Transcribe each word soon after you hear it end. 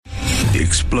the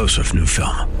explosive new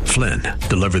film, Flynn,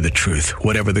 Deliver the Truth,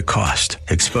 Whatever the Cost,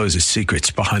 exposes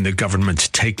secrets behind the government's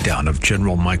takedown of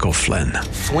General Michael Flynn.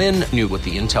 Flynn knew what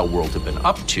the intel world had been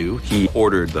up to. He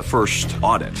ordered the first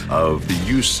audit of the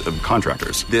use of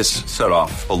contractors. This set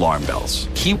off alarm bells.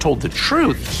 He told the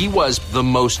truth. He was the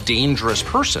most dangerous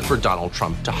person for Donald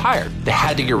Trump to hire. They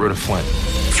had to get rid of Flynn.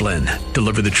 Flynn,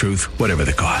 Deliver the Truth, Whatever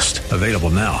the Cost. Available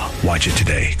now. Watch it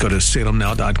today. Go to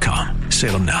salemnow.com.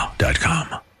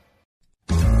 salemnow.com.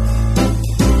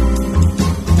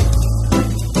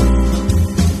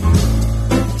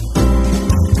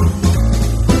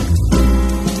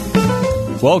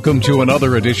 Welcome to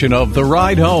another edition of The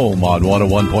Ride Home on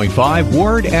 101.5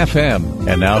 Word FM.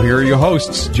 And now here are your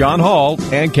hosts, John Hall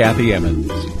and Kathy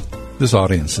Emmons. This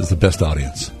audience is the best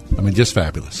audience. I mean, just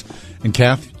fabulous. And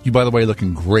Kath, you, by the way,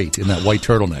 looking great in that white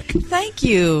turtleneck. Thank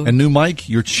you. And new Mike,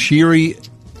 your cheery,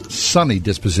 sunny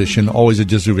disposition, always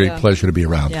just a great pleasure to be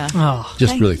around. Yeah. Oh,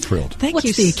 just really thrilled. Thank you.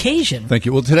 What's the occasion? Thank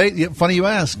you. Well, today, funny you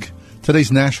ask,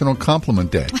 today's National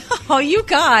Compliment Day. Oh, you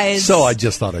guys. So I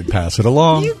just thought I'd pass it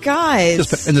along. You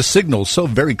guys. And the signal's so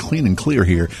very clean and clear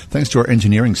here, thanks to our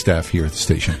engineering staff here at the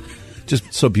station.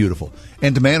 Just so beautiful.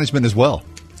 And to management as well.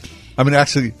 I mean,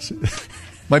 actually,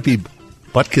 might be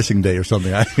butt-kissing day or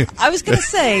something. I was going to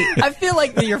say, I feel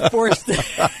like you're forced to.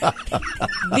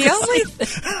 the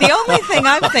only thing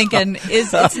I'm thinking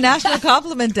is it's National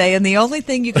Compliment Day, and the only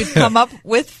thing you could come up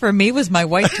with for me was my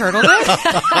white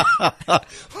turtleneck.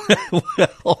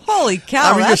 Holy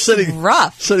cow, that's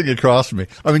rough. Sitting across from me.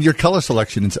 I mean, your color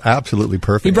selection is absolutely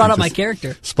perfect. He brought up my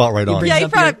character. Spot right on. Yeah, he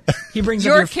brought up he brings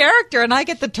your up character, and I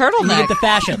get the turtleneck. You get the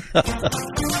fashion.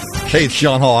 Hey, it's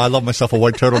John Hall. I love myself a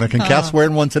white turtleneck, and Kath's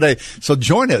wearing one today. So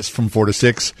join us from 4 to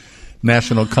 6.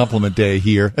 National Compliment Day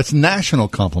here. It's National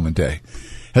Compliment Day.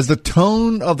 Has the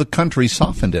tone of the country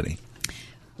softened any?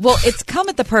 Well, it's come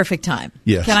at the perfect time.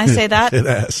 Yes. Can I say that? It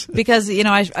has. Because,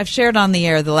 I've shared on the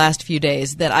air the last few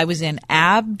days that I was in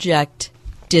abject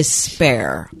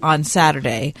despair on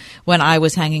Saturday when I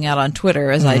was hanging out on Twitter,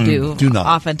 as I do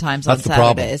oftentimes on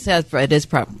Saturdays. It is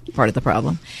part of the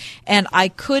problem. And I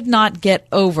could not get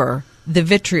over the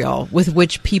vitriol with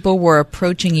which people were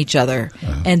approaching each other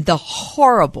and the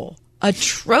horrible,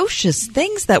 atrocious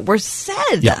things that were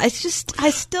said. Yeah.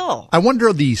 I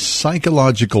wonder the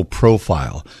psychological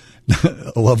profile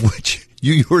of which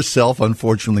you yourself,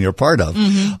 unfortunately, are part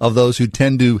of those who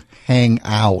tend to hang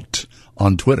out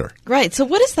on Twitter. Right. So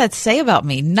what does that say about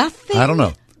me? Nothing. I don't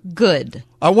know. Good.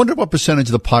 I wonder what percentage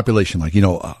of the population,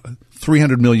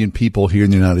 300 million people here in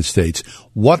the United States,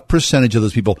 what percentage of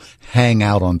those people hang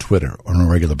out on Twitter on a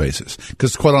regular basis?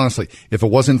 Because quite honestly, if it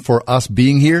wasn't for us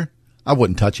being here, I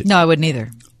wouldn't touch it. No, I wouldn't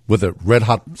either. With a red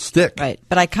hot stick. Right.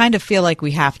 But I kind of feel like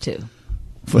we have to.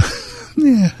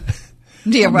 Yeah.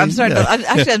 Yeah, I'm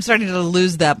starting to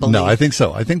lose that belief. No, I think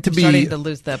so. I think starting to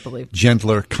lose that belief.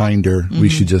 Gentler, kinder, we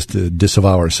should just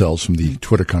disavow ourselves from the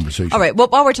Twitter conversation. All right. Well,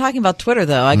 while we're talking about Twitter,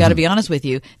 though, I got to be honest with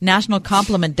you. National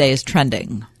Compliment Day is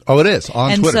trending. Oh, it is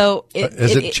on and Twitter. So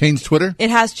has it changed Twitter? It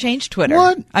has changed Twitter.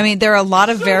 What? I mean, there are a lot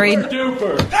of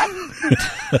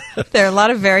there are a lot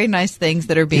of very nice things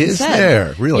that are being said. Is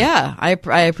there? Really? Yeah.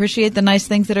 I appreciate the nice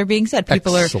things that are being said.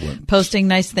 People Excellent. are posting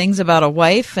nice things about a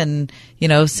wife and,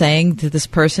 saying to this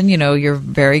person, you're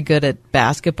very good at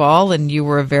basketball and you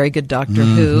were a very good Doctor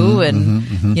Who and,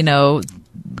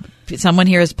 someone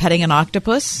here is petting an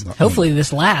octopus. Hopefully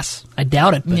this lasts. I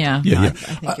doubt it. But. Yeah. I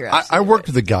think you're absolutely I worked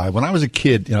with a guy when I was a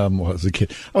kid. I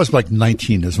was like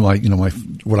 19 as when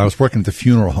I was working at the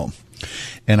funeral home.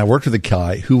 And I worked with a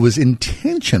guy who was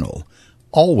intentional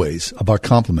always about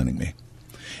complimenting me.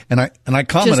 And I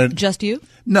commented. Just you?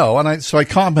 No. And I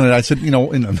commented. I said,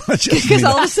 not just because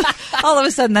me. all of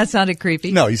a sudden that sounded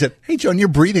creepy. No, he said, "Hey, John, you're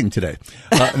breathing today."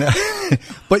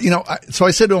 But, so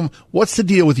I said to him, "What's the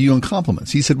deal with you and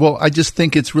compliments?" He said, "Well, I just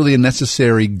think it's really a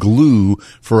necessary glue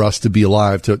for us to be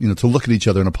alive, to look at each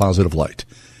other in a positive light."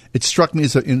 It struck me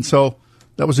and so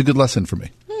that was a good lesson for me.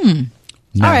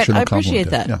 All right, I appreciate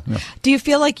that. Yeah. Do you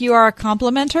feel like you are a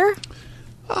complimenter?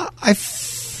 I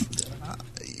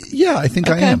think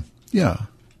I am. Yeah.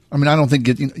 I mean, I don't think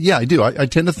I do. I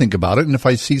tend to think about it, and if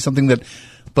I see something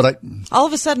all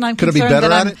of a sudden I'm could I be concerned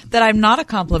better that I'm not a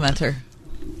complimenter.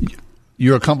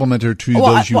 You're a complimenter to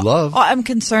those you love. I'm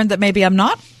concerned that maybe I'm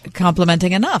not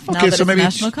complimenting enough now that so it's maybe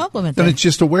National Compliment Day. Then it's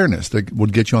just awareness that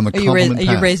would get you on the compliment path.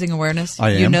 Are you raising awareness? I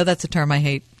am. You know that's a term I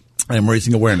hate. I am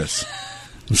raising awareness.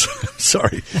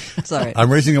 Sorry. It's all right. I'm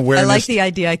raising awareness. I like the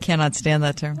idea. I cannot stand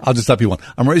that term. I'll just stop you one.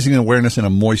 I'm raising awareness in a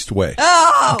moist way.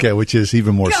 Oh! Okay, which is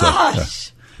even more gosh.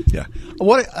 So. Yeah.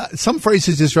 Some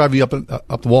phrases just drive you up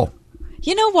the wall.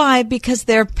 You know why? Because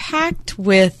they're packed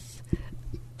with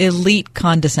elite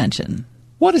condescension.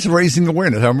 What is raising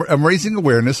awareness? I'm raising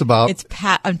awareness about.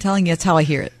 I'm telling you, it's how I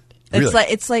hear it. Really?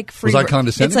 It's like free. Was I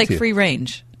condescending It's like to you? free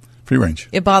range. Free range.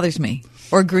 It bothers me.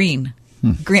 Or green.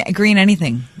 Green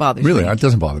anything bothers me. Really? It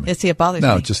doesn't bother me. See, it bothers me.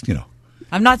 No, just,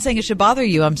 I'm not saying it should bother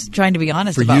you. I'm trying to be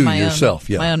honest For about you, my yourself,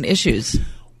 my own issues.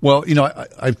 Well,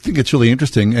 I think it's really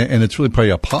interesting, and it's really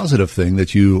probably a positive thing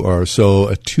that you are so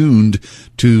attuned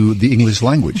to the English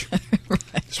language. Right.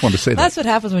 Just wanted to say that. That's what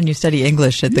happens when you study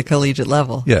English at the collegiate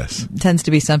level. Yes. It tends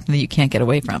to be something that you can't get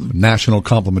away from. National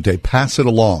Compliment Day. Pass it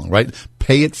along, right?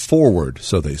 Pay it forward,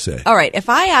 so they say. All right. If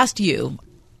I asked you,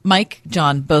 Mike,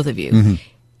 John, both of you,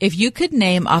 if you could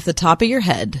name off the top of your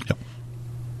head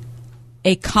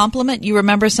a compliment you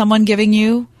remember someone giving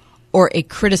you or a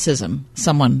criticism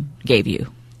someone gave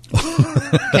you,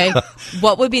 okay,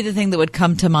 what would be the thing that would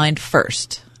come to mind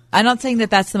first? I'm not saying that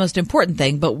that's the most important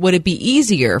thing, but would it be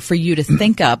easier for you to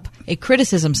think up a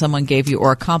criticism someone gave you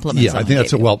or a compliment? Yeah, I think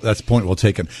that's that's a point well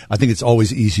taken. I think it's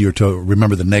always easier to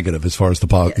remember the negative as far as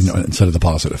the instead of the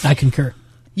positive. I concur.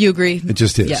 You agree? It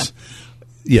just is.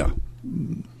 Yeah.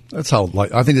 That's how.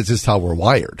 I think it's just how we're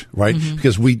wired, right?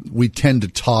 Because we tend to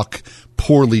talk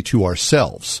poorly to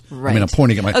ourselves. Right. I mean, I'm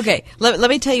pointing at my. Okay, let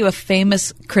me tell you a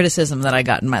famous criticism that I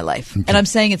got in my life, and I'm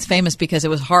saying it's famous because it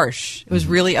was harsh. It was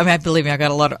really. I mean, believe me, I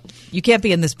got a lot of. You can't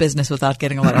be in this business without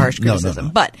getting a lot of harsh criticism.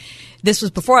 No. But this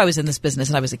was before I was in this business,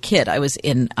 and I was a kid. I was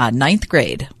in ninth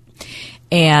grade.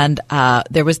 And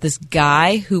there was this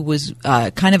guy who was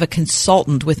kind of a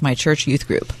consultant with my church youth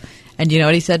group. And you know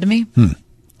what he said to me?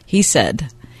 He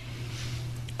said,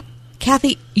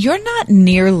 Kathy, you're not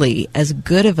nearly as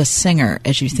good of a singer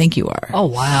as you think you are. Oh,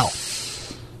 wow.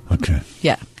 Okay.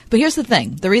 Yeah. But here's the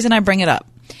thing. The reason I bring it up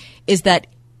is that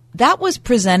was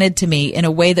presented to me in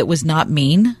a way that was not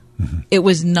mean. It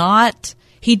was not...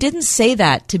 He didn't say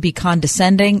that to be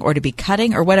condescending or to be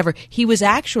cutting or whatever. He was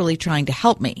actually trying to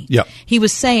help me. Yeah. He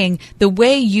was saying the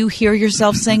way you hear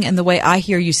yourself sing and the way I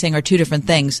hear you sing are two different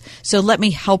things. So let me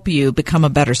help you become a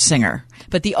better singer.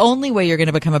 But the only way you're going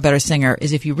to become a better singer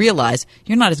is if you realize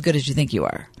you're not as good as you think you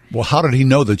are. Well, how did he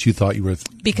know that you thought you were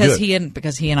because good?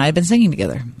 Because he and I had been singing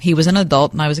together. He was an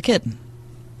adult and I was a kid.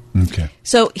 Okay.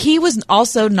 So he was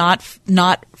also not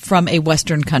from a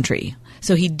Western country.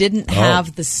 So he didn't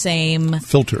have the same...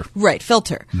 Filter. Right,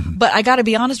 filter. But I got to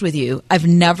be honest with you, I've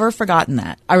never forgotten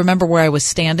that. I remember where I was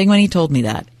standing when he told me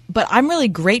that. But I'm really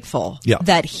grateful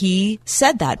that he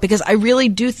said that because I really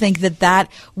do think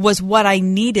that was what I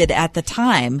needed at the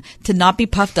time to not be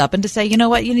puffed up and to say, you know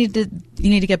what, you need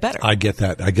to get better. I get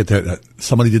that.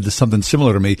 Somebody did something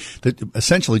similar to me that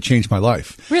essentially changed my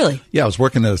life. Really? Yeah, I was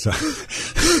working as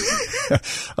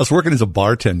a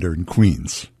bartender in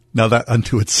Queens. Now that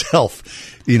unto itself,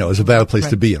 is a bad place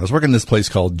to be. I was working in this place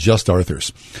called Just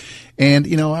Arthur's. And,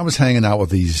 I was hanging out with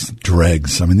these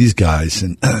dregs. I mean, these guys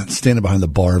and standing behind the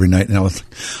bar every night. And I was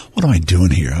like, what am I doing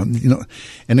here? And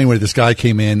anyway, this guy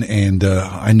came in and,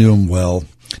 I knew him well.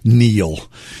 Neil.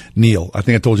 I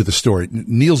think I told you the story.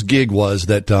 Neil's gig was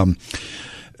that,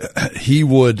 he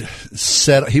would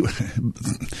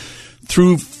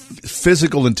through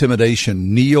physical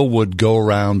intimidation, Neil would go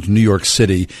around New York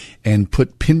City and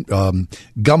put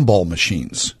gumball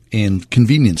machines in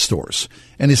convenience stores.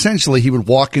 And essentially, he would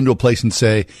walk into a place and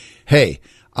say, hey,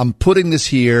 I'm putting this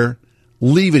here,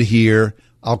 leave it here.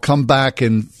 I'll come back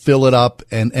and fill it up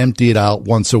and empty it out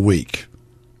once a week.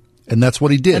 And that's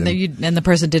what he did. And the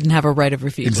person didn't have a right of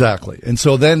refusal. Exactly. And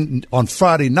so then on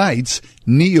Friday nights,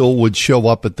 Neil would show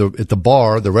up at the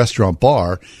bar, the restaurant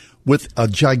bar, with a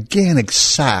gigantic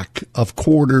sack of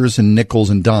quarters and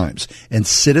nickels and dimes and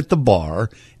sit at the bar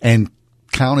and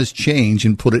count his change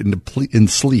and put it in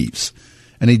sleeves.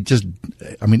 And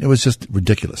it was just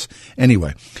ridiculous.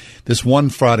 Anyway, this one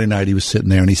Friday night he was sitting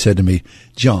there and he said to me,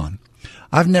 John,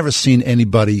 I've never seen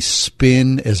anybody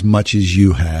spin as much as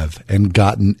you have and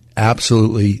gotten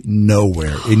absolutely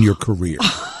nowhere in your career.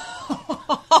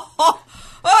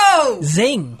 Oh,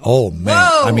 zing! Oh man!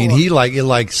 Whoa. I mean,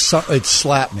 it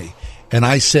slapped me, and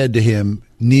I said to him,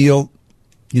 Neil,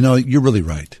 you're really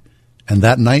right. And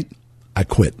that night, I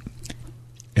quit,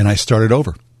 and I started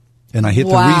over, and I hit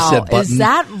the reset button. Is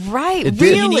that right? It really?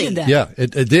 Did. You needed that. Yeah,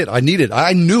 it did. I needed it.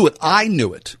 I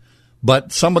knew it.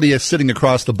 But somebody sitting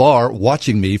across the bar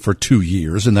watching me for 2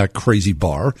 years in that crazy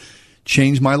bar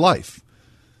changed my life.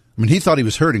 I mean, he thought he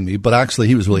was hurting me, but actually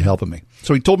he was really helping me.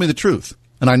 So he told me the truth,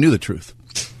 and I knew the truth.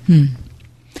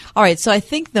 All right, so I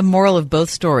think the moral of both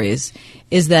stories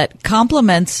is that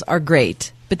compliments are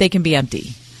great, but they can be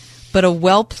empty. But a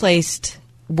well-placed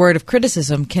word of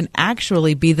criticism can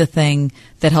actually be the thing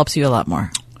that helps you a lot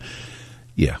more.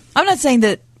 Yeah. I'm not saying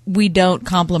that we don't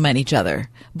compliment each other,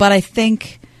 but I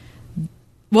think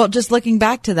Well, just looking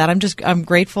back to that, I'm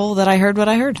grateful that I heard what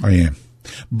I heard. I am.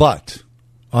 But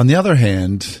on the other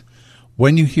hand,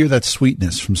 when you hear that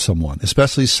sweetness from someone,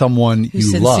 especially someone who's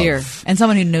you sincere, love. And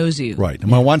someone who knows you. Right.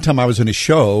 And one time I was in a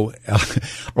show,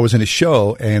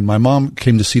 and my mom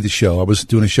came to see the show. I was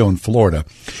doing a show in Florida,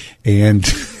 and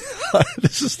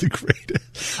this is the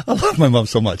greatest. I love my mom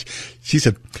so much. She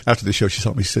said, after the show, she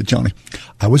saw me, she said, Johnny,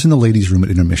 I was in the ladies' room at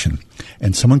intermission,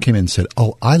 and someone came in and said,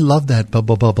 oh, I love that blah,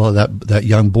 blah, blah, blah, that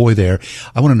young boy there.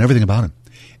 I want to know everything about him.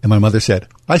 And my mother said,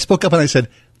 I spoke up and I said,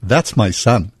 that's my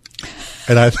son.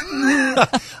 And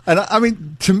I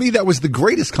mean, to me, that was the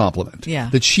greatest compliment. Yeah.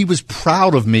 That she was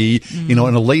proud of me, in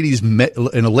a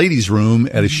ladies' room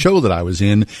at a show that I was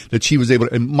in, that she was able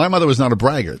to, and my mother was not a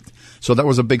braggart. So that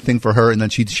was a big thing for her, and then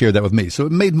she shared that with me. So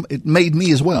it made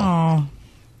me as well. Aww.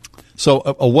 So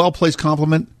a well-placed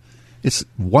compliment, it's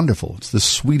wonderful. It's the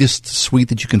sweetest sweet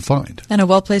that you can find. And a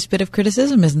well-placed bit of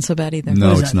criticism isn't so bad either.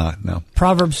 No, it's not. No.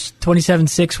 Proverbs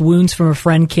 27:6, wounds from a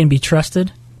friend can be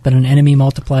trusted, but an enemy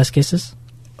multiplies kisses.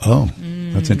 Oh,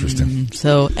 that's interesting.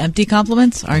 So empty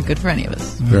compliments aren't good for any of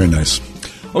us. Very nice.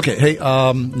 Okay, hey,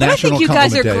 National I think you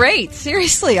guys are Day. Great.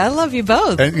 Seriously, I love you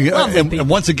both. And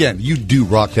once again, you do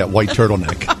rock that white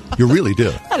turtleneck. You really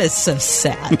do. That is so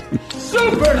sad.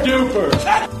 Super duper.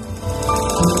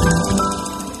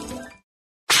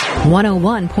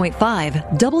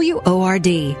 101.5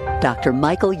 WORD. Dr.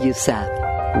 Michael Youssef.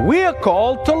 We are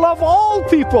called to love all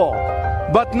people,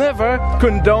 but never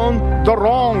condone the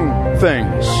wrong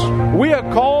things. We are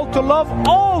called to love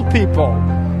all people,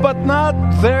 but not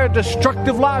their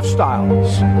destructive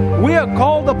lifestyles. We are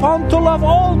called upon to love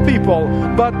all people,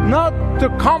 but not to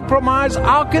compromise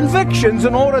our convictions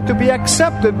in order to be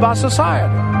accepted by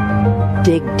society.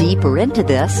 Dig deeper into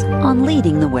this on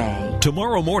Leading the Way.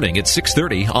 Tomorrow morning at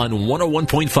 6:30 on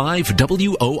 101.5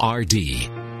 WORD.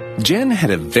 Jen had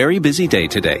a very busy day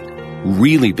today.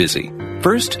 Really busy.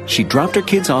 First, she dropped her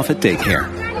kids off at daycare.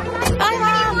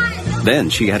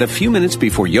 Then she had a few minutes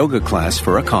before yoga class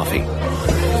for a coffee.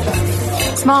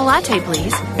 Small latte,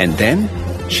 please. And then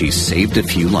she saved a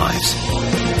few lives.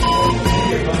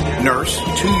 Nurse,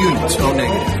 2 units, O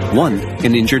negative. One,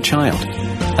 an injured child.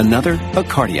 Another, a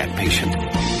cardiac patient.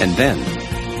 And then,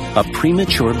 a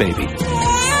premature baby.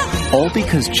 All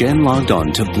because Jen logged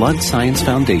on to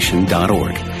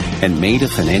bloodsciencefoundation.org and made a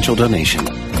financial donation.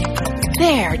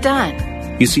 There, done.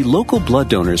 You see, local blood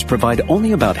donors provide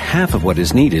only about half of what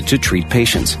is needed to treat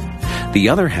patients. The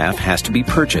other half has to be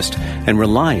purchased and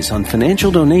relies on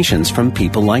financial donations from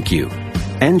people like you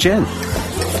and Jen.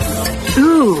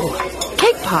 Ooh,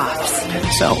 cake pops.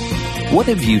 So, what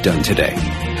have you done today?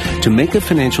 To make a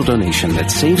financial donation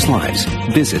that saves lives,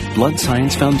 visit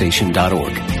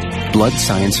bloodsciencefoundation.org. Blood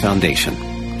Science Foundation.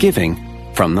 Giving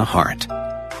from the heart.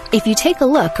 If you take a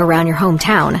look around your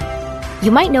hometown,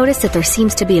 you might notice that there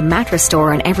seems to be a mattress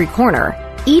store on every corner,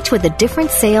 each with a different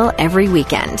sale every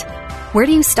weekend. Where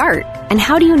do you start? And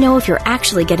how do you know if you're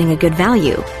actually getting a good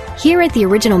value? Here at the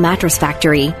Original Mattress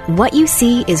Factory, what you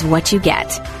see is what you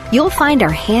get. You'll find our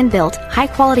hand-built,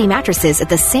 high-quality mattresses at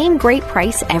the same great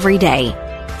price every day.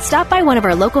 Stop by one of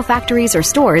our local factories or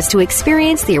stores to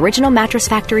experience the Original Mattress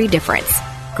Factory difference.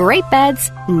 Great beds,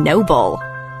 no bull.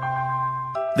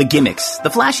 The gimmicks, the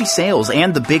flashy sales,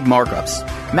 and the big markups.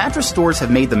 Mattress stores have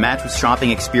made the mattress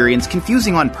shopping experience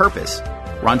confusing on purpose.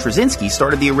 Ron Trzynski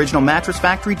started the Original Mattress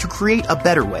Factory to create a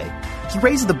better way. He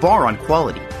raised the bar on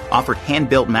quality, offered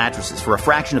hand-built mattresses for a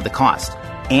fraction of the cost,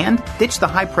 and ditched the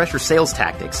high-pressure sales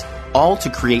tactics, all to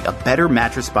create a better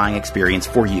mattress buying experience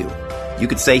for you. You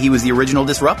could say he was the original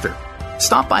disruptor.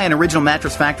 Stop by an Original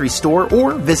Mattress Factory store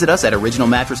or visit us at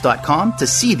originalmattress.com to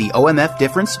see the OMF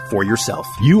difference for yourself.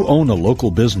 You own a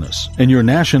local business, and your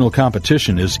national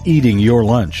competition is eating your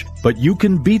lunch, but you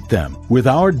can beat them with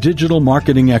our digital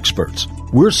marketing experts.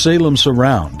 We're Salem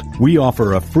Surround. We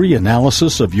offer a free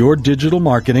analysis of your digital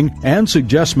marketing and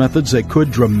suggest methods that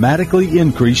could dramatically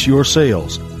increase your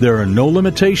sales. There are no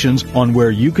limitations on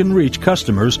where you can reach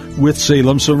customers with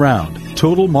Salem Surround.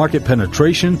 Total market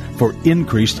penetration for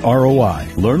increased ROI.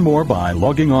 Learn more by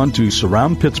logging on to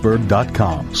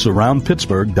surroundpittsburgh.com.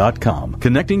 Surroundpittsburgh.com,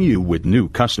 connecting you with new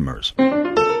customers.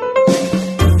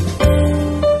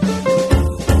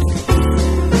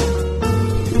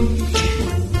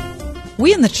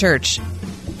 We in the church,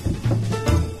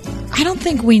 I don't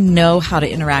think we know how to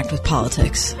interact with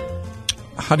politics.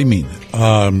 How do you mean?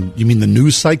 You mean the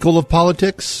news cycle of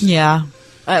politics? Yeah.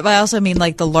 I also mean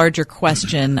like the larger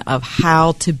question of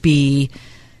how to be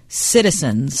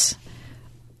citizens,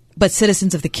 but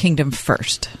citizens of the kingdom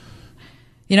first.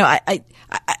 You know,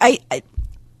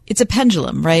 it's a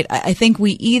pendulum, right? I think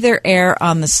we either err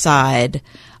on the side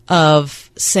of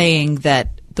saying that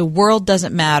the world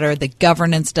doesn't matter, the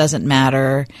governance doesn't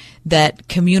matter, that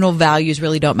communal values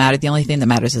really don't matter. The only thing that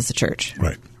matters is the church.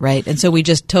 Right. And so we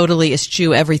just totally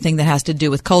eschew everything that has to do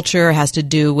with culture, has to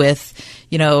do with,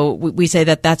 we say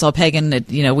that that's all pagan.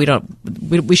 We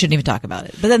shouldn't even talk about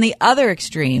it. But then the other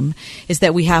extreme is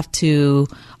that we have to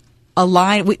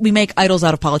align, we make idols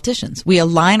out of politicians. We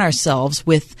align ourselves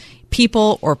with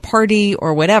people or party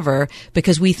or whatever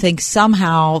because we think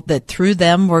somehow that through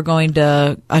them we're going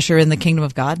to usher in the kingdom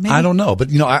of God. Maybe? I don't know, but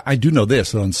I do know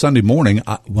this. On Sunday morning,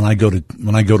 when I go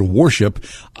to worship,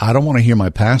 I don't want to hear my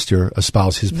pastor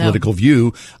espouse his political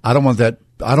view. I don't want that.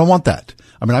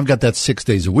 I mean, I've got that 6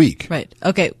 days a week. Right.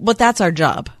 Okay. Well, that's our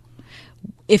job.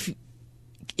 If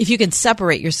you can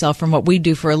separate yourself from what we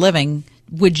do for a living,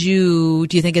 do you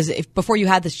think before you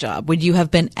had this job, would you have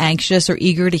been anxious or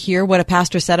eager to hear what a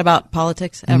pastor said about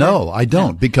politics ever? No, I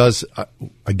don't. Because,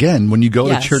 again, when you go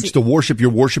to church to worship,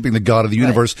 you're worshiping the God of the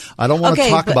universe. I don't want to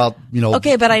talk about,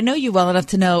 Okay, but I know you well enough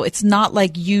to know it's not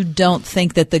like you don't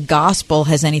think that the gospel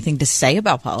has anything to say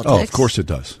about politics. Oh, of course it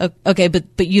does. Okay, but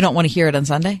you don't want to hear it on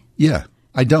Sunday? Yeah,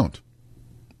 I don't.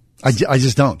 I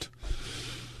just don't.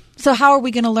 So how are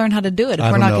we going to learn how to do it if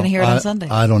we're not going to hear it on Sunday?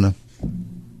 I don't know.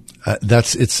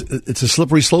 It's a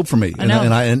slippery slope for me, and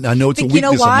I know it's a weakness of mine. You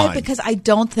know why? Because I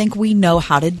don't think we know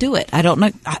how to do it. I don't know.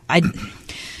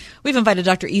 We've invited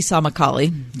Dr. Esau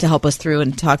McCauley to help us through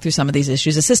and talk through some of these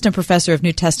issues. Assistant professor of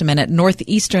New Testament at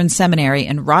Northeastern Seminary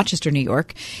in Rochester, New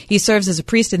York. He serves as a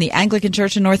priest in the Anglican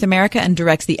Church in North America and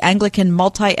directs the Anglican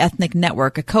Multi-Ethnic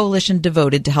Network, a coalition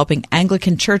devoted to helping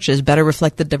Anglican churches better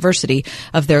reflect the diversity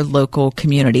of their local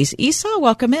communities. Esau,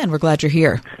 welcome in. We're glad you're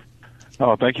here.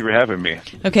 Oh, thank you for having me.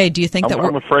 Okay, do you think that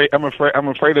I'm afraid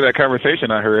of that conversation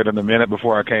I heard in the minute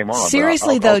before I came on.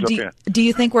 Seriously, do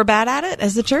you think we're bad at it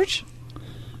as the church?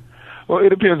 Well, it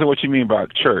depends on what you mean by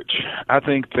church. I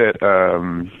think that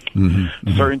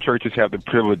certain churches have the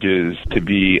privileges to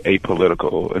be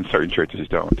apolitical, and certain churches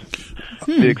don't.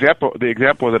 The example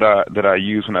that I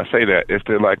use when I say that is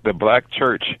that the black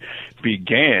church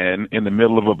began in the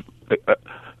middle of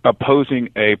opposing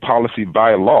a policy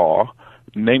by law,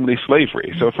 namely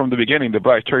slavery. So from the beginning, the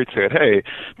black church said, hey,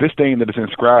 this thing that is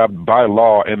inscribed by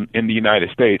law in the United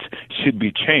States should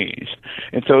be changed.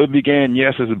 And so it began,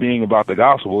 yes, as being about the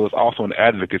gospel. It was also an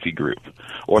advocacy group,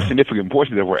 or a significant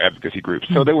portion of it were advocacy groups.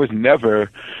 So there was never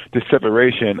the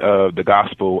separation of the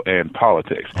gospel and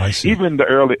politics. I see. Even the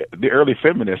early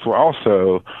feminists were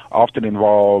also often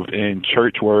involved in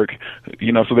church work.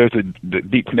 So there's the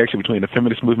deep connection between the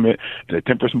feminist movement and the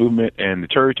temperance movement and the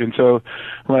church. And so,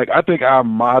 I think our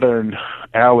modern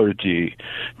allergy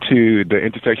to the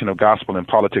intersection of gospel and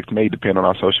politics may depend on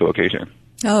our social occasion.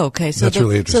 Oh, okay. So that's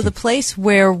really interesting. So the place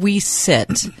where we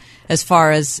sit, as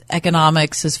far as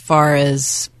economics, as far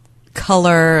as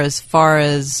color, as far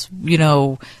as,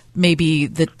 maybe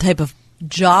the type of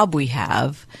job we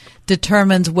have,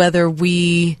 determines whether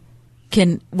we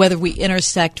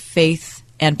intersect faith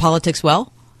and politics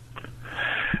well?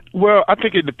 Well, I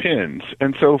think it depends.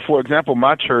 And so, for example,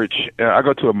 my church, I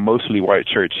go to a mostly white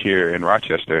church here in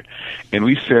Rochester, and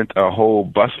we sent a whole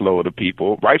busload of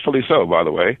people, rightfully so, by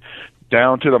the way,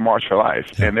 down to the March for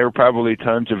Life. And there were probably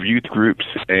tons of youth groups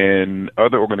and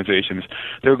other organizations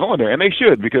that were going there. And they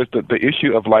should, because the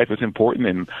issue of life is important,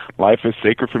 and life is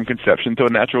sacred from conception to a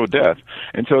natural death.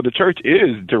 And so the church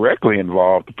is directly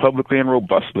involved, publicly and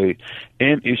robustly,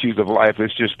 in issues of life.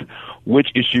 It's just which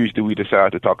issues do we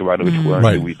decide to talk about, and which ones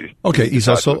do we do. Okay,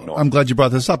 Esau, so I'm glad you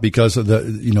brought this up, because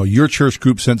your church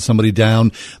group sent somebody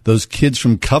down. Those kids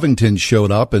from Covington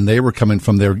showed up, and they were coming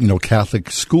from their Catholic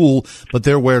school, but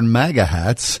they're wearing MAGA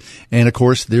hats. And of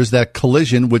course, there's that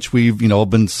collision which we've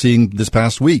been seeing this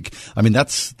past week. I mean,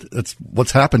 that's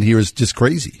what's happened here is just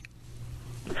crazy.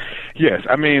 Yes,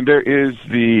 I mean, there is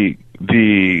the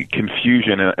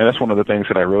confusion, and that's one of the things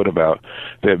that I wrote about,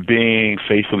 that being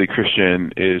faithfully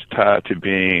Christian is tied to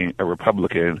being a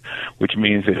Republican, which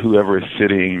means that whoever is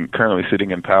currently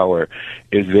sitting in power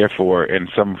is therefore, in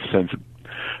some sense,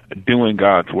 doing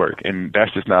God's work, and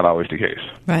that's just not always the case.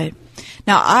 Right.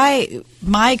 Now,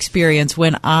 my experience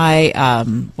when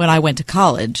I went to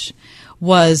college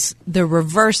was the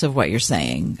reverse of what you're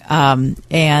saying.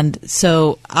 And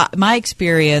so my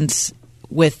experience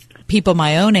with people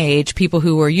my own age, people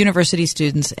who were university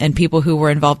students and people who were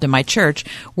involved in my church,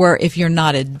 were if you're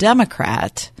not a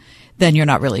Democrat, then you're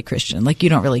not really Christian. You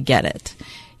don't really get it.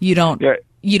 You don't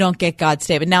get God's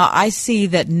statement. Now, I see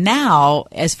that now,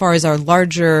 as far as our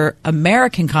larger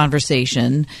American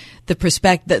conversation,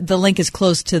 the link is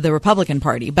close to the Republican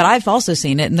Party, but I've also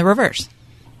seen it in the reverse.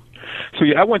 So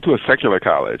I went to a secular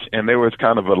college, and there was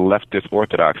kind of a leftist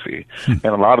orthodoxy. And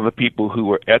a lot of the people who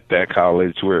were at that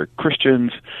college were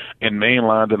Christians in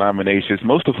mainline denominations,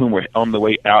 most of whom were on the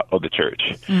way out of the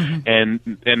church. And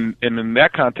in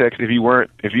that context, if you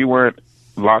weren't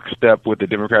lockstep with the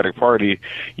Democratic Party,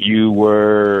 you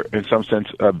were, in some sense,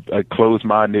 a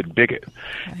closed-minded bigot.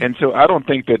 And so I don't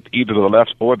think that either the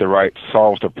left or the right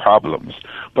solves the problems.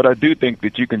 But I do think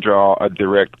that you can draw a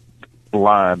direct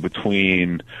line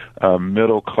between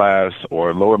middle class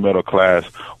or lower middle class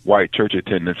white church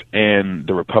attendance and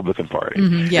the Republican Party.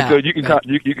 Yeah. So you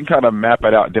can kind of map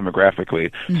it out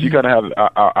demographically. So you kind of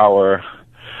have our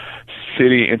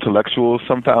city intellectuals,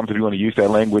 sometimes, if you want to use that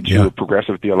language, who are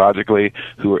progressive theologically,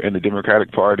 who are in the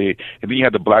Democratic Party, and then you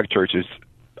have the black churches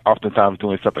oftentimes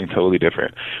doing something totally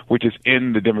different, which is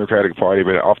in the Democratic Party,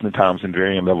 but oftentimes in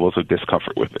varying levels of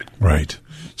discomfort with it. Right.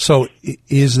 So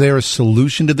is there a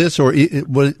solution to this, or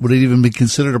would it even be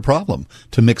considered a problem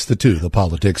to mix the two, the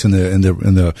politics and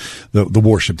the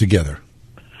worship together?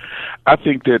 I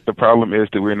think that the problem is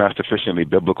that we're not sufficiently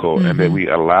biblical and that we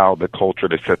allow the culture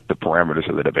to set the parameters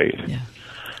of the debate. Yeah.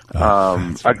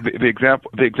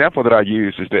 The example that I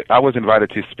use is that I was invited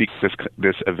to speak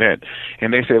this event,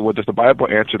 and they said, well, does the Bible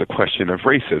answer the question of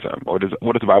racism, or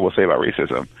what does the Bible say about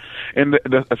racism? And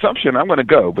the assumption, I'm going to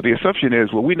go, but the assumption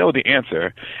is, well, we know the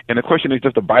answer, and the question is,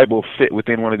 does the Bible fit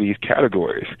within one of these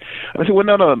categories? And I said, well,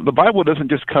 no, the Bible doesn't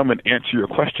just come and answer your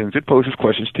questions. It poses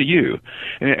questions to you,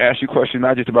 and it asks you questions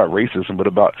not just about racism, but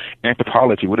about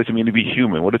anthropology. What does it mean to be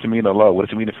human? What does it mean to love? What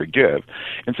does it mean to forgive?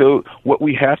 And so what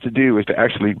we have to do is to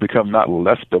actually become not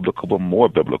less biblical, but more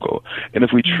biblical. And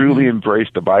if we truly embrace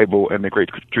the Bible and the great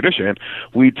tradition,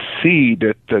 we'd see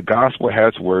that the gospel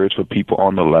has words for people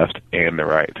on the left and the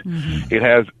right. It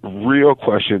has real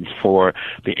questions for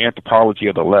the anthropology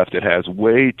of the left. It has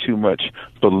way too much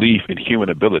belief in human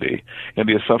ability and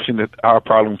the assumption that our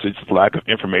problem is just lack of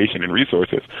information and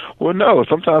resources. Well, no,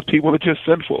 sometimes people are just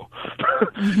sinful.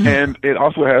 And it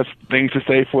also has things to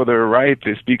say for the right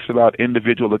that speaks about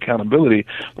individual accountability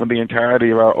when the entirety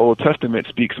of our Old Testament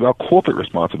speaks about corporate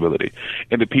responsibility,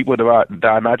 and that people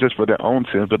die not just for their own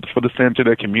sins, but for the sins of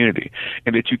their community,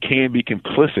 and that you can be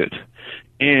complicit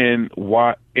in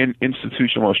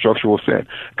institutional and structural sin.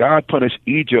 God punished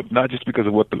Egypt not just because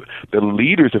of what the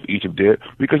leaders of Egypt did,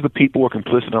 because the people were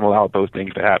complicit and allowed those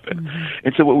things to happen.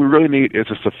 And so what we really need is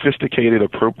a sophisticated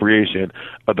appropriation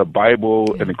of the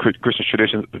Bible and the Christian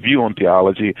tradition's view on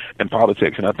theology and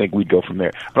politics, and I think we'd go from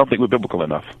there. I don't think we're biblical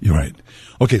enough. You're right.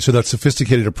 Okay, so that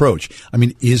sophisticated approach. I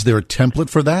mean, is there a template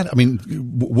for that? I mean,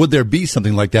 would there be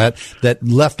something like that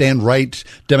left and right,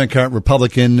 Democrat,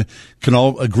 Republican, can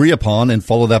all agree upon and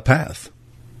follow that path?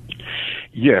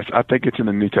 Yes, I think it's in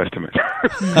the New Testament.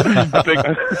 I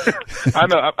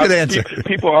know. Good answer.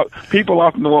 People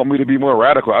often want me to be more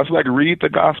radical. I was like, read the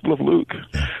Gospel of Luke.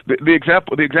 The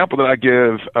example that I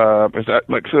give is that,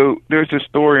 like, so there's this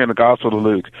story in the Gospel of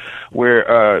Luke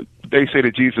where they say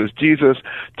to Jesus,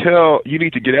 you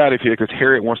need to get out of here because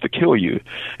Herod wants to kill you.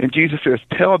 And Jesus says,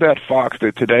 tell that fox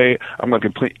that today I'm going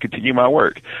to continue my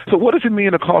work. So what does it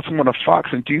mean to call someone a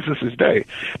fox in Jesus' day?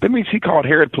 That means he called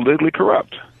Herod politically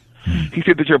corrupt. He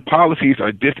said that your policies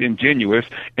are disingenuous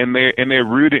and they're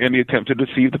rooted in the attempt to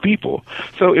deceive the people.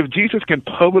 So if Jesus can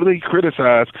publicly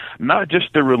criticize not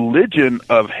just the religion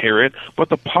of Herod, but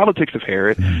the politics of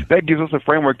Herod, that gives us a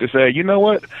framework to say, you know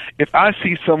what? If I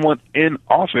see someone in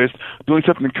office doing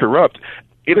something corrupt,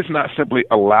 it is not simply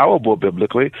allowable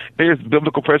biblically. There's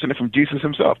biblical precedent from Jesus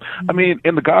himself. I mean,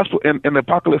 in the gospel, in the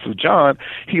Apocalypse of John,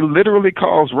 he literally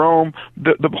calls Rome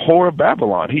the whore of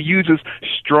Babylon. He uses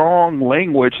strong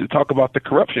language to talk about the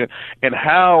corruption and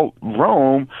how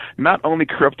Rome not only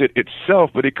corrupted itself,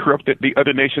 but it corrupted the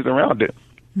other nations around it.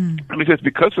 And he says,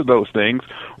 because of those things,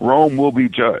 Rome will be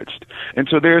judged. And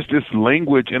so there's this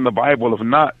language in the Bible of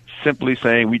not simply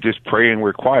saying we just pray and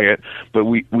we're quiet, but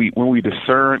we when we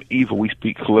discern evil, we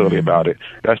speak clearly about it.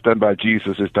 That's done by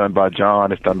Jesus, it's done by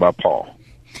John, it's done by Paul.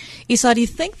 Esau, do you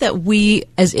think that we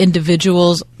as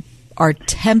individuals are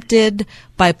tempted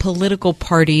by political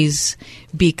parties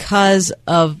because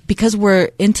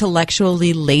we're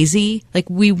intellectually lazy? Like,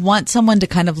 we want someone to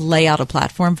kind of lay out a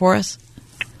platform for us?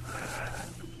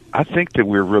 I think that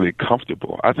we're really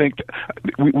comfortable. I think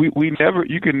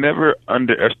you can never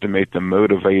underestimate the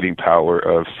motivating power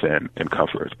of sin and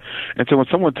comfort. And so when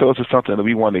someone tells us something that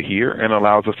we want to hear and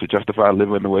allows us to justify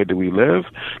living the way that we live,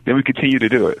 then we continue to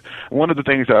do it. One of the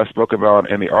things that I spoke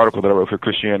about in the article that I wrote for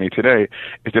Christianity Today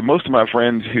is that most of my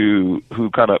friends who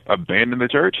kind of abandon the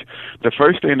church, the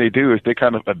first thing they do is they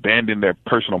kind of abandon their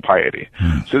personal piety.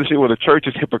 So they say, well, the church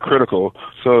is hypocritical,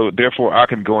 so therefore I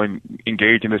can go and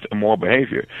engage in this immoral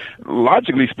behavior.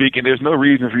 logically speaking, there's no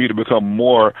reason for you to become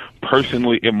more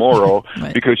personally immoral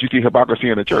right. because you see hypocrisy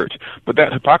in the church. But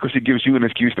that hypocrisy gives you an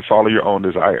excuse to follow your own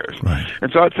desires. Right.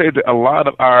 And so I'd say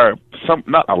that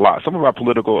some of our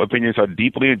political opinions are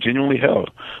deeply and genuinely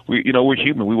held. We're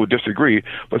human. We will disagree.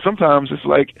 But sometimes it's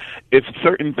like, if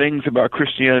certain things about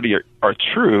Christianity are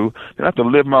true, then I have to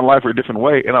live my life a different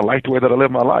way, and I like the way that I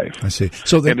live my life. I see.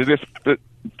 So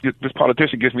this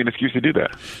politician gives me an excuse to do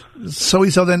that.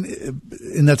 So then,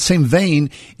 in that same vein,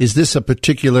 is this a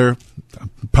particular,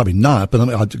 probably not, but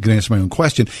I'll answer my own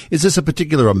question, is this a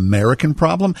particular American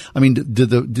problem? I mean,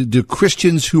 do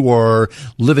Christians who are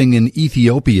living in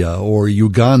Ethiopia or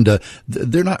Uganda,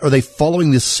 are they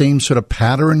following this same sort of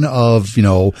pattern of,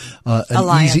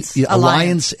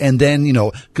 alliance, and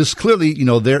then, because clearly,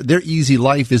 their easy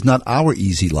life is not our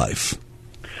easy life.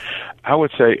 I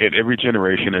would say in every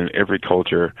generation and every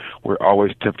culture, we're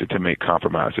always tempted to make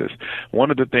compromises. One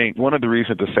of the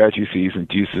reasons the Sadducees in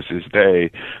Jesus'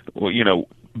 day,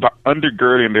 by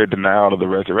undergirding their denial of the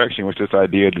resurrection was this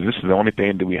idea that this is the only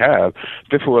thing that we have,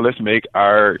 therefore let's make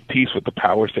our peace with the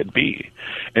powers that be.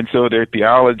 And so their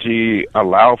theology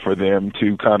allowed for them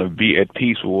to kind of be at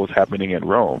peace with what was happening in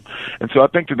Rome. And so I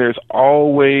think that there's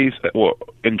always,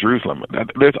 in Jerusalem,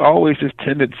 there's always this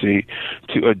tendency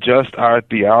to adjust our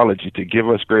theology to give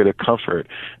us greater comfort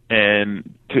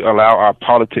and to allow our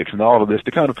politics and all of this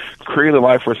to kind of create a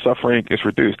life where suffering is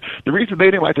reduced. The reason they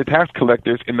didn't like the tax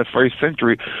collectors in the first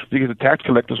century, because the tax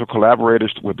collectors were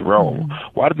collaborators with Rome.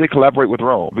 Why did they collaborate with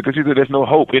Rome? Because either there's no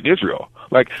hope in Israel.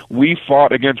 Like, we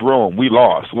fought against Rome. We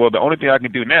lost. Well, the only thing I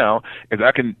can do now is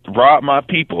I can rob my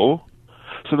people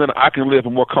so then I can live a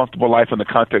more comfortable life in the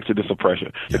context of this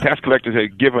oppression. Yeah. The tax collectors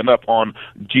had given up on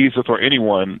Jesus or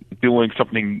anyone doing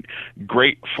something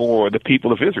great for the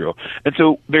people of Israel. And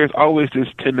so there's always this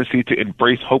tendency to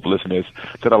embrace hopelessness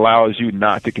that allows you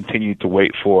not to continue to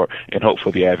wait for and hope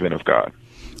for the advent of God.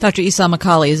 Dr. Esau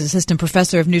McCaulley is Assistant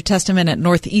Professor of New Testament at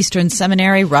Northeastern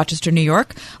Seminary, Rochester, New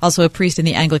York, also a priest in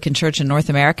the Anglican Church in North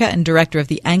America, and Director of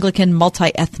the Anglican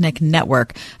Multi-Ethnic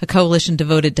Network, a coalition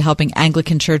devoted to helping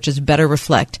Anglican churches better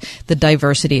reflect the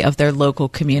diversity of their local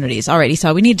communities. All right,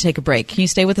 Esau, we need to take a break. Can you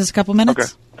stay with us a couple minutes? Okay.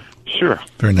 Sure.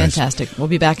 Very nice. Fantastic. We'll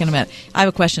be back in a minute. I have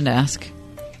a question to ask.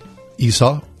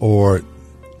 Esau or?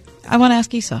 I want to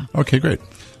ask Esau. Okay, great.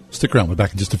 Stick around. We're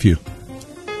back in just a few.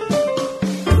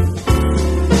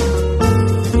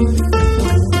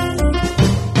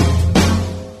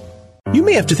 You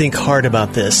may have to think hard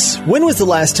about this. When was the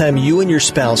last time you and your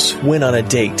spouse went on a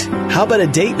date? How about a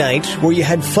date night where you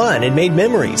had fun and made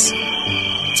memories?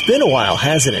 It's been a while,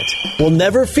 hasn't it? Well,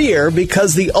 never fear,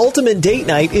 because the ultimate date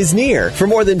night is near. For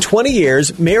more than 20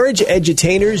 years, marriage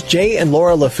edutainers Jay and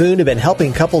Laura LaFoon have been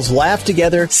helping couples laugh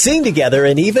together, sing together,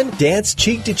 and even dance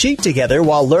cheek to cheek together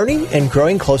while learning and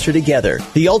growing closer together.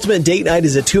 The ultimate date night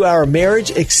is a 2-hour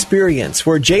marriage experience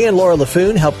where Jay and Laura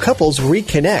LaFoon help couples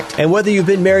reconnect. And whether you've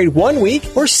been married 1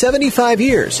 week or 75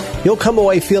 years, you'll come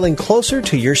away feeling closer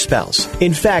to your spouse.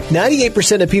 In fact,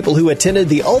 98% of people who attended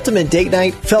the ultimate date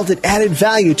night felt it added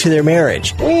value to their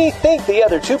marriage. We think the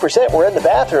other 2% were in the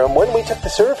bathroom when we took the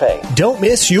survey. Don't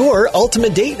miss your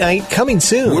ultimate date night, coming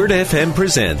soon. Word FM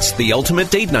presents the Ultimate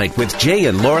Date Night with Jay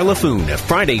and Laura LaFoon,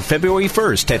 Friday, February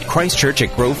 1st at Christ Church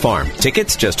at Grove Farm.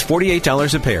 Tickets just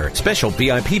 $48 a pair. Special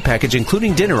VIP package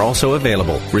including dinner also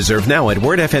available. Reserve now at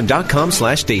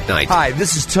wordfm.com/date night. Hi,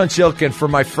 this is Tunch Ilkin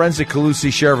from my friends at Calusi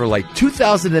Chevrolet.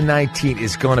 2019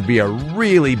 is going to be a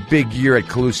really big year at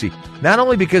Calusi. Not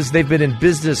only because they've been in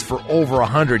business for over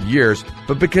 100 years,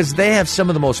 but because they have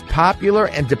some of the most popular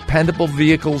and dependable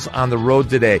vehicles on the road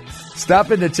today.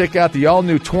 Stop in to check out the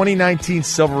all-new 2019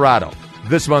 Silverado.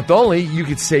 This month only, you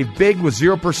can save big with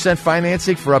 0%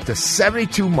 financing for up to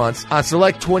 72 months on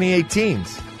select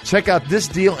 2018s. Check out this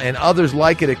deal and others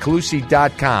like it at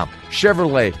Calusi.com.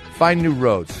 Chevrolet, find new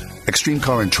roads. Extreme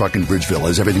Car and Truck in Bridgeville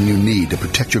has everything you need to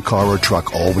protect your car or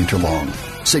truck all winter long.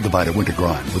 Say goodbye to winter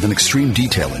grime with an extreme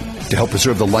detailing to help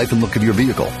preserve the life and look of your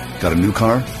vehicle. Got a new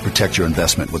car? Protect your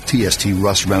investment with TST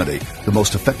Rust Remedy, the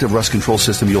most effective rust control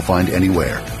system you'll find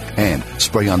anywhere. And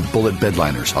spray-on bullet bed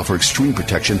liners offer extreme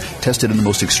protection tested in the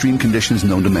most extreme conditions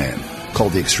known to man. Call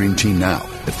the Extreme Team now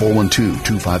at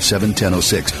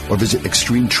 412-257-1006 or visit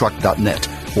extremetruck.net.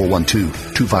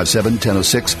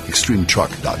 412-257-1006,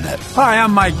 extremetruck.net. Hi,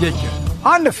 I'm Mike Ditcher.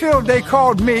 On the field, they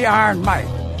called me Iron Mike.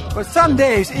 But some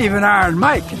days, even Iron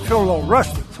Mike can feel a little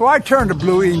rusty. So I turned to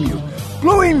Blue Emu.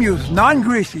 Blue Emu's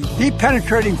non-greasy,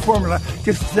 deep-penetrating formula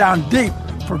gets down deep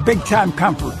for big-time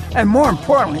comfort. And more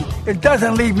importantly, it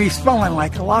doesn't leave me smelling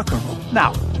like a locker room.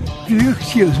 Now, if you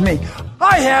excuse me,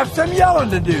 I have some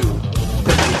yelling to do.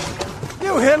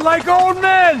 You hit like old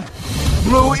men.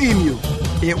 Blue Emu.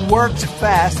 It works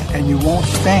fast and you won't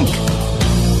stink.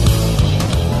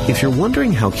 If you're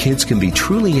wondering how kids can be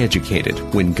truly educated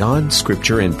when God,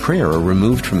 Scripture, and prayer are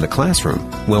removed from the classroom,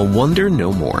 well, wonder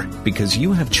no more, because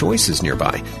you have choices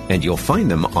nearby, and you'll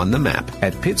find them on the map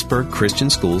at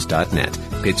PittsburghChristianSchools.net.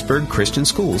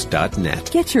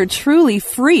 PittsburghChristianSchools.net. Get your truly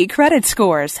free credit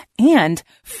scores and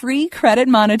free credit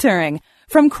monitoring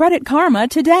from Credit Karma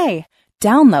today.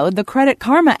 Download the Credit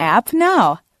Karma app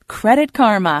now. Credit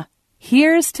Karma.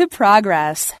 Here's to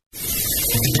progress.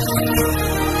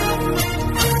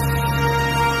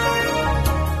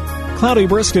 Cloudy,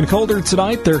 brisk, and colder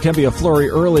tonight. There can be a flurry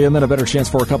early and then a better chance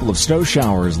for a couple of snow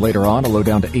showers later on, a low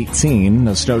down to 18.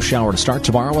 A snow shower to start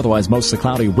tomorrow, otherwise mostly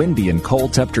cloudy, windy, and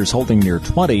cold. Temperatures holding near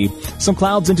 20. Some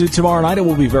clouds into tomorrow night. It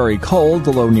will be very cold,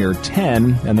 the low near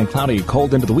 10. And then cloudy,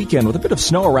 cold into the weekend with a bit of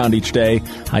snow around each day.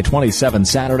 High 27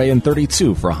 Saturday and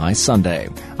 32 for a high Sunday.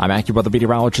 I'm AccuWeather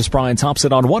meteorologist Brian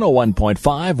Thompson on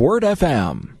 101.5 Word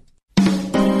FM.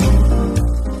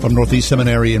 From Northeast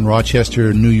Seminary in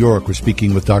Rochester, New York, we're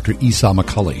speaking with Dr. Esau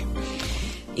McCulley.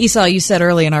 Esau, you said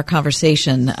early in our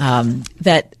conversation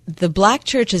that the black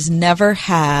church has never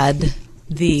had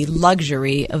the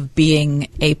luxury of being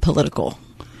apolitical.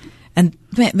 And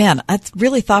man, that's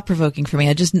really thought-provoking for me.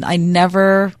 I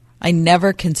never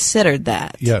considered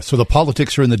that. Yeah, so the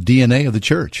politics are in the DNA of the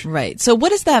church. Right. So what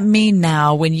does that mean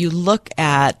now when you look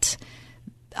at,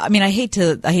 I mean, I hate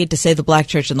to say the black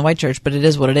church and the white church, but it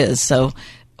is what it is. So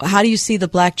how do you see the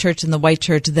black church and the white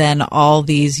church then all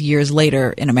these years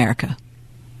later in America?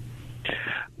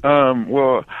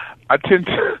 Well, I think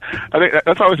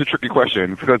that's always a tricky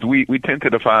question because we tend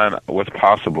to define what's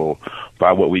possible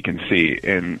by what we can see,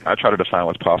 and I try to define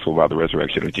what's possible by the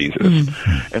resurrection of Jesus.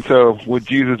 Mm. And so with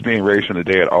Jesus being raised from the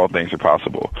dead, all things are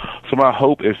possible. So my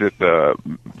hope is that the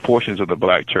portions of the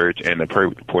black church and the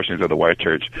portions of the white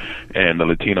church and the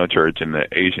Latino church and the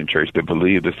Asian church that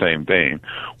believe the same thing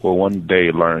will one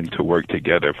day learn to work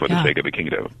together for the sake of the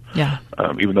kingdom. Yeah.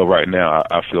 Even though right now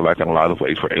I feel like in a lot of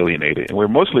ways we're alienated, and we're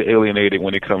mostly alienated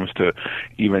when it comes to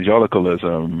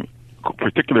evangelicalism,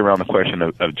 particularly around the question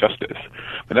of justice.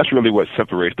 And that's really what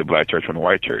separates the black church from the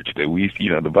white church. That we,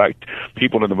 the black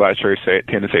people in the black church tend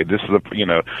to say this is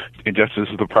injustice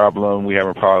is the problem. We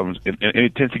have problems, and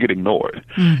it tends to get ignored.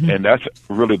 Mm-hmm. And that's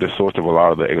really the source of a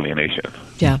lot of the alienation.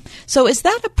 Yeah. So is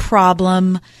that a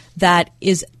problem that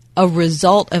is a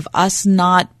result of us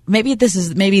not? Maybe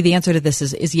the answer to this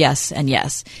is yes and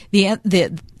yes.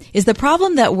 Is the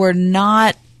problem that we're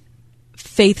not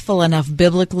faithful enough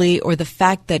biblically, or the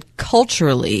fact that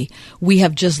culturally we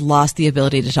have just lost the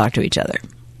ability to talk to each other?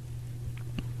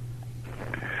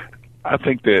 I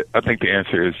think the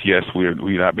answer is yes. We're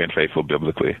not being faithful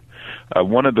biblically.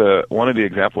 One of the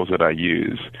examples that I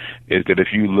use is that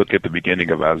if you look at the beginning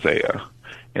of Isaiah.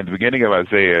 In the beginning of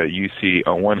Isaiah, you see,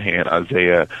 on one hand,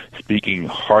 Isaiah speaking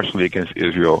harshly against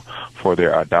Israel for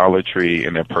their idolatry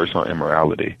and their personal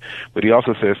immorality. But he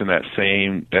also says in that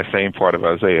same part of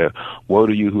Isaiah, woe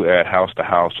to you who add house to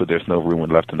house, so there's no room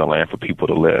left in the land for people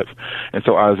to live. And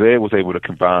so Isaiah was able to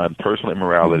combine personal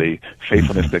immorality,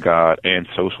 faithfulness to God, and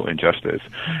social injustice.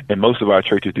 And most of our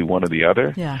churches do one or the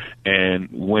other. Yeah. And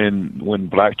when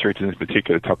black churches in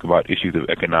particular talk about issues of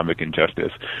economic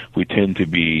injustice, we tend to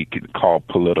be called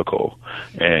political,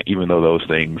 and even though those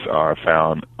things are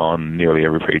found on nearly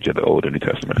every page of the Old and New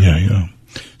Testament. Yeah.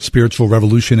 Spiritual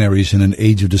revolutionaries in an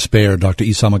age of despair, Dr.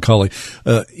 Esau McCulley.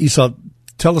 Esau,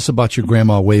 tell us about your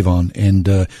grandma Wavon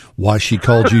and why she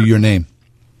called you your name.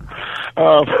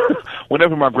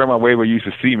 Whenever my grandma Waver used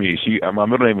to see me, my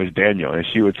middle name was Daniel, and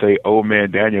she would say, "Old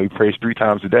man Daniel, he prays 3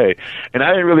 times a day." And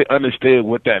I didn't really understand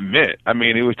what that meant. I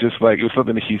mean, it was just like, it was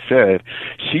something that she said.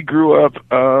 She grew up,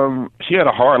 she had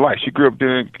a hard life. She grew up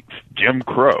during Jim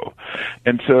Crow.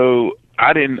 And so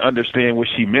I didn't understand what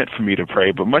she meant for me to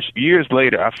pray, but much years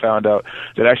later, I found out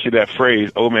that actually that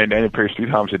phrase, "Old man Daniel prays 3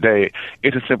 times a day,"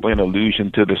 isn't simply an allusion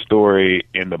to the story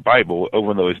in the Bible,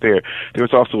 even though it's there. There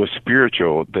was also a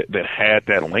spiritual that had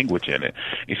that language in it.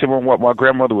 He said, well, what my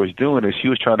grandmother was doing is she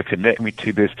was trying to connect me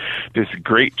to this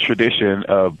great tradition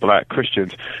of black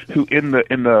Christians who, in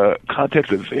the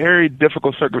context of very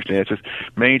difficult circumstances,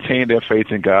 maintained their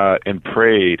faith in God and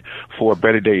prayed for a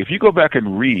better day. If you go back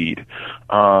and read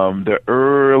the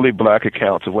early black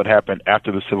accounts of what happened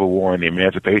after the Civil War and the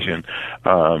emancipation,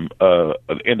 end of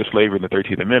slavery in the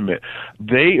 13th Amendment,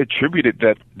 they attributed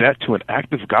that to an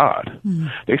act of God. Mm.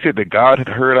 They said that God had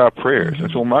heard our prayers. Mm-hmm.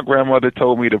 And so when my grandmother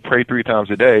told me to pray 3 times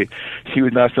a day, she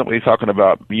was not simply talking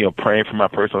about, praying for my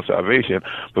personal salvation,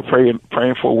 but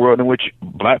praying for a world in which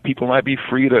black people might be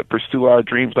free to pursue our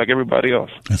dreams like everybody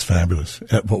else. That's fabulous.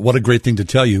 But what a great thing to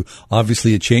tell you.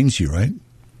 Obviously, it changed you, right?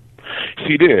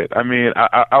 She did. I mean,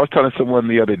 I was telling someone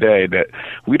the other day that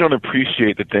we don't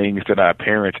appreciate the things that our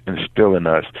parents instill in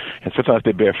us, and sometimes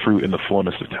they bear fruit in the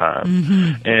fullness of time.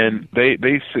 Mm-hmm. And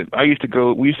we used to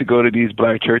go to these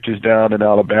black churches down in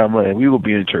Alabama, and we would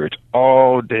be in church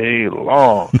all day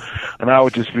long. And I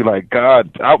would just be like,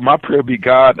 God, my prayer would be,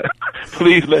 God,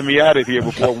 please let me out of here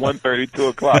before 1:30, 2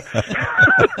 o'clock.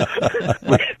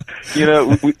 You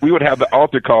know, we would have the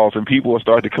altar calls, and people would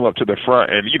start to come up to the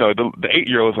front, and, you know, the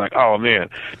 8-year-old was like, oh, man,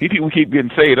 these people keep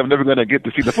getting saved. I'm never going to get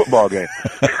to see the football game.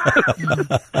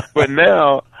 But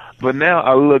now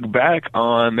I look back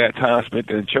on that time spent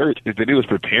in church, is that it was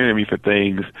preparing me for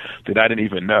things that I didn't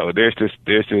even know. There's this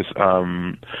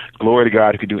glory to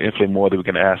God who can do infinitely more than we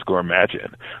can ask or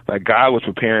imagine. Like, God was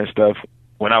preparing stuff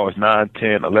when I was 9,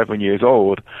 10, 11 years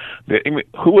old.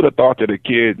 Who would have thought that a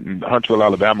kid in Huntsville,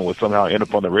 Alabama would somehow end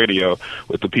up on the radio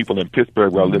with the people in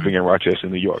Pittsburgh while living in Rochester,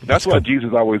 New York? That's why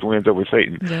Jesus always wins over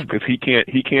Satan, because he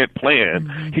can't plan.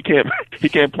 Mm-hmm. He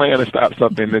can't plan to stop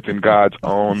something that's in God's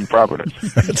own providence.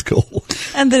 That's cool.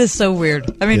 And that is so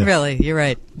weird. I mean, really, you're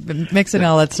right. Mixing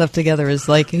all that stuff together is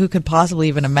like, who could possibly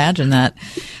even imagine that?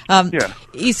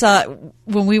 Esau,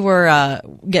 when we were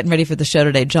getting ready for the show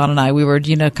today, John and I, we were,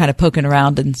 kind of poking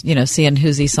around and, seeing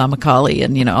who's Esau McCauley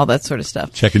and, all that sort of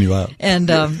stuff. Checking you out. And,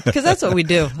 because that's what we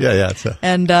do. Yeah.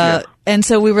 And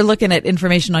so we were looking at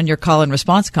information on your call and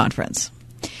response conference.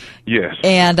 Yes.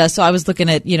 And so I was looking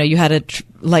at, you had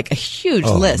a huge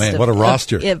list. Man, what a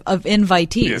roster of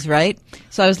invitees, right?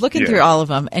 So I was looking through all of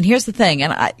them, and here's the thing,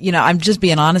 and I'm just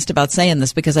being honest about saying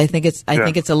this because I think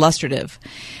it's illustrative.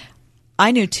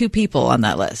 I knew 2 people on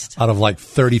that list out of like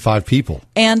 35 people,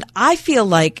 and I feel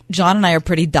like John and I are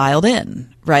pretty dialed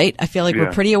in, right? I feel like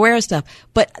we're pretty aware of stuff,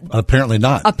 but apparently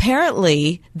not.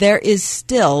 Apparently, there is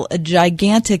still a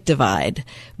gigantic divide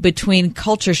between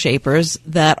culture shapers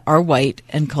that are white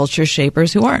and culture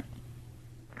shapers who aren't.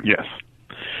 Yes.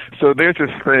 So there's this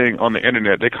thing on the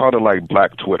internet, they call it like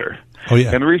Black Twitter. Oh,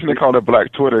 yeah. And the reason they call it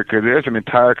Black Twitter, because there's an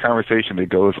entire conversation that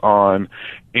goes on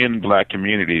in black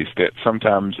communities that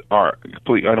sometimes are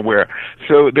completely unaware.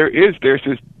 So there's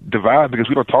this divide because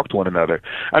we don't talk to one another.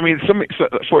 I mean,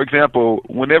 for example,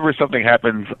 whenever something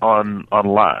happens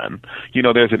online,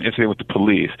 there's an incident with the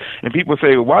police, and people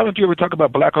say, well, why don't you ever talk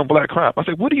about black on black crime? I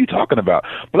say, what are you talking about?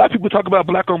 Black people talk about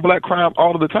black on black crime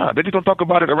all of the time. They just don't talk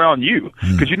about it around you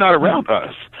because you're not around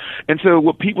us. And so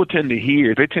what people tend to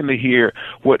hear, they tend to hear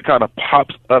what kind of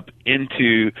pops up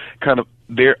into kind of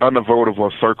their unavoidable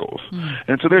circles.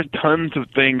 And so there's tons of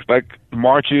things like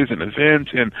marches and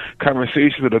events and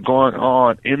conversations that are going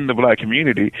on in the black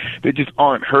community that just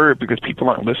aren't heard because people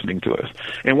aren't listening to us.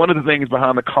 And one of the things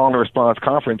behind the Call and Response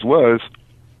Conference was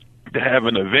to have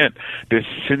an event that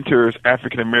centers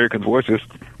African American voices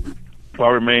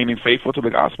while remaining faithful to the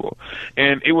gospel.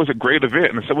 And it was a great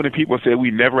event. And so many people said we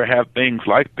never have things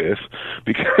like this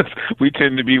because we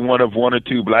tend to be one of 1 or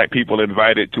 2 black people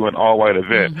invited to an all-white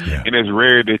event. Mm-hmm. And it's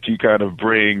rare that you kind of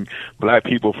bring black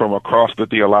people from across the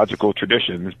theological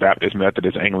traditions, Baptists,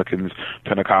 Methodists, Anglicans,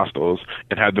 Pentecostals,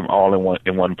 and have them all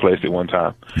in one place at one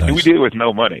time. Nice. And we did it with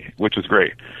no money, which was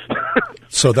great.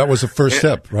 So that was the first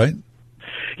step, right?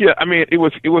 Yeah, I mean, it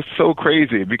was so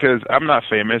crazy because I'm not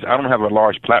famous. I don't have a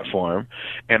large platform.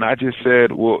 And I just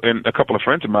said, well, and a couple of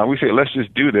friends of mine, we said, let's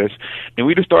just do this. And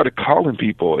we just started calling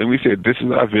people. And we said, this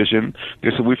is our vision.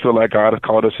 This is what we feel like God has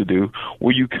called us to do.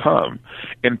 Will you come?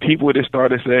 And people just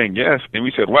started saying yes. And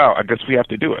we said, wow, I guess we have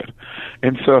to do it.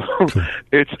 And so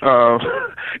it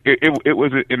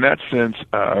was, in that sense,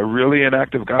 really an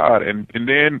act of God. And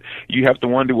then you have to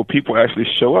wonder, will people actually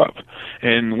show up?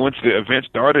 And once the event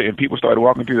started and people started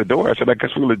walking through the door, I said, I guess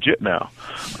we're legit now.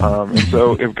 And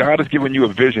so if God has given you a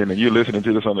vision and you're listening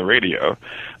to this on the radio,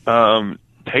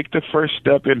 take the first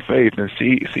step in faith and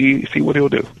see what he'll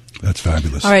do. That's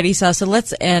fabulous. All right, Esau, so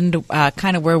let's end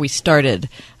kind of where we started.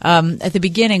 At the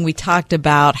beginning, we talked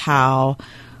about how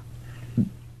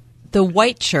the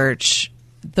white church,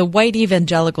 the white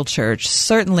evangelical church,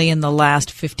 certainly in the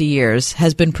last 50 years,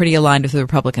 has been pretty aligned with the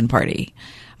Republican Party.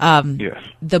 Yes.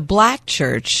 The black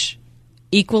church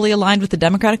equally aligned with the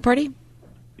Democratic Party?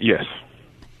 Yes.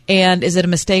 And is it a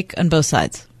mistake on both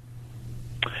sides?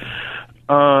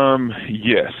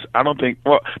 Yes. I don't think,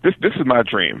 well, this is my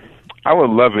dream. I would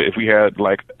love it if we had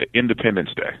like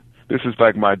Independence Day. This is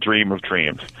like my dream of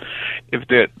dreams.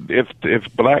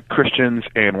 If black Christians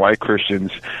and white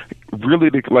Christians really,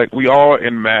 like, we all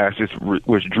en masse just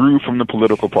withdrew from the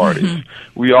political parties.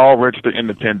 Mm-hmm. We all registered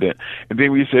independent. And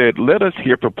then we said, let us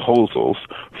hear proposals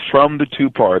from the two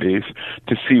parties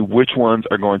to see which ones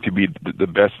are going to be the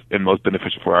best and most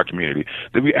beneficial for our community.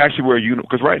 That we actually were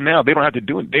because right now they don't have to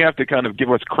do it. They have to kind of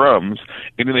give us crumbs,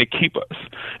 and then they keep us.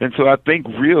 And so I think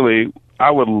really,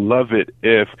 I would love it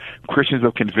if Christians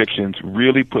of Convictions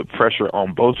really put pressure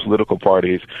on both political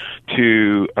parties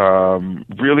to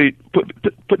really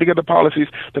put together policies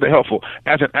that are helpful.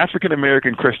 As an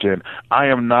African-American Christian, I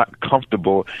am not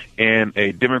comfortable in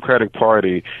a Democratic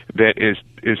Party that is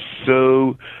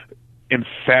so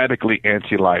emphatically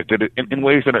anti-life, that in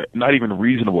ways that are not even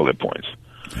reasonable at points.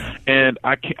 And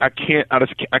I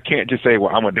can't just say,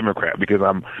 well, I'm a Democrat because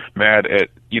I'm mad at,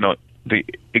 the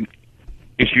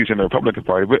issues in the Republican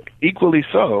Party, but equally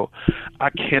so, I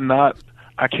cannot,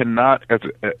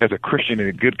 as a Christian in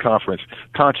a good conscience,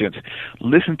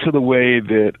 listen to the way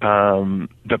that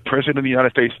the President of the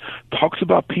United States talks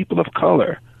about people of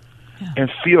color.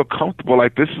 And feel comfortable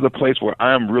like this is a place where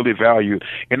I am really valued,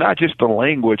 and not just the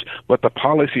language, but the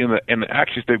policy and the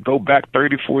actions that go back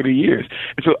 30, 40 years.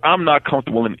 And so I'm not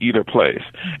comfortable in either place.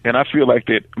 And I feel like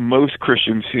that most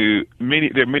Christians there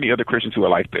are many other Christians who are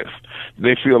like this.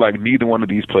 They feel like neither one of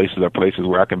these places are places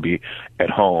where I can be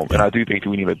at home. And I do think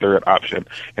we need a third option.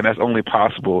 And that's only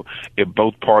possible if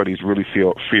both parties really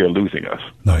fear losing us.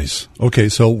 Nice. Okay,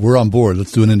 so we're on board.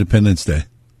 Let's do an Independence Day.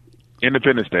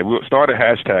 Independence Day. We'll start a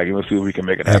hashtag and we'll see if we can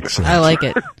make it happen. Excellent. I like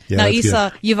it. Yeah, now,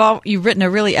 Esau, you've written a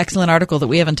really excellent article that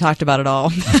we haven't talked about at all.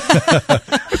 We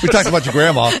talked about your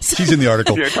grandma. She's in the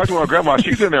article. Yeah, talked about my grandma.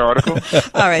 She's in the article.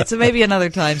 All right, so maybe another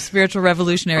time. Spiritual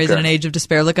Revolutionaries in an Age of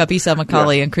Despair. Look up Esau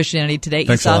McCaulley and Christianity Today.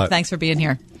 Thanks Esau, thanks for being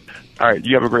here. All right,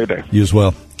 you have a great day. You as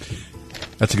well.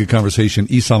 That's a good conversation.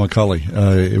 Esau McCaulley,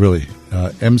 really.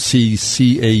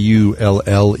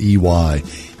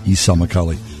 McCaulley. Esau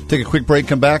McCaulley. Take a quick break,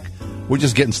 come back. We're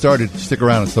just getting started. Stick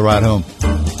around. It's the ride home.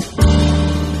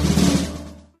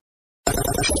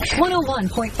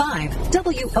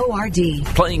 101.5 WORD.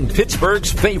 Playing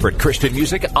Pittsburgh's favorite Christian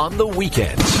music on the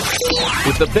weekends.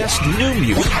 With the best new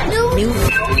music.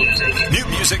 New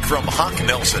music from Hawk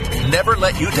Nelson. Never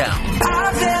Let You Down.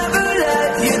 I've never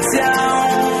let you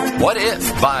down. What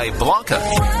If by Blanca.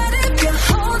 What if you're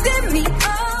holding me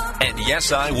up? And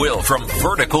Yes I Will from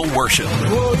Vertical Worship.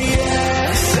 Oh,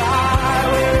 yes,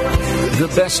 I will. The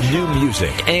best new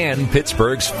music and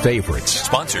Pittsburgh's favorites.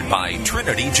 Sponsored by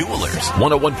Trinity Jewelers.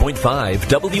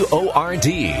 101.5 WORD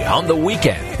on the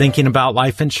weekend. Thinking about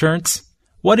life insurance?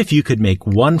 What if you could make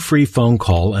one free phone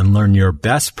call and learn your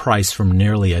best price from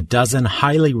nearly a dozen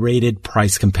highly rated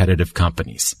price competitive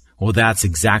companies? Well, that's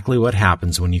exactly what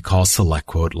happens when you call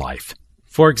SelectQuote Life.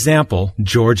 For example,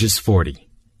 George is 40.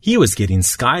 He was getting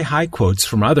sky-high quotes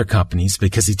from other companies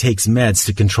because he takes meds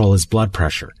to control his blood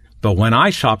pressure. But when I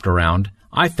shopped around,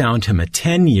 I found him a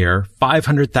 10-year,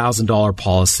 $500,000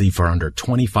 policy for under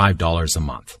 $25 a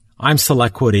month. I'm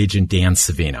SelectQuote agent Dan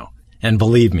Savino. And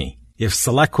believe me, if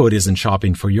SelectQuote isn't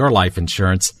shopping for your life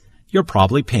insurance, you're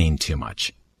probably paying too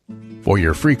much. For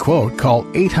your free quote, call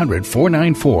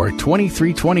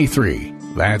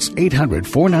 800-494-2323. That's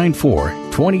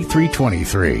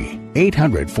 800-494-2323.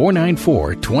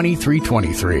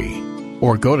 800-494-2323.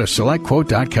 Or go to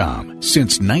SelectQuote.com.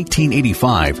 Since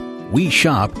 1985, we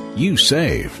shop, you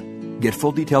save. Get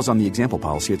full details on the example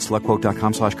policy at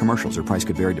SelectQuote.com/commercials. Or price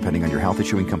could vary depending on your health,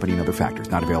 issuing company, and other factors.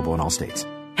 Not available in all states.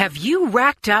 Have you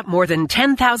racked up more than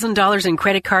 $10,000 in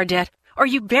credit card debt? Are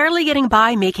you barely getting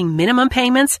by making minimum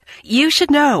payments? You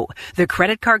should know. The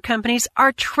credit card companies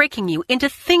are tricking you into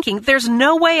thinking there's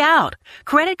no way out.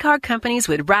 Credit card companies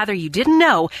would rather you didn't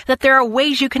know that there are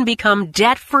ways you can become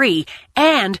debt-free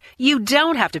and you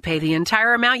don't have to pay the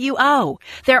entire amount you owe.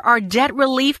 There are debt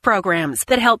relief programs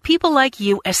that help people like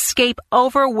you escape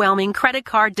overwhelming credit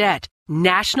card debt.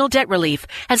 National Debt Relief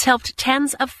has helped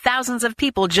tens of thousands of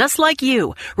people just like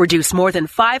you reduce more than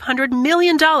 $500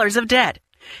 million of debt.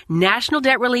 National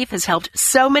Debt Relief has helped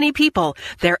so many people,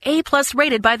 they're A+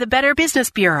 rated by the Better Business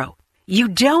Bureau. You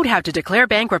don't have to declare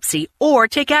bankruptcy or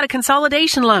take out a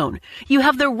consolidation loan. You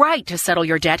have the right to settle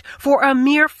your debt for a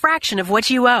mere fraction of what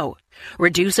you owe.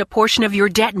 Reduce a portion of your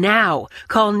debt now.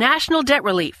 Call National Debt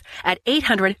Relief at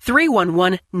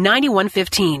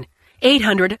 800-311-9115.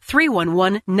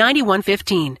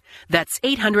 800-311-9115. That's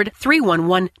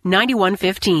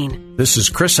 800-311-9115. This is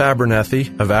Chris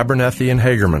Abernethy of Abernethy &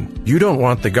 Hagerman. You don't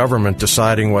want the government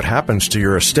deciding what happens to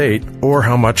your estate or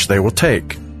how much they will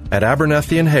take. At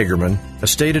Abernethy & Hagerman,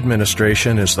 estate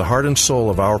administration is the heart and soul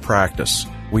of our practice.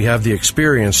 We have the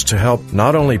experience to help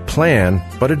not only plan,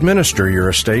 but administer your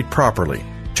estate properly.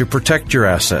 to protect your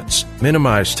assets,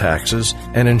 minimize taxes,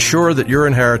 and ensure that your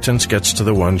inheritance gets to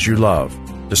the ones you love.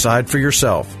 Decide for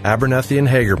yourself. Abernethy and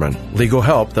Hagerman. Legal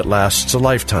help that lasts a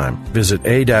lifetime. Visit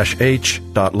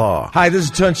a-h.law. Hi, this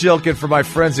is Tunch Ilkin for my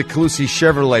friends at Calusi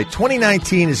Chevrolet.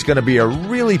 2019 is going to be a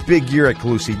really big year at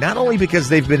Calusi, not only because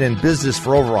they've been in business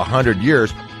for over 100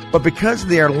 years, but because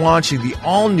they are launching the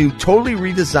all-new, totally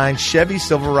redesigned Chevy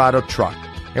Silverado truck.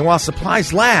 And while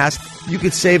supplies last, you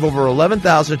could save over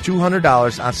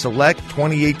 $11,200 on select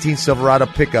 2018 Silverado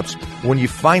pickups when you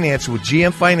finance with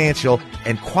GM Financial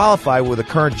and qualify with a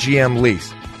current GM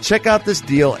lease. Check out this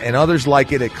deal and others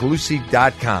like it at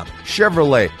Calusi.com.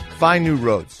 Chevrolet, find new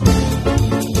roads.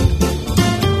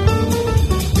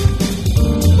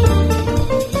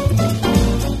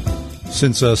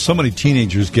 Since so many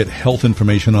teenagers get health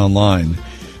information online,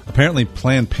 apparently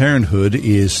Planned Parenthood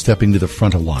is stepping to the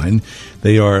front of line.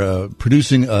 They are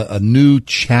producing a new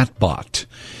chatbot,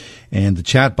 and the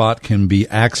chatbot can be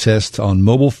accessed on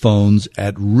mobile phones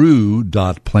at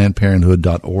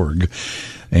roo.plannedparenthood.org.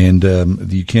 And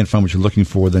you can't find what you're looking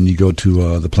for, then you go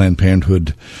to the Planned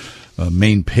Parenthood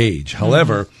main page.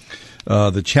 However,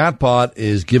 the chatbot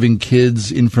is giving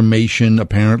kids information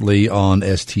apparently on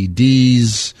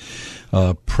STDs,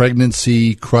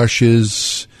 pregnancy,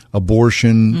 crushes,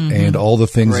 abortion, and all the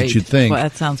things that you'd think. Well,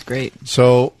 that sounds great.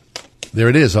 So there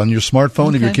it is on your smartphone.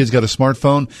 Okay. If your kid's got a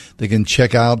smartphone, they can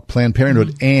check out Planned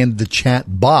Parenthood, and the chat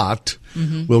bot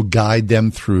will guide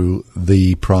them through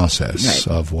the process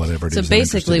of whatever it is. So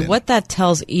basically, what that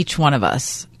tells each one of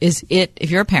us is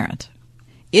if you're a parent,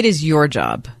 it is your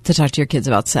job to talk to your kids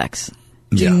about sex.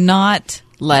 Do not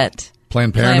let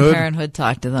Planned Parenthood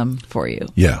talk to them for you.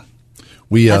 Yeah.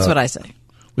 That's what I say.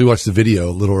 We watched the video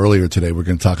a little earlier today. We're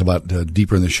going to talk about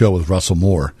deeper in the show with Russell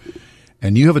Moore.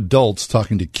 And you have adults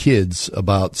talking to kids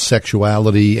about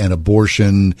sexuality and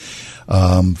abortion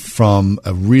from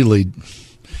a really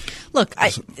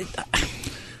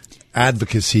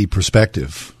advocacy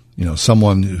perspective. You know,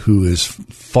 someone who is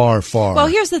far. Well,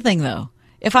 here's the thing, though.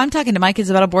 If I'm talking to my kids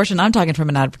about abortion, I'm talking from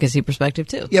an advocacy perspective,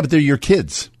 too. Yeah, but they're your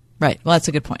kids. Right. Well, that's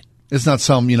a good point. It's not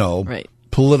some,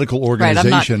 political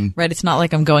organization. Right. It's not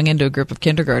like I'm going into a group of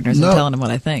kindergartners and telling them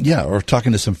what I think. Yeah, or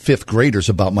talking to some fifth graders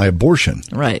about my abortion.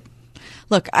 Right.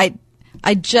 Look, I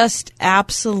just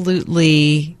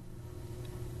absolutely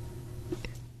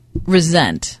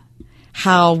resent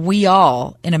how we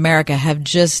all in America have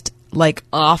just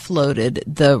offloaded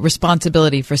the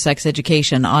responsibility for sex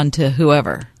education onto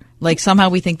whoever. Like somehow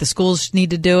we think the schools need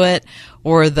to do it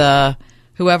or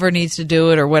whoever needs to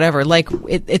do it or whatever.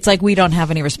 It's like we don't have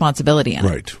any responsibility in it.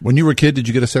 Right. When you were a kid, did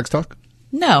you get a sex talk?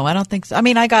 No, I don't think so. I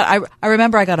mean, I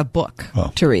remember I got a book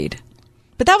to read.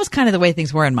 But that was kind of the way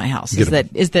things were in my house. Is that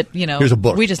here's a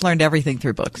book. We just learned everything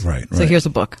through books. Right. So here's a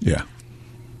book. Yeah.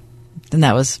 And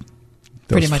that was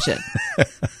pretty much it.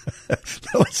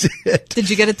 That was it. Did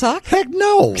you get a talk? Heck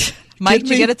no. Mike, did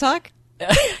you get a talk?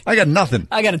 I got nothing.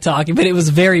 I got a talk, but it was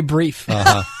very brief.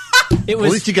 At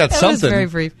least you got something. It was very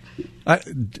brief.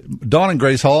 Dawn and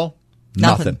Grace Hall?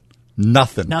 Nothing. Mine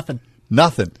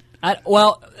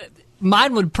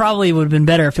would have been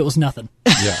better if it was nothing.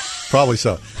 Yeah, probably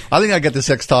so. I think I got the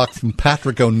sex talk from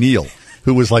Patrick O'Neill,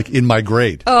 who was in my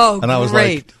grade. Oh, and I was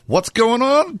like, what's going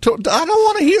on? I don't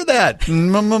want to hear that.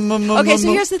 Okay,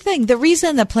 so here's the thing. The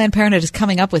reason that Planned Parenthood is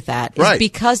coming up with that is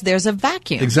because there's a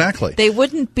vacuum. Exactly. They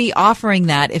wouldn't be offering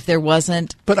that if there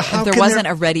wasn't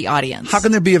a ready audience. How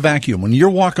can there be a vacuum when you're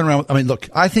walking around? I mean, look,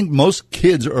 I think most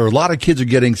kids or a lot of kids are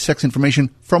getting sex information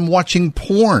from watching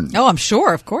porn. Oh, I'm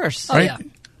sure, of course. Right? Oh, yeah.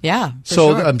 Yeah.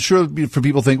 So I'm sure for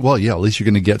people think, well, yeah, at least you're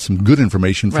going to get some good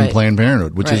information from Planned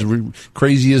Parenthood, which is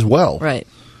crazy as well. Right.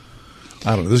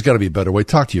 I don't know. There's got to be a better way.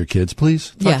 Talk to your kids,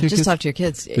 please. Talk to your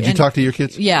kids. Did you talk to your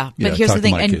kids? Yeah. But here's the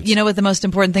thing. And you know what the most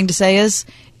important thing to say is?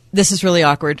 This is really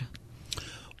awkward.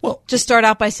 Well, just start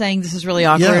out by saying this is really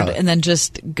awkward and then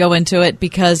just go into it,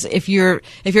 because if you're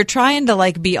trying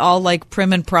to be all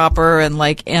prim and proper and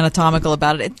anatomical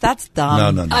about it, that's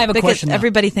dumb. No. I have a question.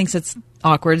 Everybody thinks it's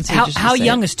awkward. So how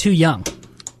young is too young?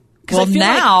 Well,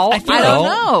 I don't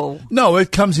know. No,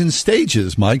 it comes in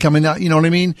stages, Mike. I mean, you know what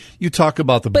I mean? You talk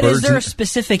about the birds. But is there a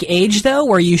specific age, though,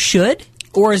 where you should?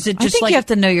 Or is it just I think you have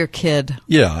to know your kid.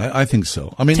 Yeah, I think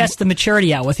so. I mean, test the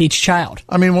maturity out with each child.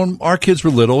 I mean, when our kids were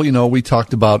little, we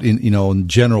talked about in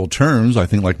general terms, I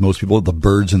think like most people, the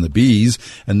birds and the bees.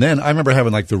 And then I remember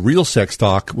having the real sex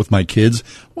talk with my kids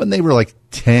when they were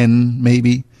 10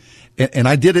 maybe. And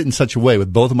I did it in such a way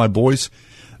with both of my boys.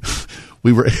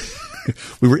 I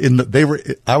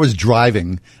was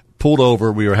driving, pulled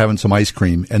over, we were having some ice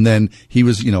cream, and then he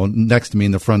was, next to me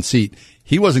in the front seat.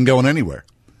 He wasn't going anywhere.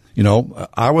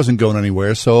 I wasn't going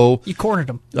anywhere, so you cornered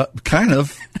him, kind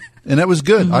of, and that was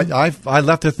good. I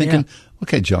left there thinking,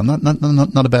 okay, John,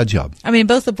 not a bad job. I mean,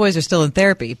 both the boys are still in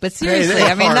therapy, but seriously,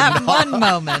 that one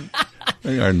moment,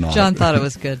 they are not. John thought it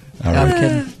was good. All right. I'm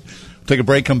kidding. Take a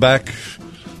break, come back.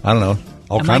 I don't know,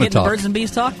 all kind of talk. Birds and bees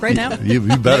talk right now. You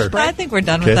better. I think we're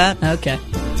done with that. Okay.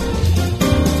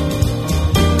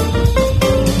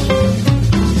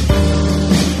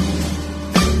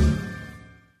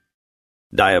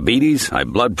 Diabetes, high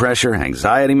blood pressure,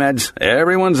 anxiety meds,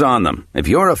 everyone's on them. If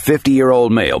you're a 50-year-old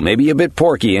male, maybe a bit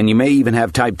porky, and you may even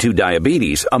have type 2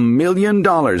 diabetes, $1 million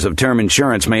of term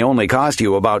insurance may only cost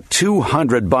you about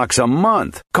 $200 a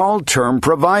month. Call Term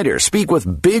Provider. Speak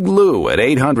with Big Lou at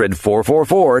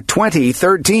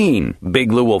 800-444-2013.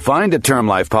 Big Lou will find a term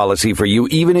life policy for you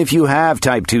even if you have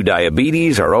type 2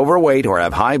 diabetes, are overweight, or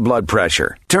have high blood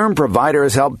pressure. Term Provider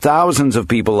has helped thousands of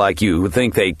people like you who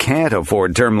think they can't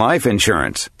afford term life insurance.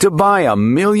 To buy $1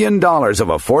 million of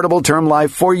affordable term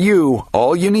life for you,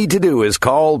 all you need to do is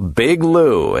call Big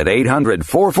Lou at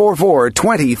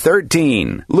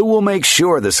 800-444-2013. Lou will make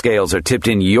sure the scales are tipped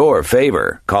in your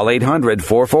favor. Call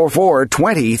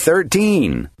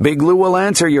 800-444-2013. Big Lou will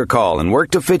answer your call and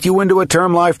work to fit you into a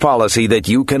term life policy that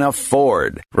you can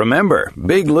afford. Remember,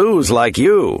 Big Lou's like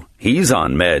you. He's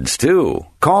on meds, too.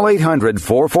 Call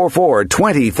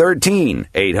 800-444-2013.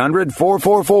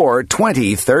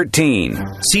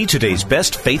 800-444-2013. See today's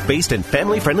best faith-based and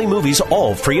family-friendly movies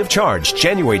all free of charge,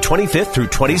 January 25th through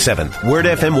 27th. Word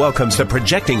FM welcomes the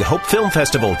Projecting Hope Film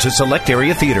Festival to select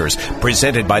area theaters,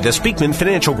 presented by the Speakman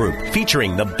Financial Group,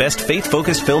 featuring the best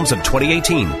faith-focused films of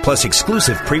 2018, plus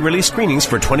exclusive pre-release screenings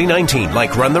for 2019,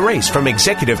 like Run the Race from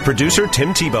executive producer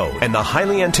Tim Tebow, and the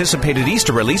highly anticipated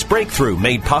Easter release Breakthrough,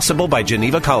 made possible by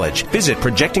Geneva College. Visit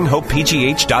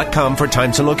ProjectingHopePGH.com for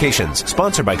times and locations.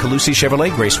 Sponsored by Calusi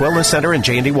Chevrolet, Grace Wellness Center, and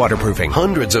J&D Waterproofing.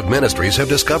 Hundreds of ministries have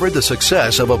discovered the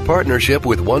success of a partnership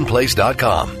with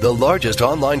OnePlace.com, the largest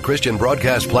online Christian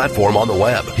broadcast platform on the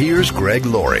web. Here's Greg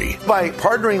Laurie. By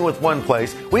partnering with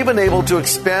OnePlace, we've been able to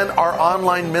expand our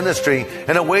online ministry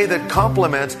in a way that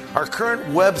complements our current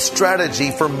web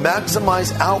strategy for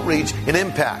maximized outreach and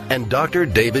impact. And Dr.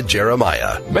 David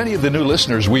Jeremiah. Many of the new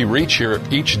listeners we reach here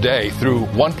each day through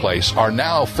OnePlace are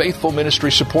now faithful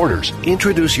ministry supporters.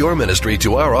 Introduce your ministry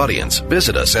to our audience.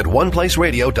 Visit us at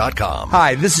oneplaceradio.com.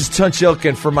 Hi, this is Tunch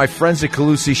Ilkin from my friends at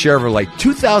Calusi Chevrolet.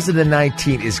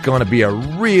 2019 is going to be a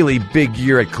really big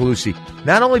year at Calusi.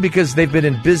 Not only because they've been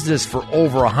in business for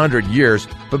over 100 years,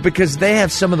 but because they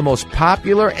have some of the most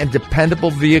popular and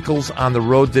dependable vehicles on the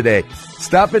road today.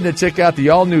 Stop in to check out the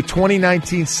all-new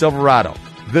 2019 Silverado.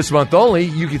 This month only,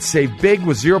 you can save big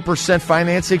with 0%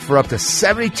 financing for up to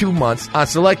 72 months on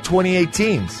select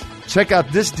 2018s. Check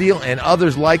out this deal and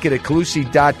others like it at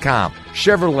Calusi.com.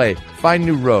 Chevrolet, find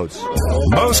new roads.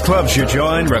 Most clubs you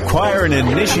join require an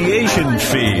initiation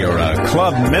fee or a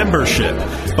club membership,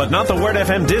 but not the Word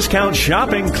FM Discount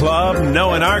Shopping Club.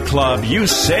 No, in our club, you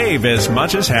save as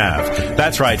much as half.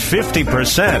 That's right,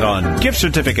 50% on gift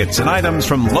certificates and items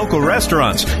from local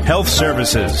restaurants, health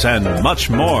services, and much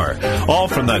more. All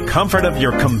from the comfort of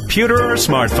your computer or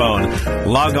smartphone.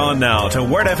 Log on now to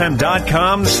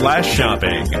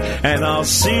wordfm.com/shopping, and I'll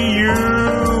see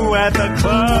you at the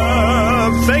club.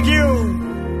 Thank you.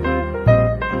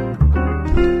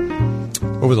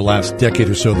 Over the last decade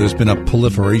or so, there's been a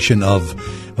proliferation of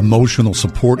emotional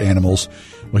support animals.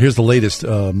 Well, here's the latest.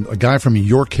 A guy from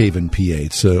York Haven, PA,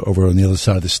 it's over on the other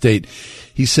side of the state.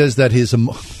 He says that his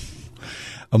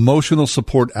emotional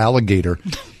support alligator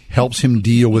helps him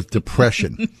deal with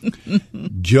depression.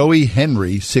 Joey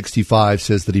Henry, 65,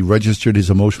 says that he registered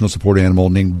his emotional support animal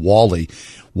named Wally.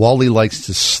 Wally likes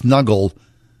to snuggle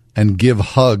and give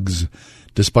hugs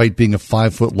despite being a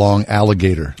 5-foot-long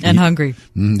alligator. And hungry.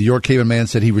 The York Haven man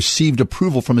said he received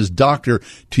approval from his doctor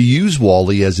to use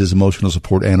Wally as his emotional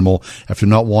support animal after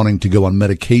not wanting to go on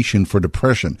medication for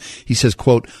depression. He says,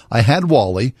 quote, "I had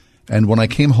Wally, and when I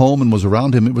came home and was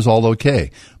around him, it was all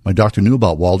okay. My doctor knew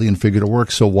about Wally and figured it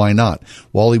worked, so why not?"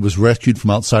 Wally was rescued from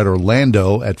outside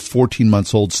Orlando at 14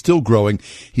 months old, still growing.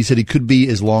 He said he could be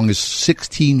as long as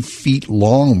 16 feet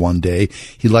long one day.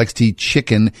 He likes to eat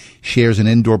chicken, shares an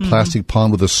indoor plastic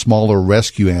pond with a smaller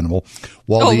rescue animal.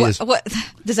 Wally what?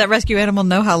 Does that rescue animal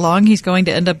know how long he's going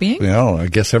to end up being? I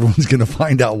guess everyone's going to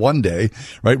find out one day,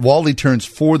 right? Wally turns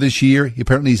 4 this year.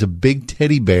 Apparently he's a big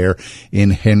teddy bear, in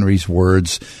Henry's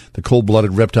words. The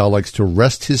cold-blooded reptile likes to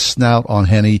rest his snout on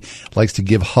Henny, likes to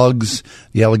give hugs.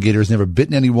 The alligator has never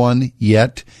bitten anyone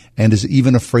yet and is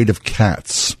even afraid of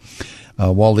cats.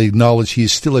 Wally acknowledged he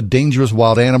is still a dangerous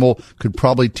wild animal, could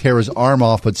probably tear his arm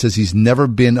off, but says he's never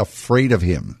been afraid of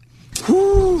him.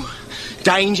 Whew.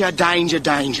 Danger, danger,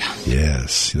 danger.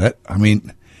 Yes.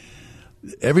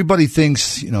 Everybody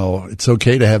thinks, it's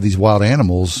okay to have these wild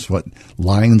animals,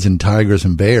 lions and tigers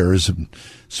and bears. And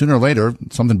sooner or later,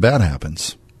 something bad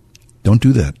happens. Don't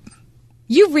do that.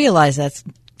 You realize that's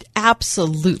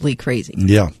absolutely crazy.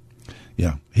 Yeah.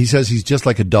 Yeah. He says he's just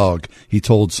like a dog. He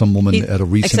told some woman at a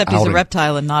recent Except he's outing. a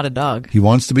reptile and not a dog. He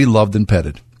wants to be loved and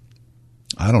petted.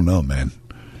 I don't know, man.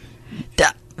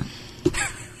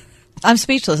 I'm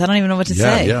speechless. I don't even know what to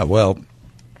say. Yeah, well,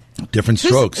 different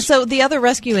strokes. So the other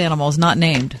rescue animal is not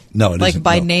named? No, it isn't.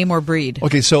 By name or breed?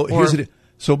 Okay, so here's it.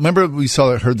 So remember we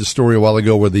heard the story a while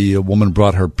ago where the woman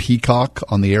brought her peacock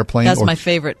on the airplane? That's my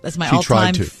favorite. That's my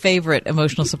all-time favorite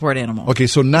emotional support animal. Okay,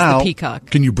 so now the peacock.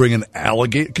 Can you bring an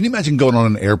alligator? Can you imagine going on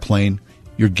an airplane?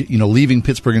 You're leaving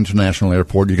Pittsburgh International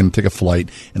Airport. You're going to take a flight,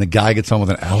 and a guy gets on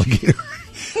with an alligator.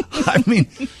 I mean,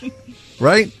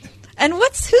 right? And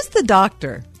who's the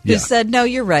doctor who said, no,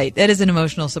 you're right, that is an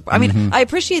emotional support? I mean, I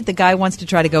appreciate the guy wants to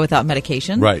try to go without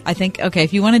medication. Right. I think, okay,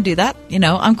 if you want to do that,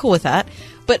 I'm cool with that.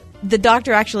 But the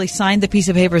doctor actually signed the piece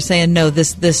of paper saying, no,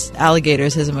 this alligator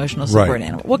is his emotional support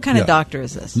animal. What kind of doctor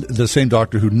is this? The same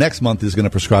doctor who next month is going to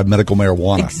prescribe medical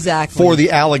marijuana. Exactly. For the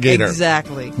alligator.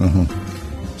 Exactly.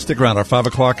 Stick around, our 5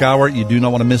 o'clock hour. You do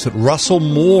not want to miss it. Russell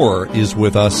Moore is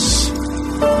with us.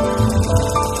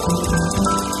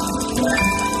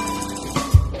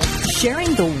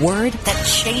 Sharing the word that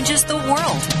changes the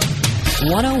world.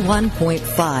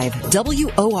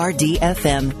 101.5 WORD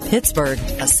FM, Pittsburgh,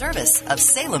 a service of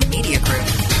Salem Media Group.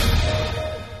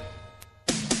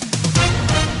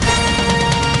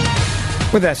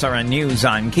 With SRN News,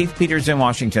 I'm Keith Peters in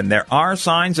Washington. There are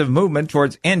signs of movement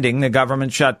towards ending the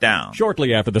government shutdown.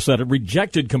 Shortly after the Senate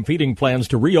rejected competing plans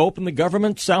to reopen the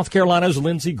government, South Carolina's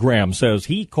Lindsey Graham says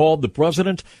he called the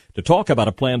president to talk about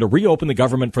a plan to reopen the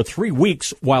government for 3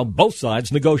 weeks while both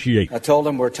sides negotiate. I told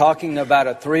him we're talking about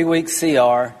a 3-week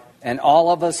CR, and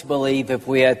all of us believe if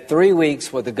we had 3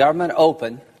 weeks with the government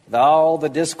open, with all the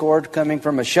discord coming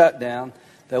from a shutdown,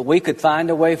 that we could find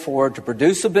a way forward to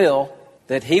produce a bill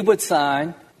that he would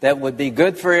sign that would be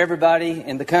good for everybody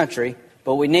in the country,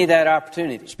 but we need that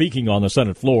opportunity. Speaking on the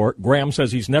Senate floor, Graham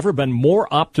says he's never been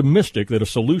more optimistic that a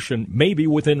solution may be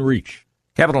within reach.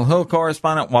 Capitol Hill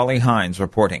correspondent Wally Hines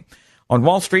reporting. On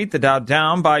Wall Street, the Dow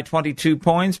down by 22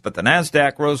 points, but the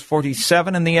Nasdaq rose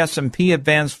 47 and the S&P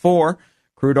advanced 4.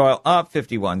 Crude oil up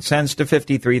 51 cents to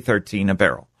 $53.13 a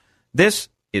barrel. This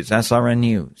is SRN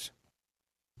News.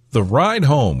 The Ride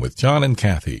Home with John and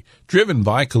Kathy, driven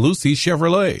by Calusi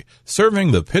Chevrolet,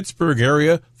 serving the Pittsburgh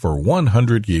area for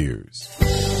 100 years.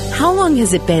 How long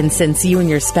has it been since you and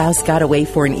your spouse got away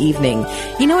for an evening?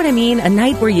 You know what I mean? A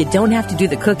night where you don't have to do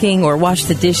the cooking or wash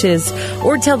the dishes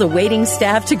or tell the waiting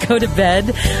staff to go to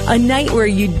bed. A night where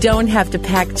you don't have to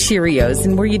pack Cheerios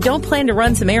and where you don't plan to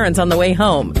run some errands on the way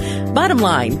home. Bottom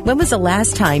line, when was the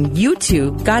last time you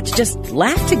two got to just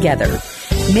laugh together?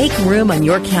 Make room on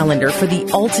your calendar for the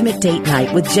ultimate date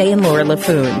night with Jay and Laura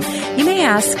LaFoon. You may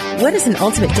ask, what is an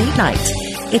ultimate date night?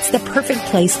 It's the perfect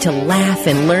place to laugh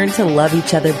and learn to love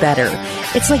each other better.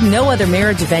 It's like no other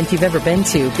marriage event you've ever been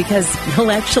to because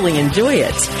you'll actually enjoy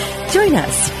it. Join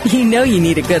us. You know you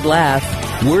need a good laugh.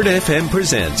 Word FM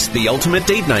presents the Ultimate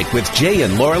Date Night with Jay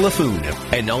and Laura LaFoon,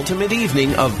 an ultimate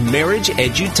evening of marriage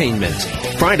edutainment.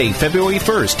 Friday, February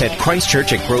 1st at Christ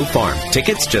Church at Grove Farm.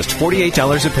 Tickets just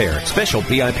 $48 a pair. Special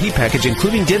VIP package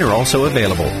including dinner also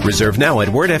available. Reserve now at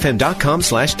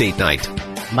wordfm.com/date night.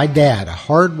 My dad, a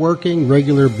hard-working,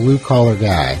 regular blue-collar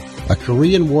guy. A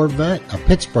Korean War vet, a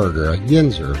Pittsburgher, a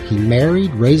Yinzer. He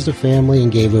married, raised a family,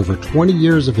 and gave over 20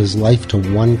 years of his life to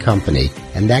one company.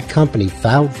 And that company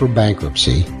filed for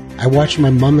bankruptcy. I watched my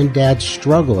mom and dad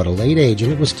struggle at a late age,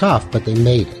 and it was tough, but they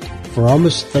made it. For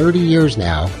almost 30 years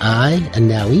now, I, and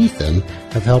now Ethan,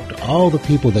 have helped all the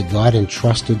people that God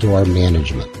entrusted to our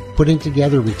management, putting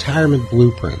together retirement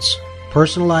blueprints,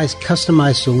 personalized,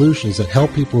 customized solutions that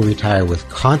help people retire with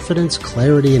confidence,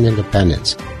 clarity, and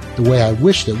independence, the way I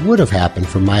wished it would have happened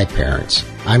for my parents.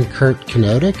 I'm Kurt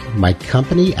Knodik. My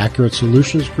company, Accurate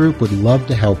Solutions Group, would love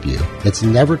to help you. It's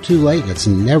never too late. It's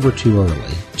never too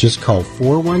early. Just call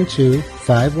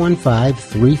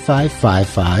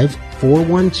 412-515-3555,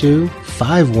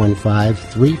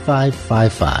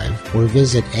 412-515-3555, or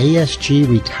visit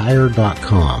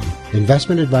asgretire.com.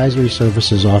 Investment advisory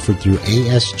services offered through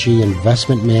ASG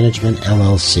Investment Management,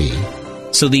 LLC.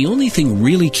 So the only thing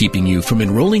really keeping you from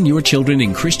enrolling your children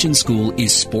in Christian school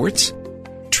is sports?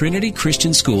 Trinity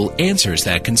Christian School answers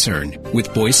that concern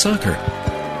with boys soccer,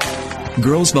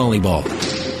 girls volleyball,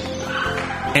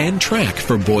 and track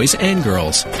for boys and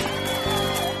girls.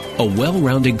 A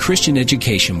well-rounded Christian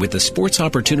education with the sports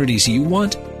opportunities you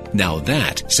want Now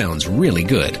that sounds really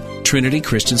good. Trinity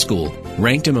Christian School,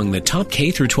 ranked among the top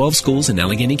K-12 schools in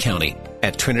Allegheny County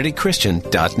at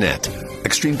trinitychristian.net.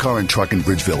 Extreme Car and Truck in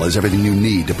Bridgeville has everything you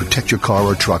need to protect your car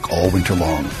or truck all winter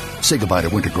long. Say goodbye to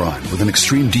winter grime with an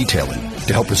extreme detailing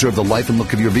to help preserve the life and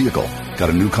look of your vehicle. Got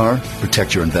a new car?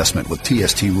 Protect your investment with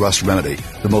TST Rust Remedy,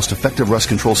 the most effective rust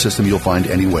control system you'll find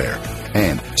anywhere.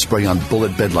 And spray-on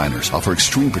bullet bed liners offer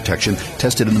extreme protection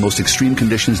tested in the most extreme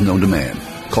conditions known to man.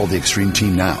 Call the Extreme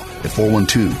Team now at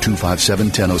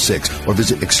 412-257-1006 or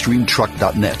visit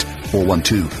extremetruck.net.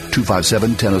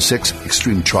 412-257-1006,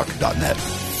 extremetruck.net.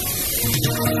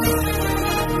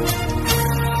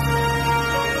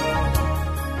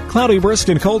 Cloudy, brisk,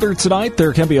 and colder tonight.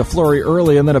 There can be a flurry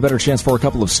early and then a better chance for a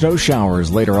couple of snow showers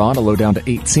later on, a low down to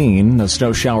 18. A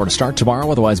snow shower to start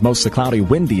tomorrow, otherwise mostly cloudy,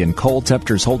 windy, and cold.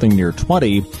 Temperatures holding near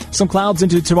 20. Some clouds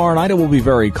into tomorrow night. It will be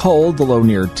very cold, the low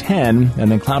near 10. And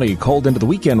then cloudy, cold into the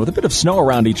weekend with a bit of snow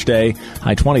around each day.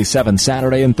 High 27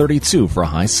 Saturday and 32 for a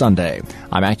high Sunday.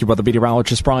 I'm AccuWeather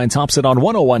meteorologist Brian Thompson on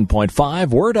 101.5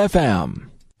 Word FM.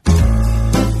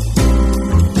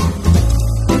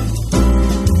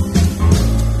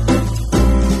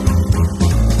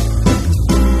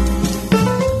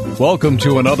 Welcome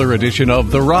to another edition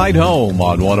of The Ride Home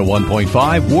on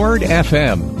 101.5 Word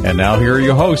FM. And now here are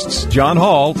your hosts, John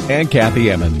Hall and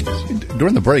Kathy Emmons.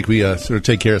 During the break, we sort of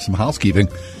take care of some housekeeping.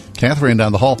 Kathy ran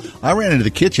down the hall. I ran into the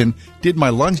kitchen, did my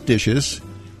lunch dishes,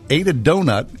 ate a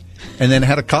donut, and then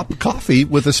had a cup of coffee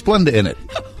with a Splenda in it.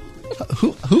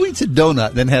 Who eats a donut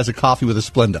and then has a coffee with a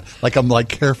Splenda? Like I'm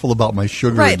careful about my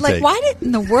sugar intake. Right, why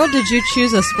in the world did you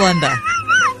choose a Splenda?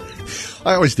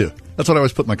 I always do. That's what I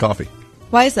always put in my coffee.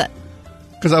 Why is that?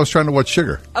 Because I was trying to watch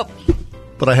sugar. Oh.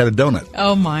 But I had a donut.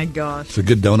 Oh, my gosh. It's a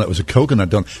good donut. It was a coconut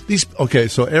donut.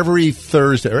 So every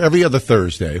Thursday, or every other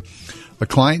Thursday, a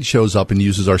client shows up and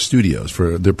uses our studios.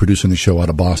 They're producing a show out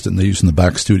of Boston. They're using the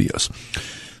back studios.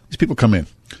 These people come in.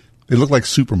 They look like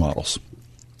supermodels,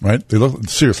 right? They look,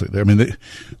 seriously,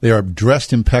 they are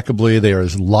dressed impeccably. They are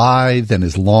as lithe and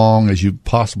as long as you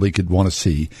possibly could want to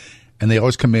see. And they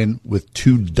always come in with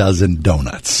 24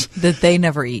 donuts. That they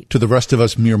never eat. To the rest of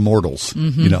us mere mortals,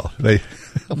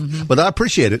 But I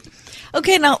appreciate it.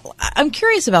 Okay, now, I'm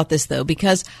curious about this, though,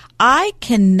 because I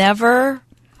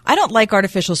don't like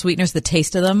artificial sweeteners, the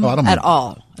taste of them at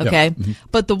all, okay? Yeah. Mm-hmm.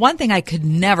 But the one thing I could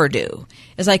never do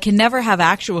is I can never have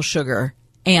actual sugar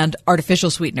and artificial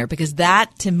sweetener, because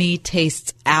that, to me,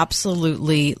 tastes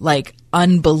absolutely,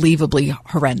 unbelievably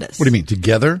horrendous. What do you mean,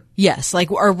 together? Yes,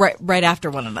 or right after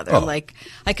one another. Oh. I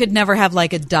could never have, a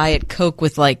Diet Coke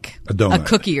with, a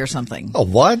cookie or something. Oh,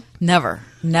 what? Never.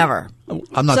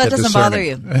 I'm not so that doesn't bother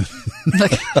you.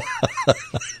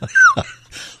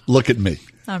 Look at me.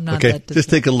 I'm not okay? that discerning.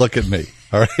 Just take a look at me,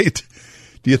 all right?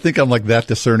 Do you think I'm that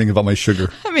discerning about my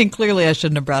sugar? I mean, clearly I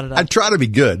shouldn't have brought it up. I try to be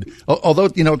good. Although,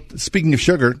 speaking of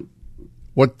sugar,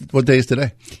 what day is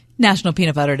today? National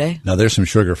Peanut Butter Day. Now, there's some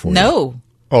sugar for you. No.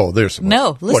 Oh, there's some.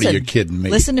 No, listen. What, are you kidding me?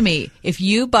 Listen to me. If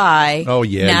you buy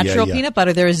natural peanut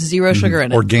butter, there is zero sugar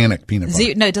in it. Organic peanut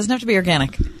butter. No, it doesn't have to be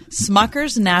organic.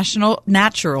 Smucker's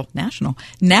natural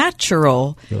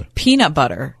peanut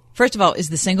butter, first of all, is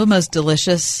the single most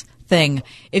delicious thing.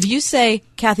 If you say,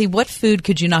 Kathy, what food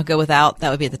could you not go without?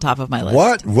 That would be at the top of my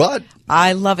list. What?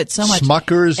 I love it so much.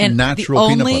 Smucker's natural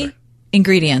peanut butter. The only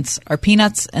ingredients are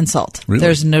peanuts and salt. Really?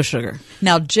 There's no sugar.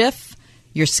 Now, Jif,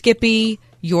 your Skippy,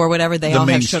 your whatever, they all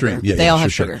have sugar. Yeah, they all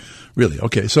have sugar. Really?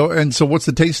 Okay. So what's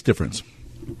the taste difference?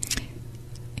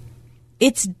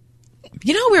 It's,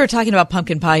 we were talking about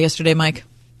pumpkin pie yesterday, Mike?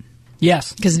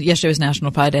 Yes. Because yesterday was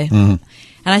National Pie Day. Mm-hmm.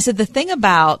 And I said the thing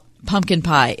about pumpkin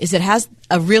pie is it has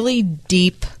a really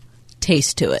deep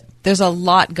taste to it. There's a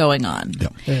lot going on.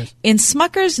 Yeah. In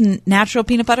Smucker's natural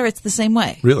peanut butter, it's the same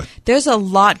way. Really? There's a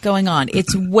lot going on.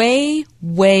 It's way,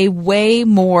 way, way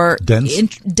more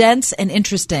dense and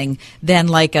interesting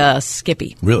than a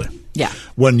Skippy. Really? Yeah.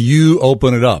 When you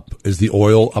open it up, is the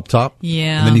oil up top?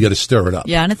 Yeah. And then you got to stir it up.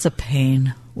 Yeah, and it's a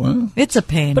pain. What? It's a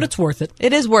pain. But it's worth it.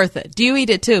 It is worth it. Do you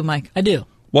eat it too, Mike? I do.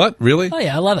 What? Really? Oh,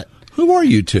 yeah, I love it. Who are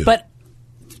you two? But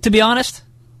to be honest,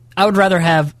 I would rather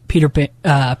have Peter Pan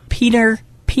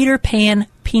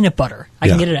peanut butter. I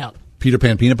can get it out. Peter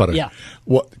Pan peanut butter. Yeah.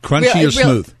 What? Crunchy or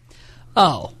smooth?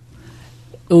 Oh.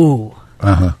 Ooh.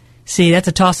 Uh-huh. See, that's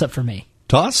a toss-up for me.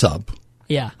 Toss-up?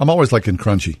 Yeah. I'm always liking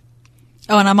crunchy.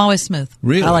 Oh, and I'm always smooth.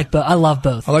 Really? I love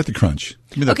both. I like the crunch.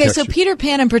 Okay, so Peter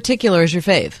Pan in particular is your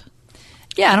fave.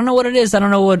 Yeah, I don't know what it is. I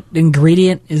don't know what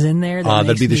ingredient is in there.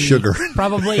 That'd be the sugar.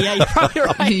 Probably, yeah, you're probably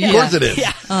right. Of course it is.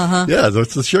 Yeah, yeah,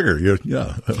 that's the sugar. Who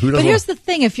doesn't but here's the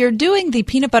thing. If you're doing the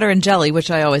peanut butter and jelly, which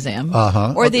I always am,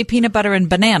 or the peanut butter and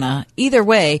banana, either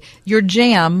way, your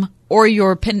jam or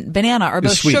your banana are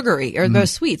both sugary or both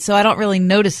sweet, so I don't really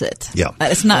notice it. Yeah,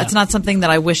 it's not something that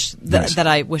I wish that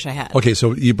I wish I had. Okay,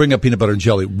 so you bring up peanut butter and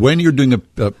jelly. When you're doing a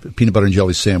peanut butter and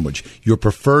jelly sandwich, your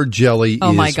preferred jelly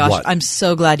is my gosh, what? I'm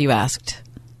so glad you asked.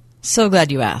 So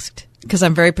glad you asked, because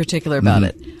I'm very particular about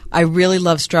it. I really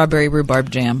love strawberry rhubarb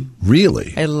jam.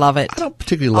 Really? I love it. I don't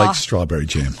particularly like strawberry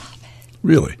jam.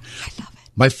 Really? I love it.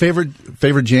 My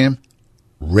favorite jam,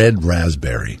 red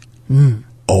raspberry.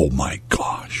 Oh my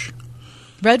gosh.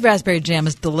 Red raspberry jam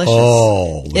is delicious.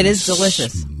 Oh, it is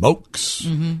delicious. Smokes.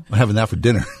 I'm having that for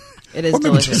dinner. It is or maybe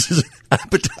delicious. Just as an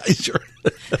appetizer.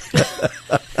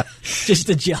 Just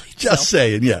a jelly. Just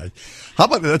saying, yeah. How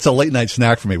about that's a late night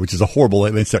snack for me, which is a horrible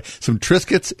late night snack. Some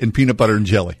Triscuits and peanut butter and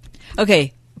jelly.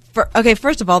 Okay.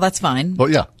 First of all, that's fine. Well,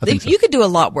 yeah. I think so. You could do a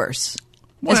lot worse.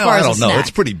 Well, as far as I don't know. snack.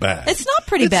 It's pretty bad. It's not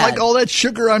pretty bad. It's like all that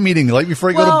sugar I'm eating right before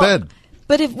I go to bed.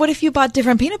 But what if you bought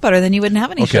different peanut butter? Then you wouldn't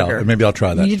have any sugar. Maybe I'll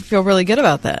try that. You'd feel really good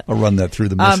about that. I'll run that through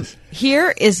the missus. Here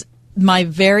is my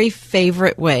very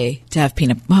favorite way to have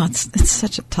peanut butter. It's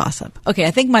such a toss-up. Okay,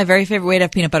 I think my very favorite way to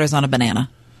have peanut butter is on a banana.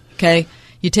 Okay?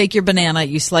 You take your banana,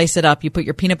 you slice it up, you put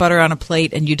your peanut butter on a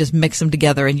plate, and you just mix them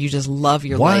together, and you just love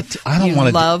your life. I don't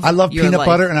want to. I love peanut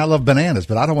butter and I love bananas,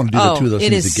 but I don't want to do the two of those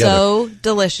things together. It is so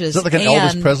delicious. Is that like an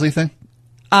Elvis Presley thing?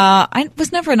 I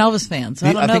was never an Elvis fan, so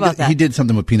I don't know about that. He did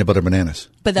something with peanut butter bananas.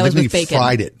 But that was with bacon.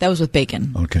 Fried it. That was with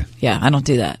bacon. Okay. Yeah, I don't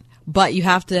do that. But you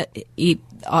have to eat.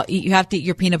 You have to eat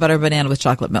your peanut butter banana with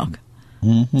chocolate milk.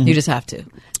 Mm-hmm. You just have to.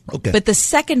 Okay. But the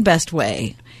second best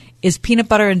way is peanut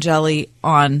butter and jelly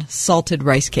on salted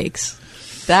rice cakes.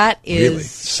 That is really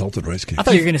salted rice cakes. I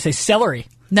thought you were going to say celery.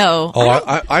 No.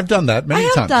 Oh, I've done that many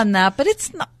times. I have done that, but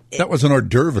it's not. That was an hors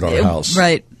d'oeuvre at our house.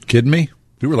 Right. Kidding me?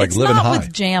 We were like living high. It's not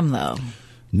with jam, though.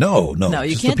 No,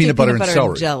 you just can't the peanut do butter and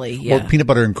celery. Jelly, yeah. Or peanut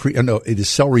butter and cream. No, it is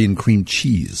celery and cream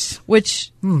cheese.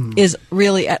 Which is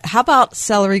really. How about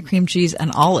celery, cream cheese,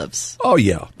 and olives? Oh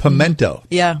yeah, pimento.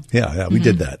 Yeah, we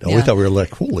did that. Oh, we thought we were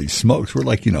like, holy smokes, we're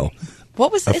like,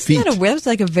 what was? That was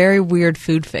like a very weird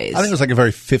food phase. I think it was like a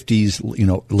very 50s,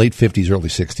 late 50s, early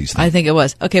 60s thing. I think it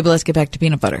was. Okay, but let's get back to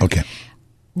peanut butter. Okay,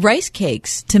 rice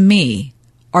cakes to me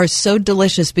are so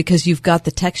delicious because you've got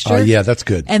the texture. Oh, yeah, that's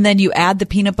good. And then you add the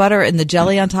peanut butter and the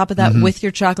jelly on top of that with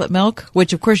your chocolate milk,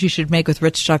 which, of course, you should make with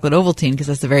rich chocolate Ovaltine because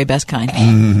that's the very best kind.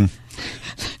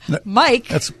 Mm-hmm. Mike.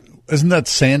 Isn't that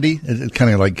sandy? It's kind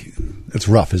of like, it's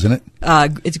rough, isn't it?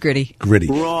 It's gritty. Gritty.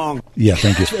 Wrong. Yeah,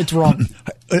 thank you. It's wrong.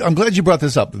 I'm glad you brought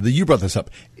this up. You brought this up.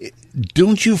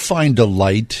 Don't you find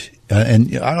delight,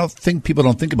 and I don't think people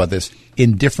don't think about this,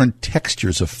 in different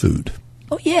textures of food?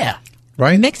 Oh, yeah.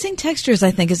 Right? Mixing textures,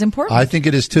 I think, is important. I think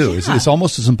it is, too. Yeah. It's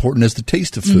almost as important as the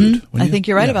taste of food. I think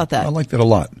you're right about that. I like that a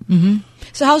lot. Mm-hmm.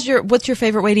 So what's your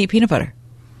favorite way to eat peanut butter?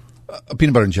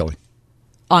 Peanut butter and jelly.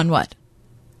 On what?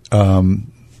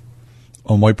 On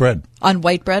white bread. On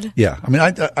white bread? Yeah. I mean,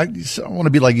 I want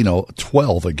to be like,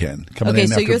 12 again. Okay,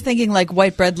 so you're thinking like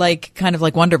white bread, like kind of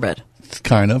like Wonder Bread.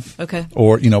 Kind of. Okay.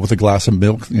 Or, with a glass of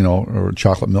milk, or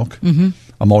chocolate milk. Mm-hmm.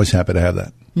 I'm always happy to have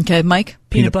that. Okay, Mike?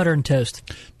 Peanut butter and toast.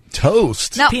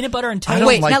 Toast? Now, peanut butter and toast. I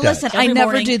don't like that. Listen, I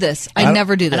never do this. I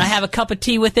never do this. And I have a cup of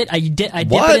tea with it. I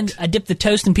dip the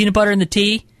toast and peanut butter in the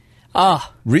tea. Oh.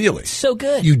 Really? So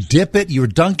good. You dip it? You're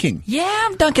dunking? Yeah,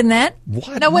 I'm dunking that.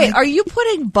 What? Now, wait, are you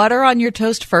putting butter on your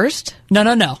toast first?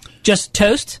 No. Just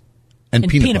toast and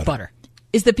peanut butter.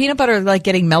 Is the peanut butter like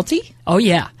getting melty? Oh,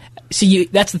 yeah. See,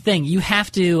 that's the thing. You have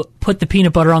to put the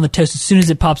peanut butter on the toast as soon as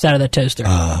it pops out of that toaster.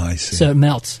 Ah, I see. So it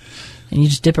melts. And you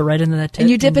just dip it right into that toast. And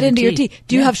you dip it into your tea.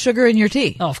 Do you have sugar in your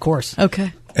tea? Oh, of course.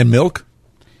 Okay. And milk?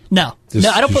 No.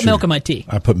 I don't put milk in my tea.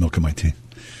 I put milk in my tea.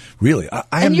 Really?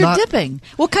 And you're dipping.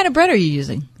 What kind of bread are you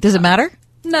using? Does it matter?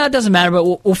 No, it doesn't matter.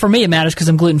 But for me, it matters because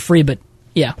I'm gluten-free. But,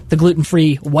 yeah, the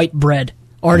gluten-free white bread,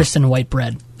 artisan white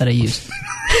bread that I use.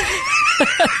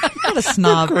 What a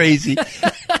snob. Crazy.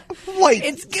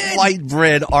 It's good. White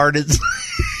bread artists.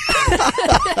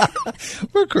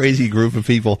 We're a crazy group of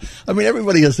people. I mean,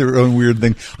 everybody has their own weird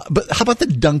thing. But how about the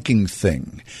dunking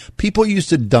thing? People used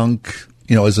to dunk,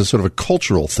 as a sort of a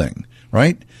cultural thing,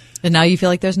 right? And now you feel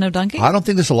like there's no dunking? I don't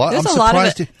think there's a lot. There's I'm a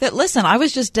surprised. lot of it. Listen, I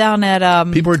was just down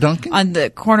at people are dunking on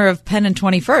the corner of Penn and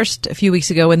 21st a few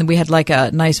weeks ago, and we had like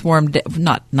a nice warm day.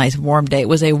 Not nice warm day. It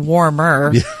was a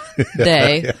warmer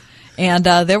day. Yeah. And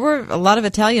there were a lot of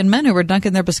Italian men who were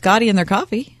dunking their biscotti in their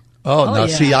coffee. Oh, now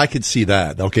yeah. See, I could see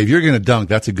that. Okay, if you're going to dunk,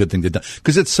 that's a good thing to dunk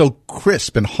because it's so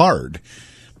crisp and hard.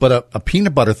 But a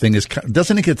peanut butter thing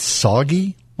doesn't it get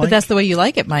soggy? Mike? But that's the way you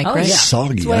like it, Mike, right? Yeah.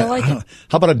 Soggy. That's the way I like it.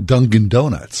 How about a Dunkin'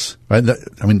 Donuts? Right?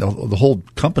 The whole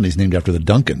company's named after the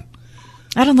Dunkin'.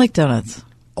 I don't like donuts.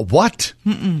 What?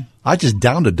 Mm-mm. I just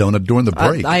downed a donut during the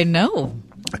break. I know.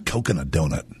 A coconut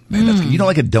donut. Man, that's good. You don't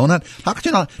like a donut? How could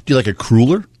you not? Do you like a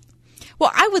cruller?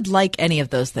 Well, I would like any of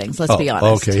those things. Let's be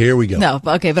honest. Okay, here we go. No,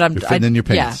 okay, but You're fitting in your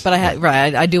pants. Yeah, but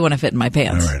I do want to fit in my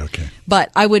pants. All right, okay.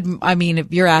 But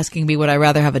if you're asking me, would I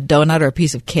rather have a donut or a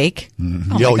piece of cake?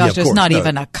 Mm-hmm. Oh my gosh, there's not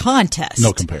even a contest.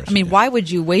 No comparison. I mean, why would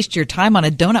you waste your time on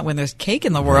a donut when there's cake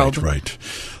in the world? Right.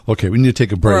 Okay, we need to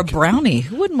take a break. Or a brownie.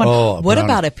 Who wouldn't want? What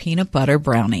about a peanut butter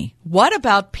brownie? What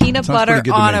about peanut butter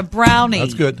on a brownie?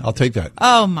 That's good. I'll take that.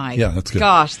 Oh my that's good.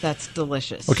 gosh, that's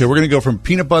delicious. Okay, we're going to go from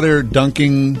peanut butter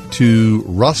dunking to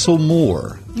Russell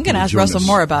Moore. I'm going to ask Russell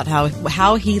Moore about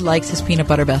how he likes his peanut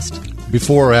butter best.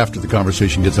 Before or after the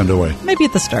conversation gets underway? Maybe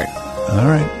at the start. All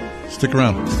right. Stick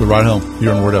around. It's The Ride Home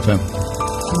here on Word FM.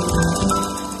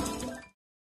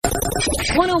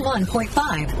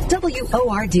 101.5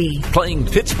 WORD. Playing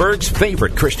Pittsburgh's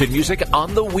favorite Christian music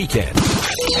on the weekend.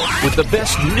 With the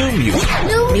best new music.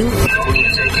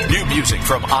 New music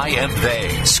from I Am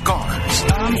They, Scars.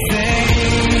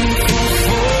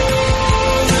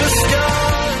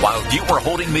 While You Were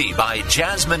Holding Me by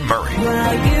Jasmine Murray.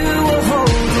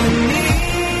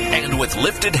 And With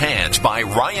Lifted Hands by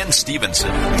Ryan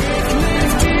Stevenson.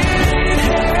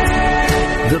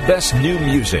 The best new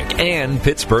music and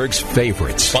Pittsburgh's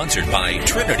favorites. Sponsored by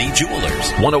Trinity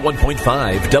Jewelers.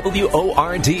 101.5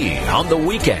 WORD on the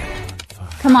weekend.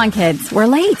 Come on, kids. We're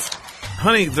late.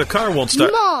 Honey, the car won't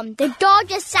start. Mom, the dog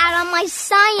just sat on my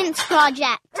science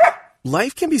project.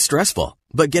 Life can be stressful,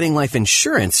 but getting life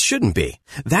insurance shouldn't be.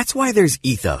 That's why there's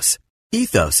Ethos.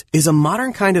 Ethos is a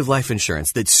modern kind of life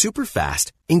insurance that's super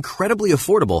fast, incredibly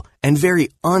affordable, and very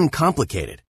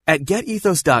uncomplicated. At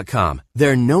GetEthos.com,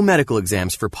 there are no medical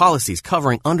exams for policies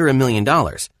covering under $1 million,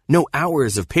 no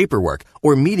hours of paperwork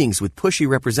or meetings with pushy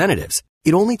representatives.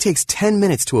 It only takes 10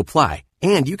 minutes to apply,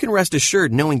 and you can rest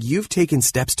assured knowing you've taken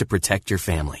steps to protect your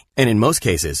family. And in most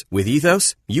cases, with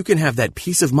Ethos, you can have that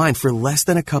peace of mind for less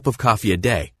than a cup of coffee a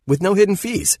day, with no hidden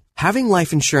fees. Having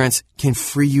life insurance can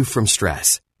free you from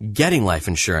stress. Getting life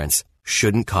insurance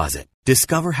shouldn't cause it.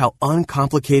 Discover how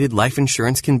uncomplicated life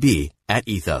insurance can be at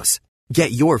Ethos.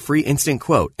 Get your free instant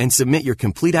quote and submit your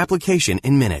complete application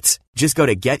in minutes. Just go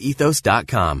to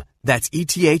GetEthos.com. That's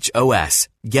ETHOS.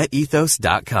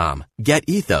 GetEthos.com.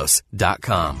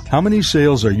 GetEthos.com. How many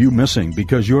sales are you missing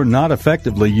because you're not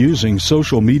effectively using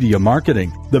social media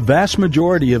marketing? The vast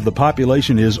majority of the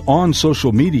population is on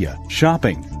social media,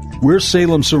 shopping. We're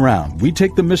Salem Surround. We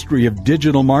take the mystery of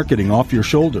digital marketing off your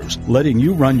shoulders, letting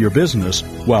you run your business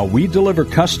while we deliver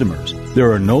customers.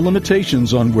 There are no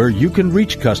limitations on where you can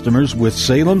reach customers with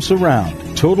Salem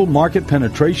Surround. Total market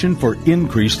penetration for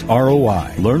increased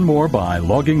ROI. Learn more by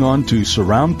logging on to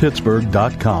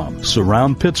surroundpittsburgh.com.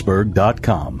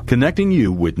 Surroundpittsburgh.com. Connecting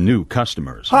you with new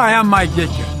customers. Hi, I'm Mike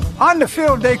Ditcher. On the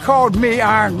field, they called me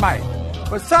Iron Mike.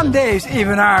 But some days,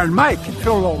 even Iron Mike can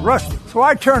feel a little rusty. So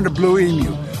I turned to Blue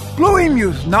Emu. Blue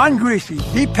Emu's non-greasy,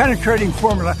 deep-penetrating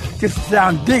formula gets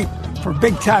down deep for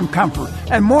big-time comfort.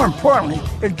 And more importantly,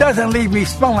 it doesn't leave me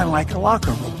smelling like a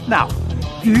locker room. Now,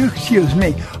 if you excuse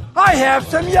me, I have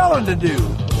some yelling to do.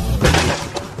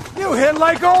 You hit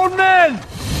like old men.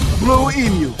 Blue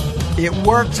Emu. It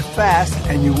works fast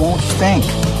and you won't stink.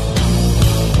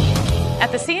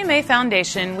 At the CMA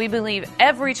Foundation, we believe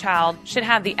every child should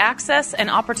have the access and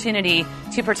opportunity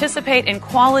to participate in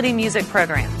quality music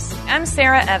programs. I'm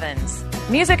Sarah Evans.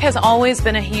 Music has always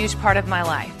been a huge part of my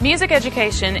life. Music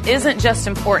education isn't just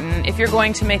important if you're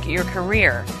going to make it your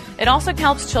career. It also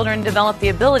helps children develop the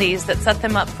abilities that set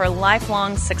them up for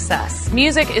lifelong success.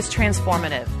 Music is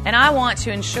transformative, and I want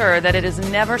to ensure that it is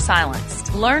never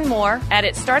silenced. Learn more at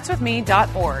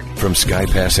itstartswithme.org. From Sky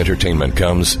Pass Entertainment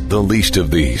comes The Least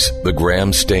of These, the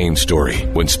Graham Stain story.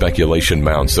 When speculation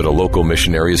mounts that a local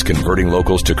missionary is converting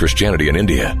locals to Christianity in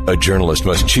India, a journalist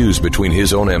must choose between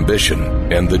his own ambition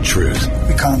and the truth.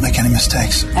 We can't make any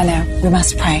mistakes. I know. We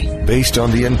must pray. Based on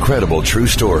the incredible true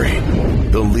story,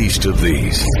 The Least of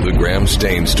These, the Graham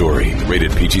Stain story,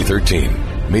 rated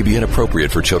PG-13. May be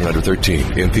inappropriate for children under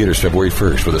 13. In theaters February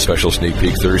 1st with a special sneak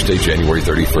peek Thursday, January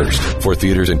 31st. For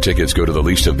theaters and tickets, go to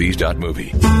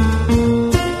theleastofthese.movie.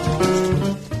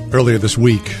 Earlier this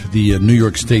week, the New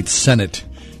York State Senate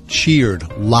cheered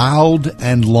loud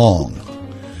and long.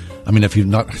 I mean, if you've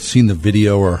not seen the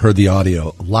video or heard the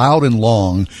audio, loud and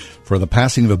long for the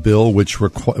passing of a bill which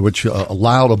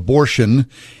allowed abortion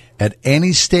at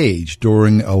any stage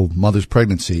during a mother's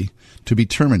pregnancy to be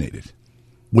terminated,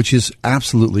 which is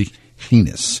absolutely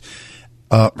heinous.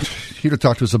 Here to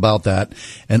talk to us about that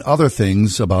and other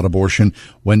things about abortion,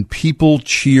 when people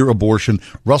cheer abortion,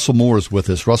 Russell Moore is with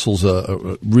us. Russell's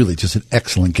really just an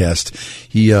excellent guest.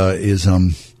 He is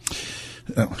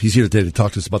He's here today to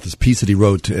talk to us about this piece that he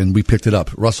wrote, and we picked it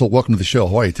up. Russell, welcome to the show.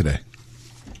 How are you today?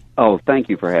 Oh, thank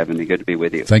you for having me. Good to be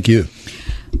with you. Thank you.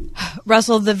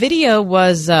 Russell, the video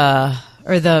was,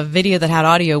 or the video that had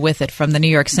audio with it from the New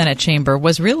York Senate chamber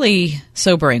was really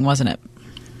sobering, wasn't it?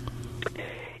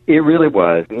 It really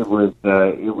was. It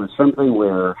was something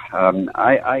where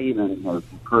I even have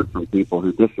heard from people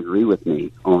who disagree with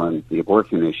me on the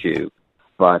abortion issue,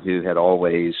 but who had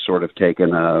always sort of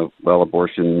taken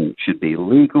abortion should be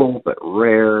legal but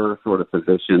rare sort of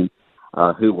position,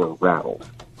 who were rattled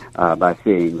by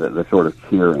seeing the sort of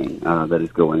cheering that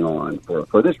is going on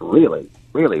for this really,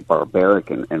 really barbaric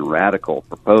and radical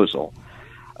proposal.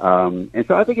 And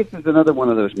so I think it's just another one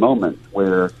of those moments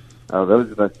where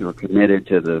those of us who are committed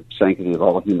to the sanctity of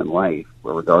all human life,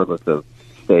 regardless of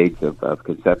stage of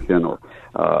conception or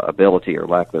ability or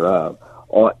lack thereof,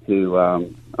 ought to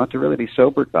really be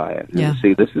sobered by it. And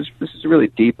see, this is really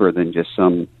deeper than just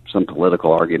some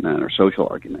political argument or social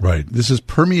argument. Right. This has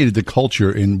permeated the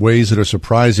culture in ways that are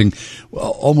surprising,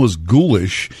 almost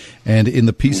ghoulish. And in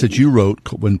the piece that you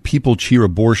wrote, When People Cheer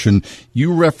Abortion,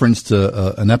 you referenced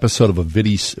an episode of a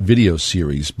video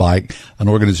series by an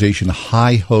organization,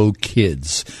 Hi Ho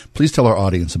Kids. Please tell our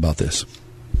audience about this.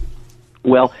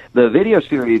 Well, the video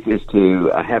series is to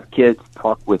have kids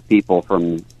talk with people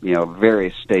from,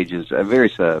 various stages,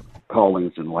 various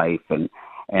callings in life, and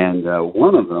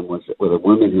one of them was with a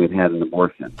woman who had an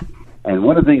abortion. And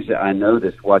one of the things that I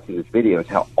noticed watching this video is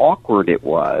how awkward it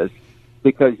was,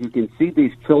 because you can see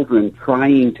these children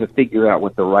trying to figure out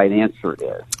what the right answer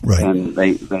is. Right. And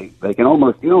they can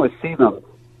almost see them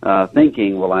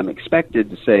thinking, well, I'm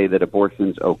expected to say that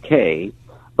abortion's okay.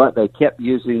 But they kept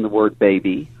using the word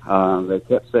baby. They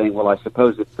kept saying, well, I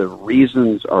suppose if the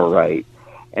reasons are right.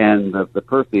 And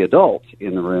the adult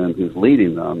in the room who's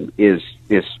leading them is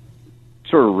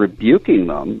sort of rebuking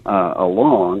them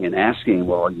along and asking,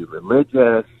 well, are you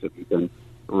religious? Have you been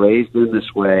raised in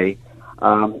this way?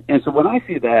 And so when I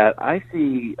see that, I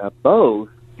see both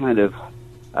kind of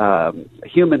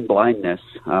human blindness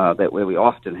that we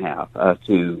often have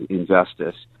to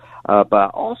injustice, but I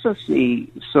also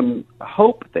see some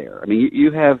hope there. I mean,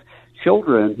 you have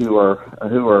children who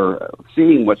are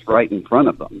seeing what's right in front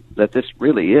of them, that this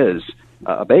really is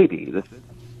a baby.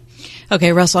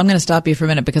 Okay, Russell, I'm going to stop you for a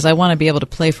minute because I want to be able to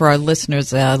play for our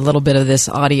listeners a little bit of this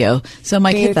audio. So,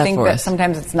 Mike, hit that for us. Do you think that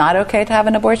sometimes it's not okay to have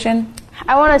an abortion?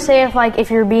 I want to say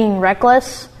if you're being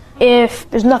reckless, if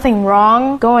there's nothing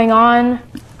wrong going on.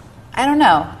 I don't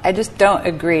know. I just don't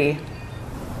agree.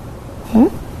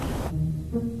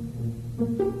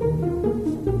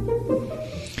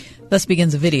 Thus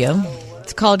begins a video.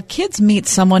 It's called Kids Meet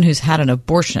Someone Who's Had an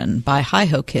Abortion by Hi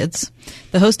Ho Kids.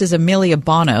 The host is Amelia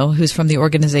Bono, who's from the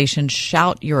organization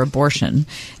Shout Your Abortion.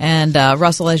 And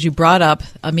Russell, as you brought up,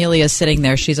 Amelia's sitting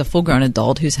there. She's a full-grown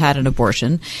adult who's had an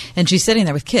abortion. And she's sitting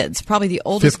there with kids, probably the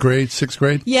oldest. 5th grade, 6th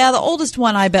grade? Yeah, the oldest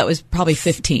one I bet was probably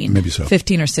 15. Maybe so.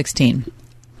 15 or 16.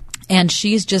 And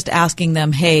she's just asking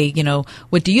them, hey,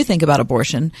 what do you think about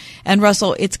abortion? And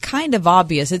Russell, it's kind of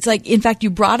obvious. It's like, in fact, you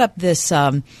brought up this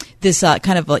kind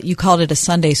of, you called it a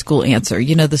Sunday school answer.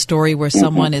 The story where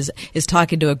someone is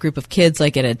talking to a group of kids,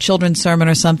 like at a children's sermon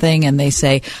or something, and they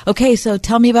say, okay, so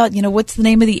tell me about, what's the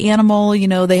name of the animal?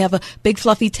 They have a big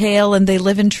fluffy tail and they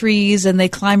live in trees and they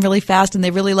climb really fast and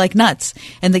they really like nuts.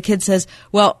 And the kid says,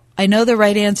 well, I know the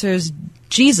right answer is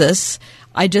Jesus.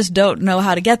 I just don't know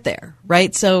how to get there,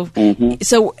 right? So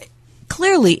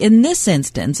clearly in this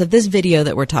instance of this video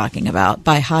that we're talking about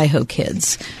by Hi Ho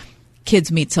Kids, Kids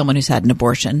Meet Someone Who's Had an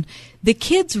Abortion, the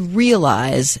kids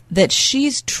realize that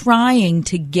she's trying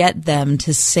to get them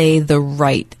to say the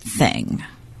right thing.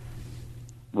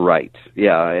 Right,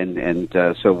 yeah, and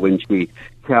so when she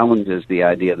challenges the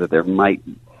idea that there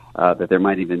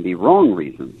might even be wrong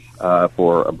reasons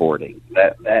for aborting,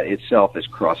 that itself is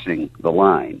crossing the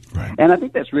line. Right. And I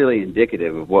think that's really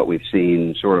indicative of what we've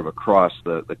seen sort of across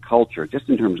the culture, just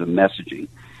in terms of messaging.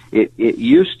 It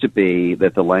used to be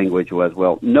that the language was,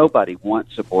 well, nobody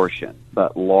wants abortion,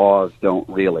 but laws don't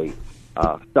really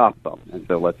stop them, and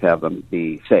so let's have them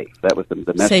be safe. That was the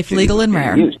message. Safe, legal, and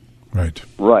rare. Right.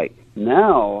 Right.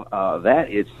 Now,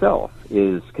 that itself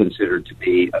is considered to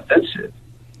be offensive.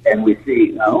 And we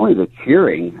see not only the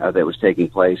cheering that was taking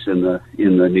place in the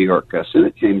New York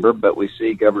Senate chamber, but we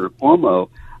see Governor Cuomo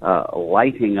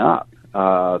lighting up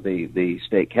the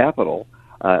state capitol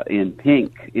in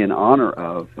pink in honor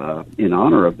of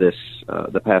this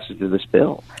the passage of this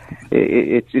bill.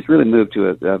 It's really moved to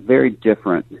a very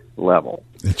different level.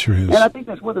 It sure is. And I think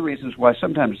that's one of the reasons why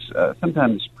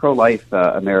sometimes pro-life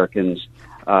Americans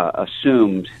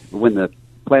assumed when the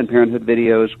Planned Parenthood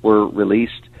videos were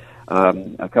released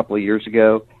a couple of years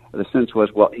ago, the sense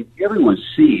was, well, if everyone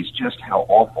sees just how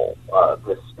awful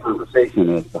this conversation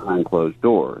is behind closed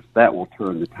doors, that will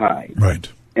turn the tide. Right.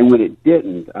 And when it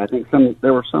didn't, I think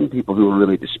there were some people who were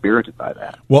really dispirited by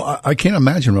that. Well, I can't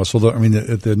imagine, Russell. I mean,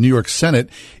 at the New York Senate,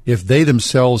 if they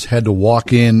themselves had to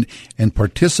walk in and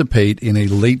participate in a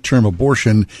late-term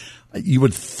abortion, you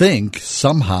would think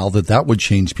somehow that would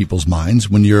change people's minds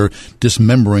when you're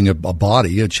dismembering a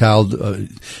body, a child,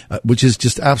 which is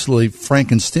just absolutely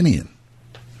Frankensteinian.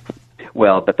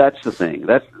 Well, but that's the thing.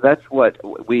 That's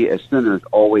what we as sinners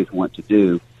always want to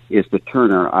do, is to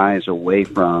turn our eyes away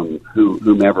from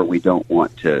whomever we don't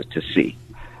want to see.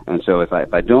 And so if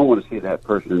I don't want to see that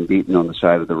person beaten on the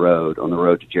side of the road, on the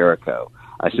road to Jericho,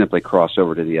 I simply cross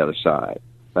over to the other side.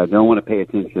 If I don't want to pay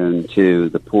attention to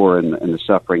the poor and the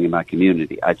suffering in my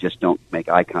community, I just don't make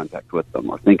eye contact with them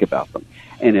or think about them.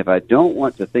 And if I don't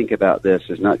want to think about this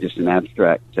as not just an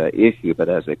abstract issue, but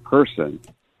as a person,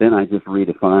 then I just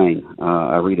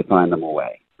redefine them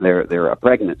away. They're a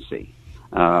pregnancy.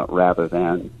 Rather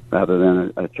than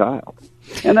a child,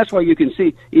 and that's why you can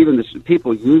see even this,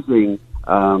 people using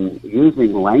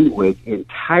language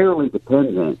entirely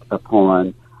dependent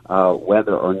upon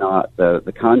whether or not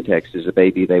the context is a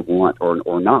baby they want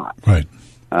or not. Right.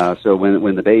 So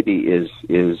when the baby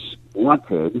is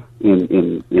wanted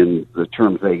in the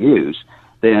terms they use,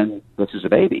 then this is a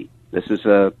baby. This is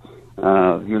here's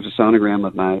a sonogram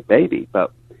of my baby.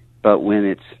 But when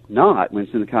it's not, when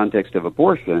it's in the context of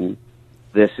abortion,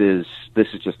 this is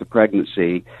just a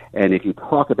pregnancy, and if you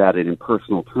talk about it in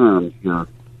personal terms, you're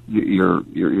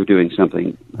doing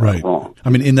something wrong. I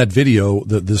mean, in that video,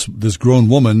 this grown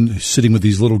woman sitting with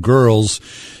these little girls,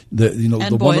 the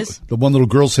one little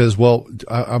girl says, "Well,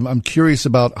 I'm curious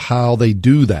about how they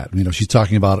do that." You know, she's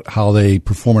talking about how they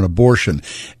perform an abortion,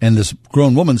 and this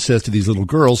grown woman says to these little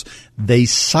girls, "They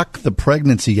suck the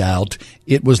pregnancy out.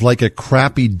 It was like a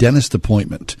crappy dentist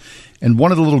appointment." And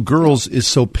one of the little girls is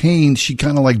so pained, she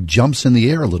kind of like jumps in the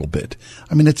air a little bit.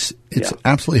 I mean, it's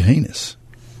absolutely heinous.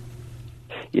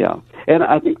 Yeah. And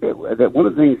I think that one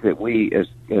of the things that we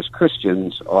as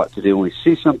Christians ought to do when we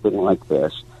see something like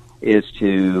this is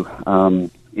to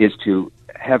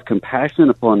have compassion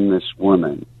upon this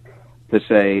woman, to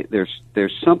say there's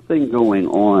something going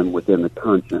on within the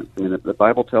conscience. I mean, the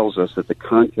Bible tells us that the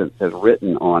conscience has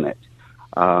written on it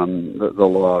the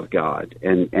law of God.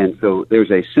 And so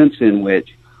there's a sense in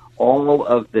which all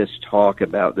of this talk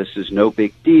about this is no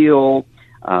big deal.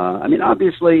 I mean,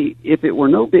 obviously, if it were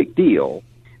no big deal,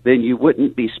 then you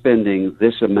wouldn't be spending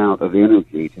this amount of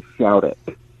energy to shout it.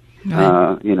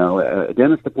 Right. A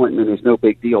dentist appointment is no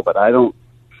big deal, but I don't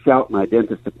shout my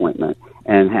dentist appointment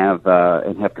and have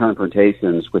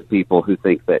confrontations with people who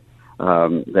think that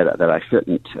I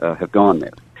shouldn't have gone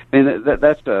there. And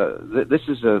this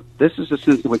is a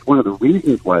sense in which one of the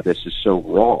reasons why this is so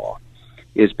raw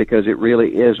is because it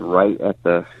really is right at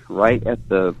the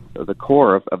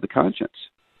core of the conscience.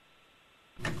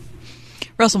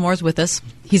 Russell Moore's with us.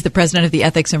 He's the president of the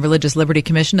Ethics and Religious Liberty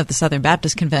Commission of the Southern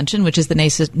Baptist Convention, which is the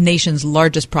nation's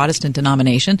largest Protestant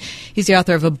denomination. He's the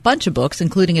author of a bunch of books,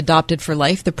 including Adopted for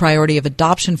Life, The Priority of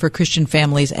Adoption for Christian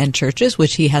Families and Churches,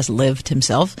 which he has lived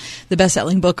himself, the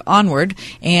best-selling book Onward,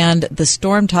 and The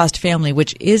Storm-Tossed Family,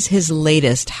 which is his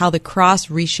latest, How the Cross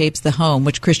Reshapes the Home,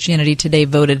 which Christianity Today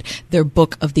voted their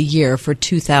book of the year for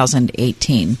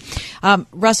 2018.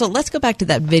 Russell, let's go back to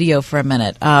that video for a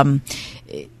minute.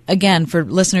 Again, for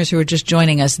listeners who are just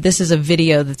joining us, this is a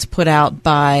video that's put out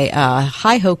by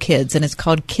Hi-Ho Kids, and it's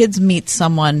called Kids Meet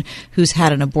Someone Who's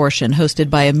Had an Abortion, hosted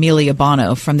by Amelia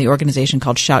Bono from the organization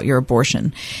called Shout Your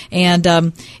Abortion.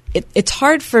 And it's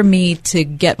hard for me to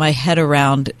get my head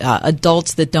around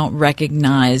adults that don't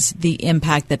recognize the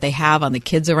impact that they have on the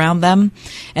kids around them.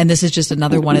 And this is just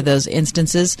another one of those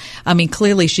instances. I mean,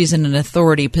 clearly she's in an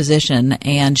authority position,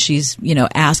 and she's,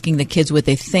 asking the kids what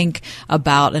they think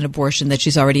about an abortion that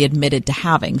she's already admitted to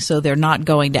having. So they're not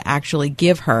going to actually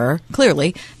give her,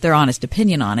 clearly, their honest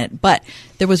opinion on it. But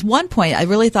there was one point, I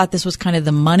really thought this was kind of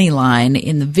the money line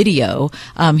in the video.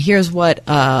 Here's what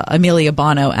Amelia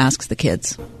Bono asks the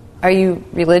kids. Are you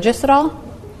religious at all?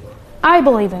 I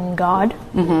believe in God.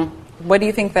 Mm-hmm. What do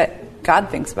you think that God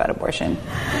thinks about abortion?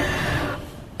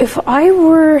 If I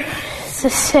were to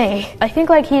say, I think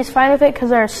he's fine with it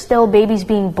because there are still babies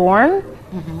being born.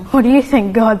 Mm-hmm. What do you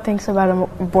think God thinks about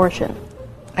abortion?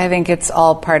 I think it's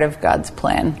all part of God's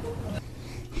plan.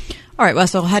 All right,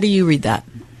 Russell, how do you read that?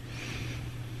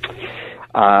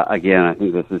 Again, I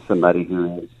think this is somebody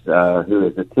who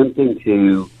is attempting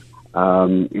to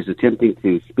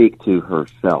speak to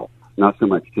herself, not so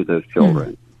much to those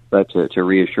children, but to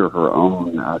reassure her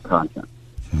own conscience.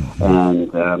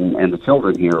 and the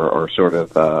children here are sort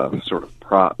of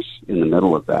props in the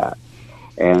middle of that.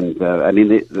 And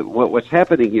what's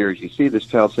happening here is you see this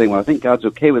child saying, "Well, I think God's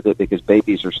okay with it because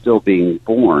babies are still being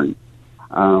born,"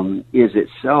 is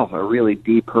itself a really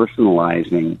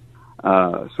depersonalizing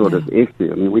sort of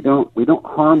issue. I mean, we don't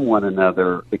harm one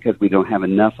another because we don't have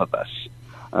enough of us.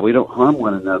 We don't harm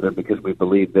one another because we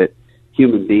believe that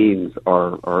human beings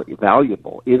are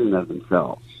valuable in and of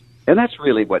themselves. And that's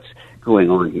really what's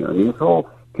going on here. I mean, this whole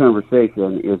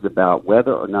conversation is about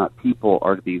whether or not people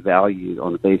are to be valued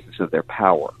on the basis of their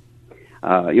power.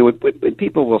 When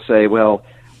people will say, well,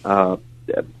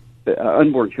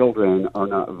 unborn children are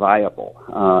not viable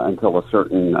until a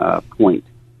certain point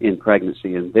in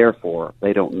pregnancy, and therefore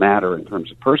they don't matter in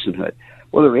terms of personhood.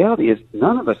 Well, the reality is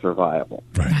none of us are viable.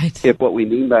 Right. If what we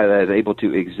mean by that is able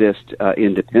to exist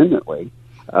independently,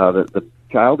 the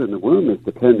child in the womb is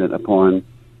dependent upon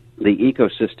the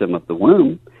ecosystem of the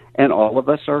womb, and all of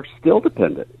us are still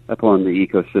dependent upon the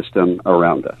ecosystem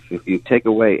around us. If you take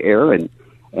away air and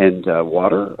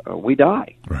water, we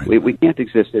die. Right. We can't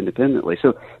exist independently.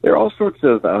 So there are all sorts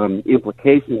of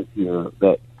implications here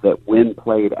that when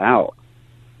played out,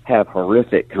 have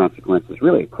horrific consequences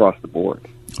really across the board.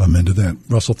 Amen to that.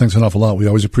 Russell, thanks an awful lot. We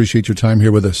always appreciate your time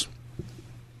here with us.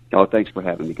 Oh, thanks for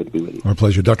having me. Good to be with you. Our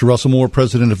pleasure. Dr. Russell Moore,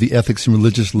 president of the Ethics and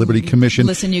Religious Liberty Commission.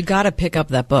 Listen, you got to pick up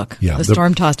that book, The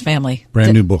Storm-Tossed Family.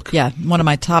 Brand new book. Yeah, one of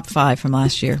my top 5 from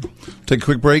last year. Take a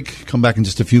quick break. Come back in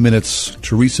just a few minutes.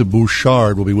 Teresa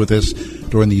Bouchard will be with us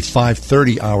during the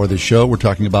 5:30 hour of the show. We're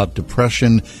talking about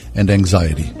depression and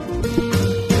anxiety.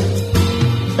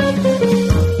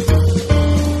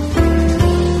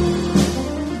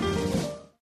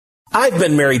 I've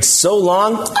been married so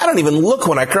long, I don't even look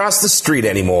when I cross the street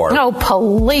anymore. Oh,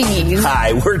 please.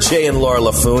 Hi, we're Jay and Laura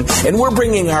LaFoon, and we're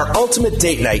bringing our ultimate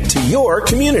date night to your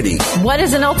community. What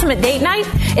is an ultimate date night?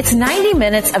 It's 90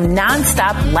 minutes of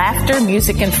nonstop laughter,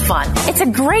 music, and fun. It's a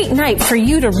great night for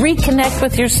you to reconnect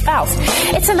with your spouse.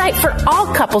 It's a night for all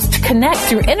couples to connect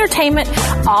through entertainment,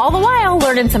 all the while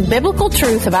learning some biblical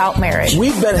truth about marriage.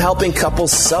 We've been helping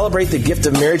couples celebrate the gift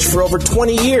of marriage for over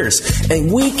 20 years,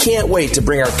 and we can't wait to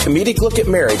bring our comedic look at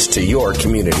marriage to your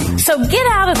community. So get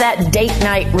out of that date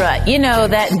night rut. You know,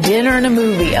 that dinner and a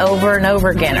movie over and over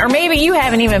again. Or maybe you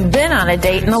haven't even been on a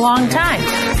date in a long time.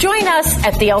 Join us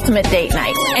at the Ultimate Date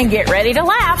Night and get ready to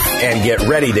laugh. And get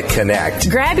ready to connect.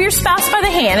 Grab your spouse by the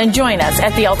hand and join us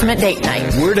at the Ultimate Date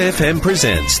Night. Word FM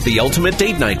presents the Ultimate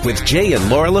Date Night with Jay and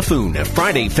Laura LaFoon,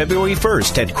 Friday, February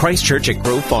 1st at Christ Church at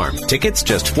Grove Farm. Tickets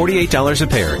just $48 a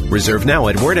pair. Reserve now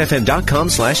at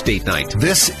wordfm.com/date night.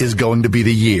 This is going to be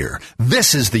the year.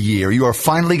 This is the year you are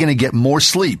finally going to get more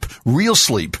sleep, real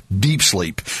sleep, deep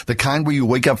sleep, the kind where you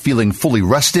wake up feeling fully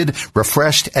rested,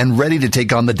 refreshed, and ready to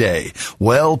take on the day.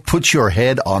 Well, put your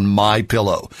head on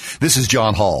MyPillow. This is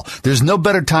John Hall. There's no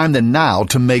better time than now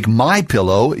to make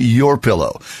MyPillow your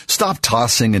pillow. Stop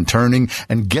tossing and turning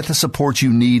and get the support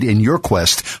you need in your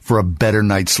quest for a better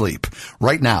night's sleep.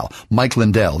 Right now, Mike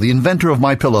Lindell, the inventor of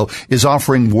MyPillow, is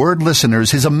offering Word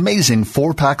listeners his amazing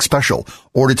 4-pack special.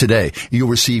 Order today. You'll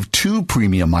receive 2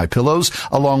 premium MyPillows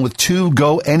along with 2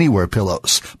 Go Anywhere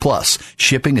pillows. Plus,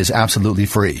 shipping is absolutely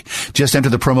free. Just enter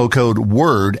the promo code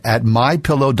WORD at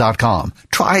MyPillow.com.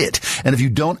 Try it. And if you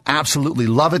don't absolutely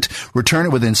love it, return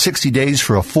it within 60 days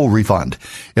for a full refund.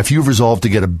 If you've resolved to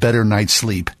get a better night's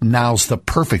sleep, now's the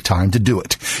perfect time to do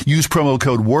it. Use promo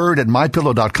code WORD at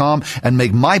MyPillow.com and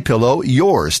make MyPillow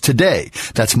yours today.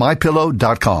 That's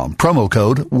MyPillow.com. Promo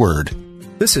code WORD.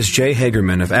 This is Jay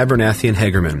Hagerman of Abernathy and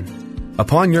Hagerman.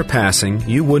 Upon your passing,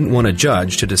 you wouldn't want a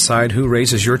judge to decide who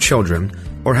raises your children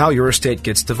or how your estate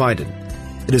gets divided.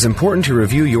 It is important to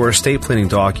review your estate planning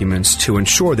documents to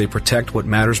ensure they protect what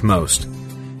matters most.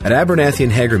 At Abernathy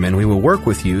and Hagerman, we will work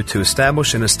with you to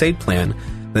establish an estate plan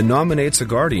that nominates a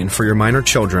guardian for your minor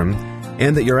children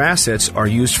and that your assets are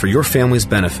used for your family's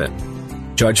benefit.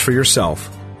 Judge for yourself.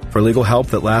 For legal help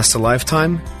that lasts a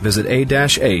lifetime, visit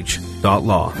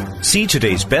a-h.law. See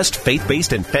today's best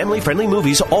faith-based and family-friendly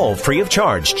movies all free of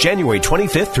charge, January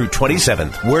 25th through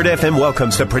 27th. Word FM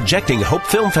welcomes the Projecting Hope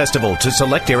Film Festival to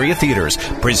select area theaters,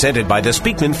 presented by the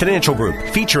Speakman Financial Group,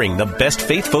 featuring the best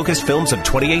faith-focused films of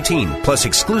 2018, plus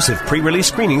exclusive pre-release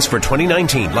screenings for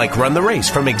 2019, like Run the Race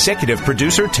from executive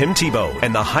producer Tim Tebow,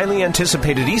 and the highly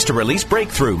anticipated Easter release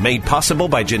Breakthrough, made possible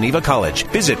by Geneva College.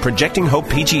 Visit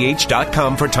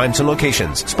ProjectingHopePGH.com for times and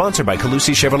locations. Sponsored by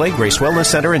Calusi Chevrolet, Grace Wellness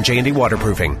Center, and J&D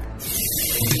Waterproofing.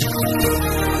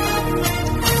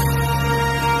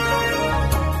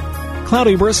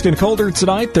 Cloudy, brisk, and colder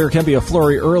tonight. There can be a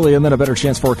flurry early and then a better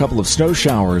chance for a couple of snow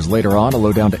showers later on, a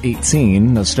low down to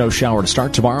 18. A snow shower to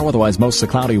start tomorrow, otherwise mostly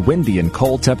cloudy, windy, and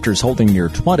cold. Temperatures holding near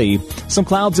 20. Some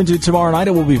clouds into tomorrow night.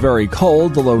 It will be very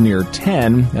cold, the low near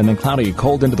 10. And then cloudy and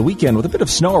cold into the weekend with a bit of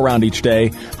snow around each day.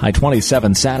 High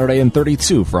 27 Saturday and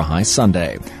 32 for a high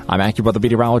Sunday. I'm AccuWeather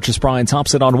meteorologist Brian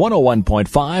Thompson on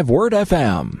 101.5 Word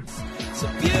FM. It's a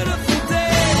beautiful day.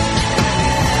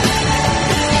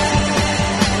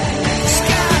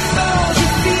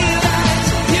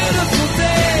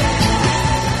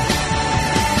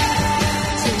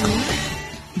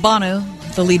 Bono,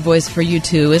 the lead voice for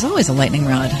U2, is always a lightning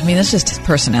rod. I mean, that's just his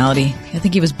personality. I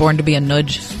think he was born to be a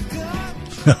nudge.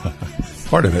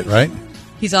 Part of it, right?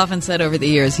 He's often said over the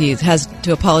years he has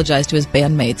to apologize to his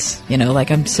bandmates. You know,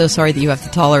 like, I'm so sorry that you have to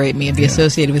tolerate me and be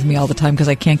associated with me all the time because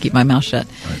I can't keep my mouth shut.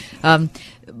 Right.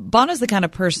 Bono's the kind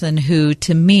of person who,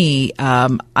 to me,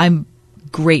 I'm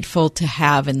grateful to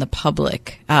have in the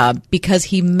public because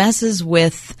he messes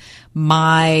with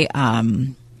my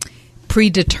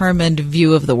predetermined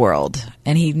view of the world,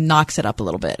 and he knocks it up a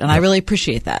little bit, and I really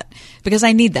appreciate that because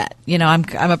I need that. You know,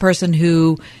 I'm a person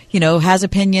who, you know, has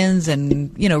opinions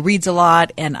and, you know, reads a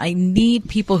lot, and I need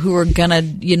people who are gonna,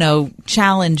 you know,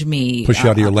 challenge me, push you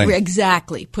out of your lane.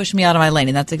 Exactly, push me out of my lane,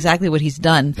 and that's exactly what he's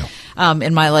done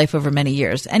in my life over many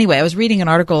years. Anyway, I was reading an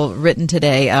article written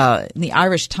today in the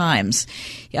Irish Times.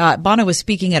 Bono was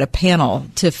speaking at a panel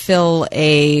to fill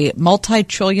a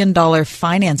multi-trillion-dollar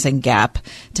financing gap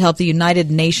to help the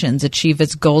United Nations achieve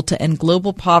its goal to end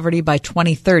global poverty by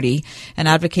 2030 and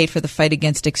advocate for the fight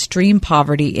against extreme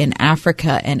poverty in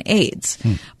Africa and AIDS.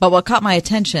 But what caught my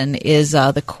attention is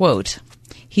the quote.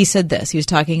 He said this. He was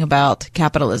talking about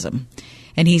capitalism.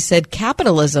 And he said,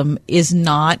 capitalism is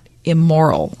not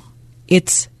immoral.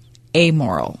 It's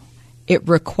amoral. It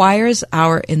requires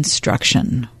our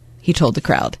instruction. He told the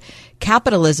crowd.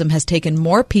 Capitalism has taken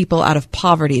more people out of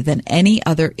poverty than any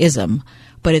other ism,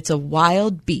 but it's a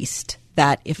wild beast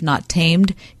that, if not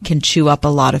tamed, can chew up a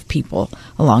lot of people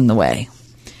along the way.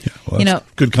 Yeah, well, you know,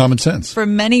 good common sense. For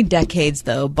many decades,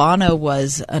 though, Bono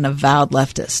was an avowed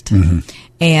leftist.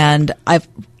 And I've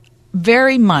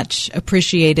very much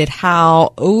appreciated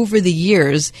how over the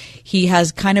years he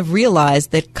has kind of realized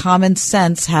that common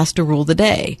sense has to rule the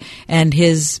day, and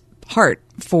his heart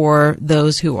for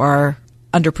those who are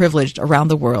underprivileged around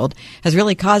the world has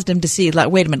really caused him to see, like,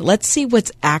 wait a minute, let's see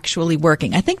what's actually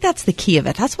working. I think that's the key of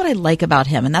it. That's what I like about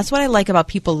him, and that's what I like about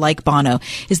people like Bono,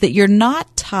 is that you're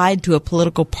not tied to a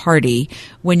political party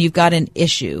when you've got an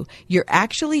issue. You're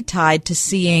actually tied to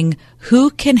seeing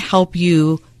who can help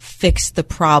you fix the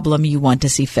problem you want to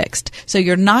see fixed. So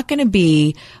you're not going to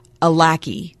be a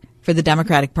lackey for the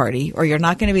Democratic Party, or you're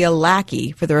not going to be a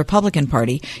lackey for the Republican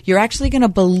Party. You're actually going to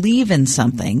believe in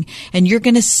something, and you're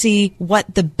going to see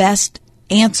what the best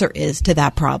answer is to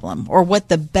that problem, or what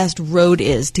the best road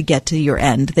is to get to your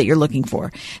end that you're looking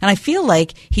for. And I feel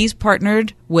like he's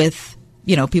partnered with,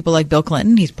 you know, people like Bill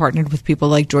Clinton. He's partnered with people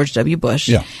like George W.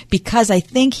 Bush, because I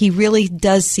think he really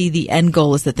does see the end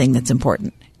goal as the thing that's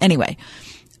important. Anyway,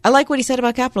 I like what he said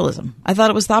about capitalism. I thought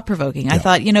it was thought-provoking. I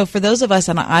thought, you know, for those of us,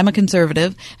 and I'm a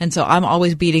conservative, and so I'm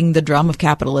always beating the drum of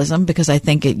capitalism because I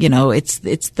think it, you know, it's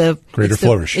the greater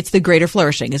flourish. It's the greater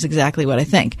flourishing is exactly what I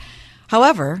think.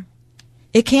 However,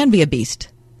 it can be a beast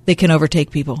that can overtake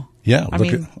people. Yeah,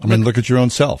 look at your own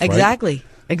self. Exactly. Right?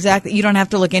 Exactly. You don't have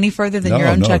to look any further than your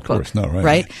own checkbook. Of course. No,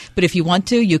 right? But if you want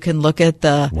to, you can look at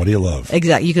the... What do you love?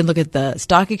 Exactly. You can look at the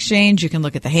stock exchange. You can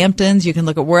look at the Hamptons. You can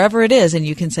look at wherever it is, and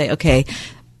you can say, okay...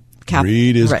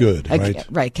 Greed is good, right?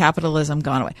 Right. Capitalism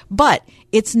gone away. But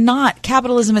it's not,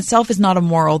 capitalism itself is not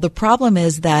immoral. The problem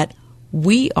is that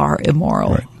we are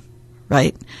immoral.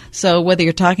 Right? So whether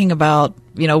you're talking about,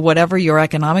 you know, whatever your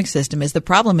economic system is, the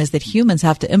problem is that humans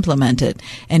have to implement it,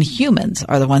 and humans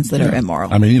are the ones that are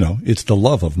immoral. I mean, you know, it's the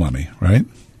love of money, right?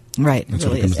 Right. It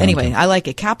really is. Anyway, I like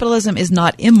it. Capitalism is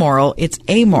not immoral. It's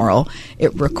amoral.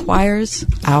 It requires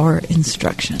our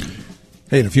instruction.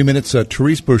 Hey, in a few minutes,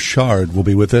 Therese Bouchard will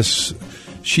be with us.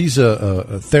 She's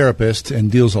a therapist and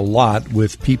deals a lot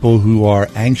with people who are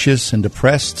anxious and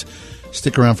depressed.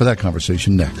 Stick around for that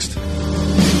conversation next.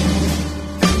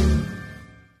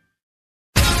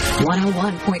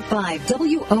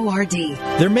 101.5 WORD.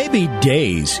 There may be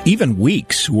days, even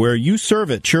weeks, where you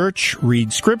serve at church,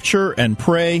 read scripture, and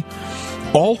pray,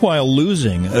 all while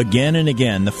losing again and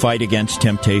again the fight against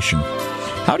temptation.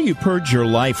 How do you purge your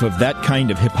life of that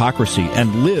kind of hypocrisy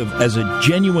and live as a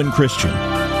genuine Christian?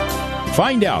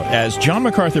 Find out as John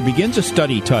MacArthur begins a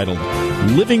study titled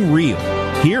Living Real,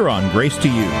 here on Grace to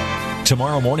You.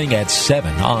 Tomorrow morning at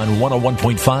 7 on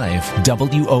 101.5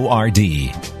 WORD.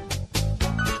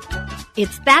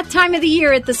 It's that time of the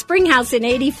year at the Springhouse in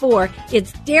 84.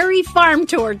 It's Dairy Farm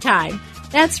Tour time.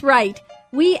 That's right.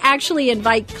 We actually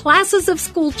invite classes of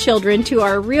school children to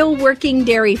our real working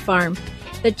dairy farm.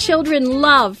 The children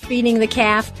love feeding the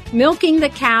calf, milking the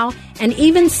cow, and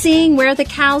even seeing where the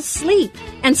cows sleep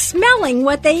and smelling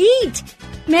what they eat.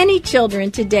 Many children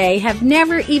today have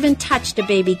never even touched a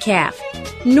baby calf,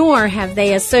 nor have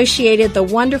they associated the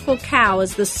wonderful cow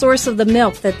as the source of the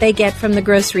milk that they get from the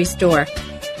grocery store.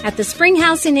 At the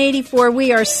Springhouse in 84,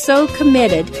 we are so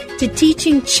committed to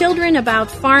teaching children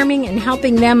about farming and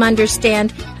helping them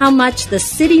understand how much the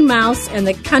city mouse and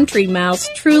the country mouse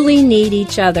truly need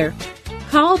each other.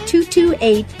 Call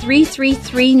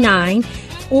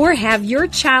 228-3339 or have your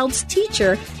child's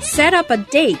teacher set up a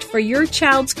date for your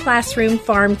child's classroom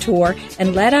farm tour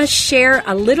and let us share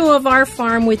a little of our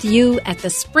farm with you at the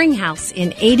Springhouse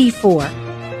in 84.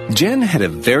 Jen had a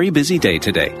very busy day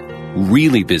today.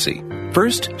 Really busy.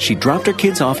 First, she dropped her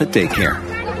kids off at daycare.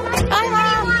 Bye,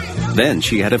 Mom. Then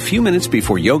she had a few minutes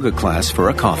before yoga class for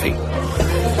a coffee.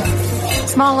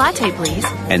 Small latte, please.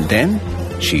 And then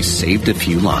she saved a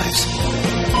few lives.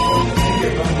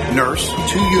 Nurse,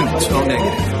 2 units, O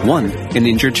negative. One, an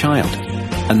injured child.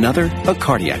 Another, a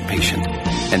cardiac patient.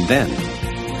 And then,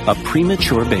 a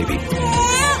premature baby.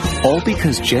 All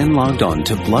because Jen logged on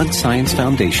to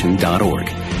bloodsciencefoundation.org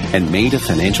and made a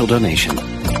financial donation.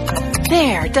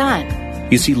 There, done.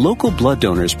 You see, local blood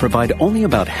donors provide only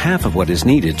about half of what is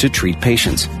needed to treat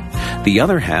patients. The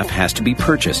other half has to be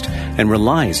purchased and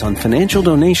relies on financial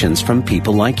donations from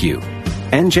people like you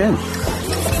and Jen.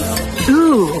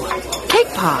 Ooh, cake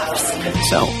pops.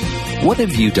 So, what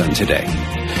have you done today?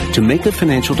 To make a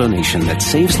financial donation that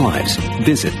saves lives,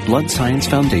 visit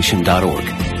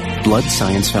bloodsciencefoundation.org. Blood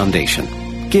Science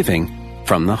Foundation. Giving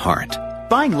from the heart.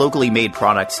 Buying locally made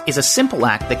products is a simple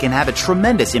act that can have a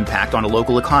tremendous impact on a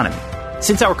local economy.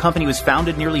 Since our company was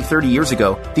founded nearly 30 years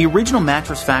ago, the Original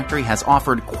Mattress Factory has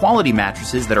offered quality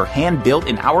mattresses that are hand-built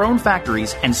in our own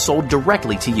factories and sold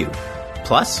directly to you.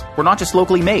 Plus, we're not just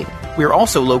locally made. We are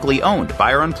also locally owned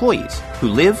by our employees who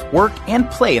live, work, and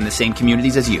play in the same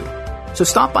communities as you. So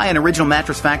stop by an Original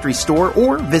Mattress Factory store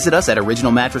or visit us at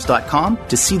originalmattress.com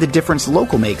to see the difference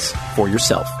local makes for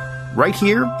yourself. Right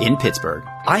here in Pittsburgh.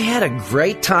 I had a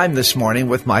great time this morning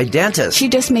with my dentist. She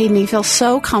just made me feel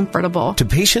so comfortable. To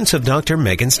patients of Dr.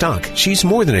 Megan Stock, she's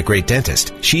more than a great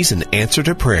dentist. She's an answer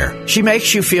to prayer. She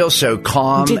makes you feel so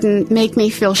calm. Didn't make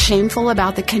me feel shameful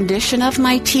about the condition of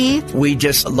my teeth. We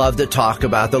just love to talk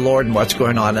about the Lord and what's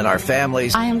going on in our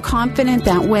families. I am confident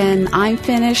that when I'm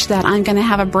finished, that I'm going to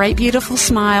have a bright, beautiful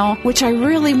smile, which I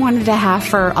really wanted to have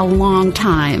for a long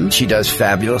time. She does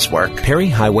fabulous work. Perry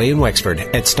Highway in Wexford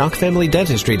at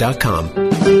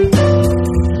StockFamilyDentistry.com.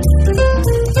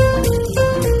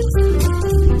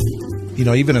 You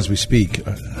know, even as we speak,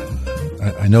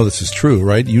 I know this is true,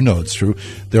 right? You know it's true.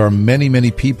 There are many,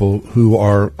 many people who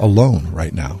are alone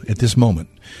right now at this moment.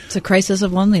 It's a crisis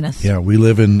of loneliness. Yeah, we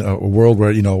live in a world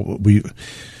where, you know, we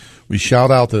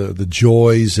shout out the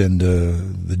joys and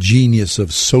the genius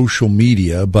of social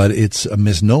media, but it's a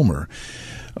misnomer.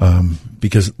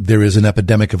 Because there is an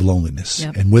epidemic of loneliness.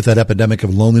 Yep. And with that epidemic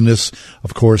of loneliness,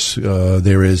 of course,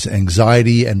 there is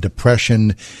anxiety and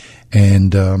depression.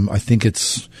 And I think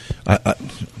I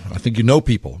think you know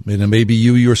people, and maybe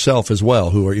you yourself as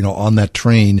well, who are, you know, on that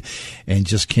train and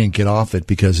just can't get off it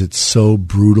because it's so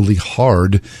brutally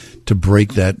hard to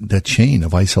break that chain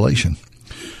of isolation.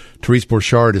 Therese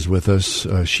Borchardt is with us.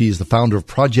 She is the founder of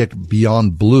Project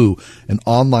Beyond Blue, an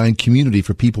online community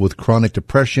for people with chronic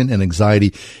depression and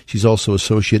anxiety. She's also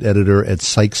associate editor at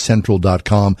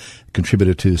PsychCentral.com,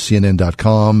 contributor to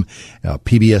CNN.com,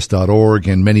 PBS.org,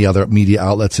 and many other media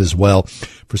outlets as well.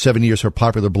 For 7 years, her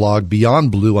popular blog, Beyond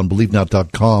Blue, on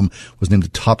BeliefNow.com, was named the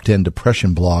top 10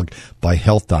 depression blog by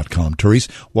Health.com. Therese,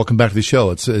 welcome back to the show.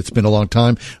 It's been a long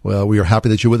time. Well, we are happy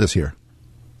that you're with us here.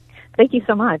 Thank you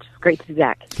so much. It's great to be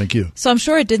back. Thank you. So I'm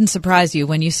sure it didn't surprise you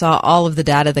when you saw all of the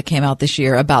data that came out this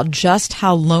year about just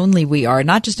how lonely we are,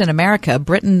 not just in America.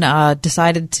 Britain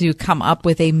decided to come up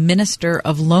with a Minister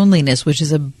of Loneliness, which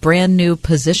is a brand new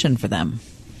position for them.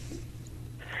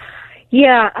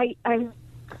 Yeah,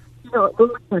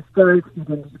 loneliness does feed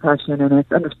into depression, and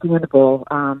it's understandable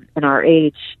in our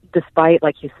age, despite,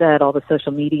 like you said, all the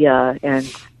social media and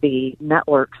the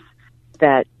networks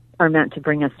that are meant to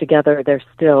bring us together. There's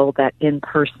still that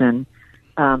in-person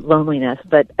loneliness.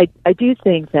 But I do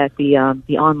think that the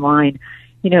online,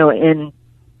 you know, in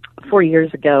 4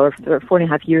 years ago or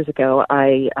 4.5 years ago,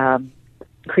 I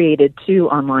created 2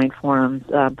 online forums,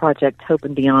 Project Hope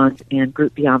and Beyond and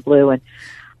Group Beyond Blue. And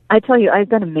I tell you, I've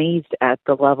been amazed at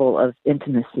the level of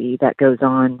intimacy that goes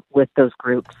on with those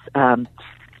groups.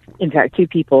 in fact, 2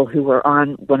 people who were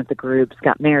on one of the groups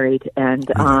got married, and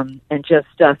just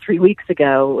 3 weeks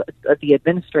ago, the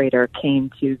administrator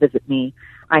came to visit me.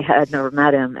 I had never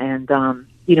met him, and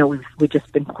we've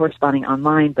just been corresponding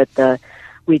online, but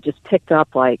we just picked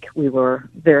up like we were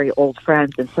very old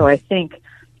friends, and so I think,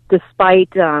 despite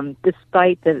the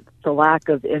lack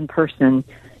of in-person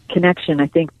connection, I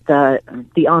think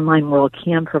the online world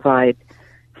can provide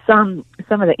some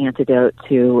of the antidote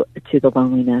to the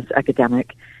loneliness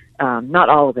epidemic. Not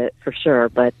all of it, for sure,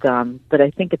 but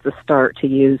I think it's a start to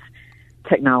use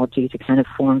technology to kind of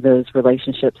form those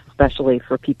relationships, especially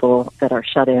for people that are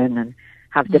shut in and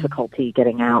have difficulty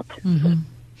getting out. Mm-hmm.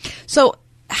 So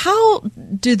how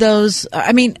do those,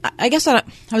 I guess I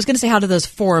was going to say how do those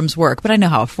forums work, but I know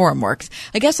how a forum works.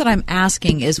 I guess what I'm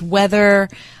asking is whether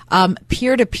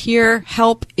peer-to-peer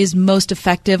help is most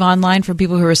effective online for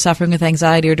people who are suffering with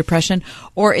anxiety or depression,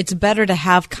 or it's better to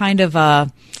have kind of a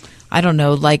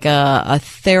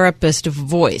therapist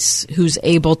voice who's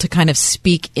able to kind of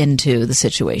speak into the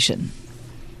situation.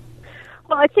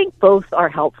 Well, I think both are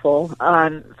helpful.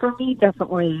 For me,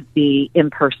 definitely the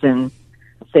in-person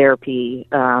therapy,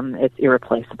 it's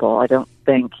irreplaceable. I don't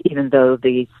think, even though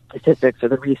the statistics or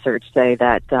the research say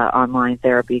that online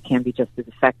therapy can be just as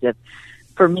effective,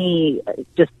 for me,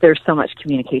 just there's so much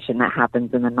communication that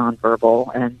happens in the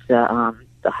nonverbal, and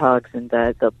the hugs and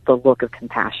the look of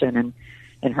compassion and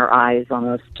in her eyes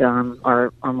almost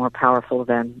are more powerful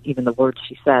than even the words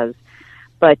she says.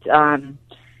 But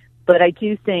I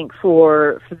do think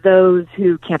for those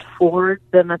who can't afford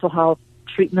the mental health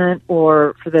treatment,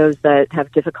 or for those that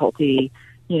have difficulty,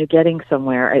 getting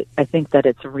somewhere, I think that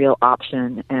it's a real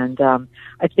option. And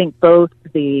I think both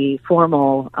the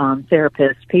formal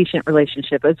therapist-patient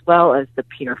relationship as well as the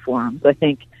peer forums, I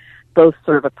think both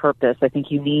serve a purpose. I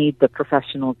think you need the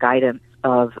professional guidance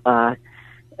of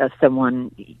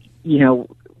someone,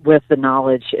 with the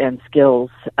knowledge and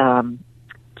skills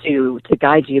to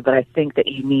guide you, but I think that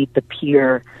you need the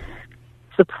peer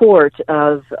support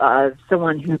of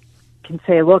someone who can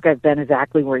say, "Look, I've been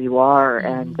exactly where you are,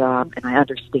 and I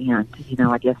understand."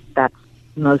 I guess that's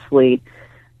mostly,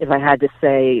 if I had to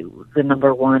say, the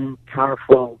number one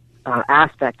powerful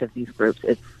aspect of these groups.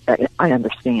 It's I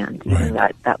understand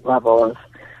that level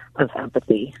of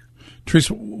empathy.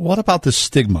 Teresa, what about the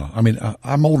stigma?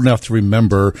 I'm old enough to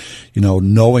remember,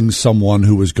 knowing someone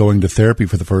who was going to therapy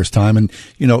for the first time, and,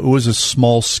 it was a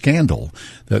small scandal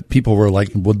that people were like,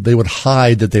 they would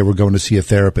hide that they were going to see a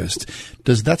therapist.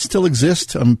 Does that still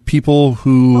exist? People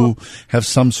who have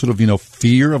some sort of,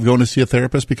 fear of going to see a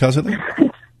therapist because of it?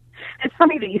 It's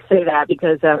funny that you say that,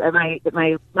 because at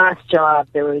my last job,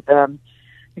 there was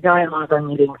the guy in one of our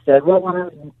meetings said, "Well, when I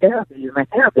was in therapy, my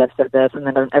therapist said this," and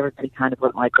then everybody kind of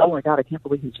went like, "Oh my God, I can't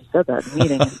believe you just said that in the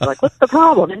meeting." And it's like, "What's the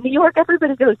problem? In New York,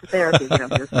 everybody goes to therapy.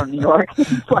 You're from New York."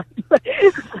 It's like, you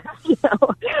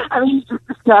just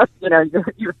discuss,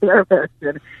 your therapist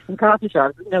in coffee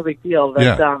shops. It's no big deal.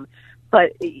 But,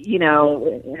 but in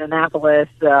Annapolis,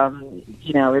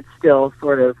 it's still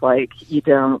sort of like you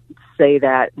don't say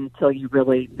that until you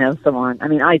really know someone.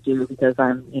 I do, because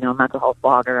I'm, a mental health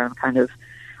blogger. I'm kind of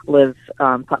live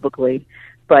publicly,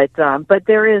 but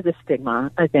there is a stigma,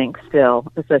 I think, still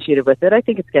associated with it. I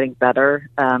think it's getting better,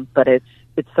 but it's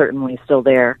certainly still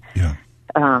there. Yeah.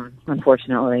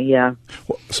 Unfortunately, yeah.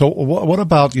 So what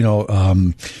about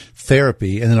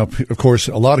therapy? And then, of course,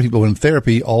 a lot of people in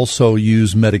therapy also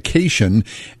use medication,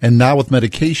 and now with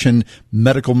medication,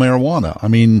 medical marijuana.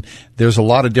 There's a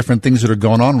lot of different things that are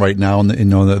going on right now in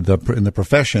the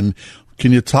profession.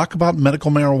 Can you talk about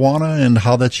medical marijuana and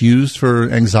how that's used for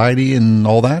anxiety and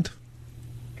all that?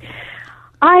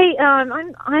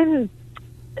 I'm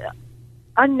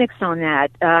mixed on that.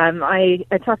 I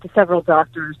talked to several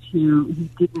doctors who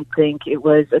didn't think it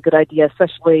was a good idea,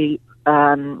 especially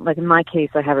like in my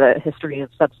case, I have a history of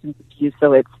substance abuse,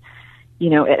 so it's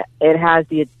it has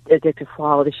the addictive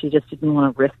quality. She just didn't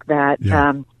want to risk that.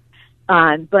 Yeah.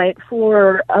 But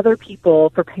for other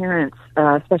people, for parents,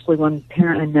 especially one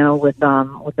parent I know with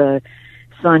a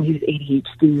son who's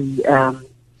ADHD,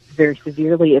 very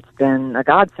severely, it's been a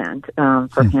godsend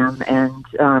for him, and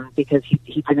because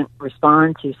he didn't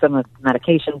respond to some of the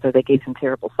medications, or they gave him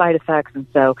terrible side effects, and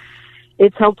so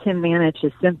it's helped him manage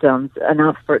his symptoms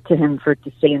enough to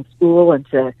stay in school and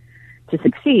to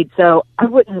succeed. So I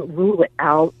wouldn't rule it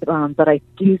out, but I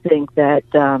do think that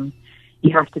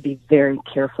you have to be very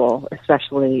careful,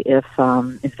 especially if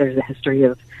there's a history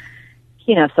of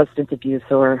substance abuse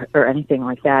or anything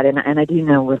like that. And I do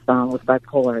know with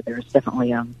bipolar, there's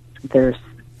definitely there's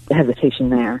hesitation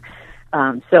there.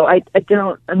 So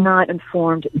I'm not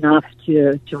informed enough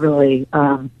to really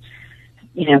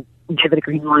give it a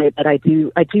green light, but I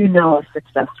do know of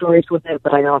success stories with it,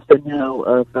 but I also know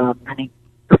of many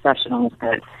professionals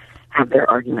that have their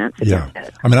arguments against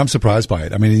it. I mean, I'm surprised by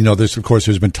it. I mean, there's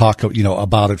been talk,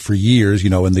 about it for years,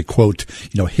 in the quote,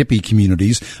 hippie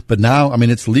communities, but now, I mean,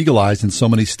 it's legalized in so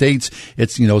many states.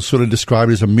 It's, sort of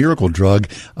described as a miracle drug.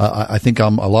 I think a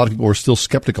lot of people are still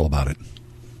skeptical about it.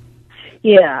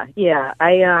 Yeah.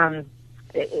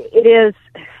 It is,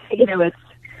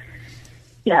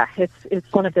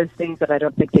 it's one of those things that I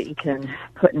don't think that you can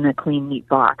put in a clean, neat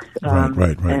box.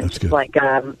 Right. And that's good. Like,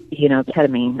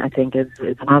 ketamine, I think is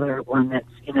another one that's,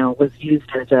 was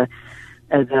used as a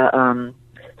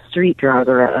street drug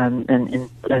or,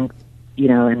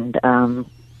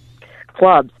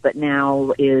 clubs, but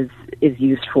now is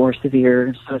used for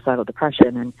severe suicidal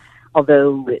depression. And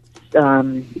although it's,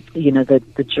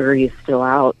 the jury is still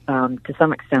out, to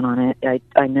some extent on it,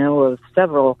 I know of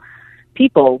several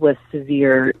people with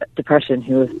severe depression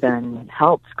who have been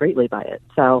helped greatly by it.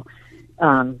 So,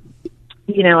 I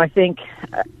think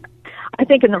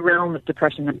in the realm of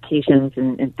depression medications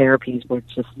and therapies, we're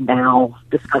just now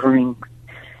discovering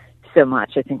so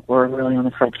much. I think we're really on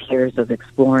the frontiers of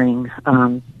exploring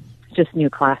just new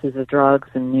classes of drugs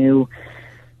and new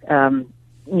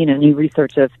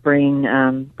research of brain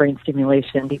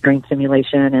stimulation, deep brain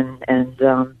stimulation, and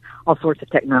all sorts of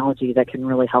technology that can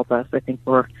really help us.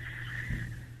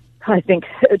 I think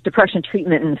depression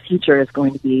treatment in the future is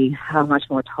going to be much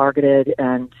more targeted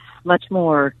and much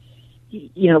more,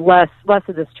 less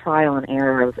of this trial and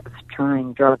error of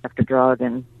trying drug after drug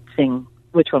and seeing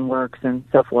which one works and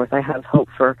so forth. I have hope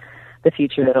for the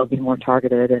future that it'll be more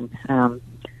targeted and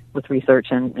with research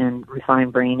and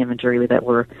refined brain imagery that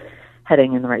we're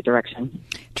heading in the right direction.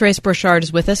 Therese Borchardt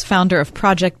is with us, founder of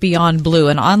Project Beyond Blue,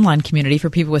 an online community for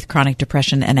people with chronic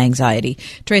depression and anxiety.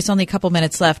 Therese, only a couple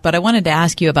minutes left, but I wanted to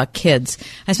ask you about kids.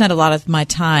 I spent a lot of my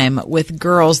time with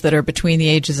girls that are between the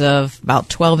ages of about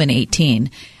 12 and 18,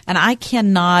 and I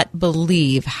cannot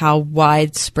believe how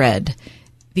widespread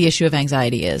the issue of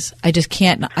anxiety is. I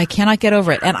cannot get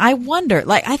over it. And I wonder,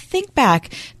 I think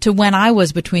back to when I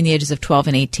was between the ages of 12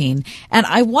 and 18, and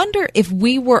I wonder if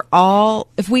we all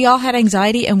had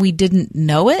anxiety and we didn't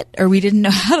know it, or we didn't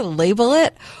know how to label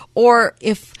it, or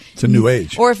if it's a new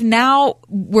age, or if now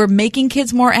we're making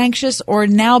kids more anxious, or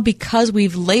now because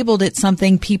we've labeled it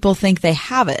something, people think they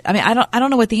have it. I mean, I don't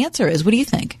know what the answer is. What do you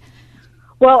think?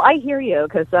 Well, I hear you,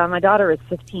 because my daughter is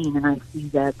 15, and I see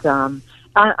that,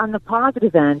 on the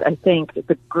positive end, I think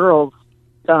the girls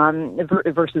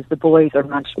versus the boys are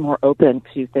much more open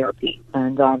to therapy.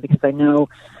 And because I know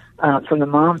from the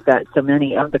moms that so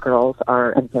many of the girls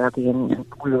are in therapy, and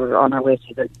we were on our way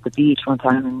to the beach one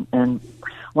time, and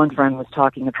one friend was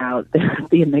talking about the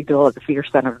amygdala, the fear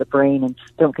center of the brain, and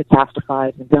don't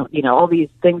catastrophize, and don't, all these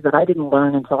things that I didn't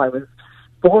learn until I was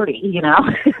 40, in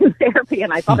therapy,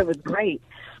 and I thought it was great.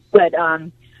 But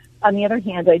on the other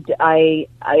hand, I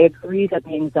agree that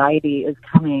the anxiety is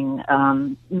coming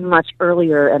much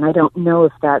earlier, and I don't know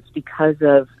if that's because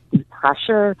of the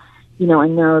pressure. I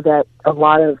know that a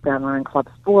lot of them are in club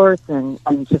sports, and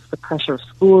just the pressure of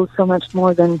school so much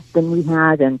more than we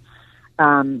had, and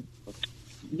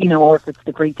or if it's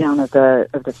the breakdown of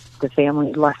the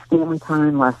family, less family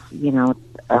time, less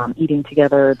eating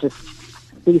together, just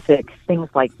basic things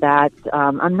like that.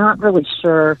 I'm not really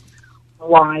sure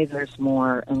why there's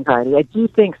more anxiety. I do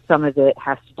think some of it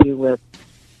has to do with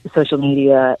social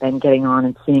media and getting on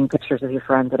and seeing pictures of your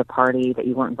friends at a party that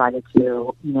you weren't invited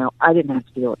to. I didn't have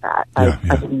to deal with that.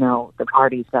 I didn't know the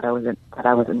parties that I was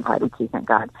invited to, thank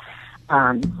God.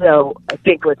 So I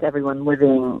think with everyone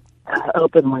living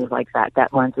openly like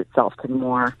that lends itself to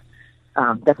more,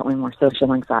 definitely more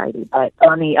social anxiety. But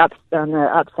on the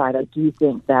upside, I do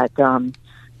think that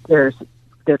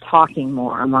they're talking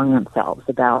more among themselves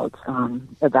about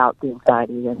the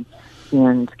anxiety and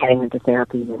getting into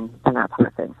therapy and that sort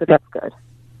of thing. So that's good.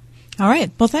 All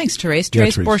right. Well, thanks, Therese.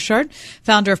 Therese Borchardt,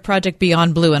 founder of Project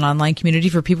Beyond Blue, an online community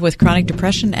for people with chronic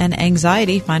depression and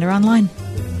anxiety. Find her online.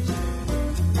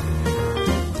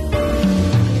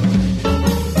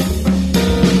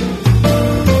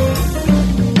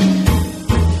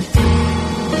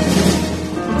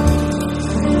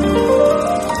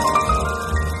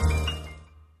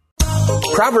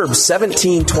 Proud Proverbs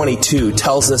 17:22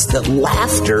 tells us that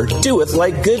laughter doeth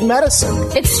like good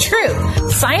medicine. It's true.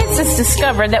 Science has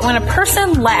discovered that when a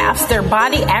person laughs, their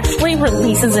body actually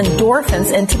releases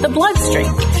endorphins into the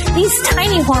bloodstream. These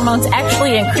tiny hormones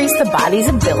actually increase the body's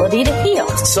ability to heal.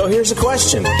 So here's a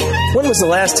question. When was the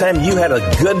last time you had a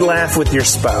good laugh with your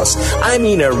spouse? I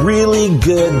mean a really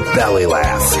good belly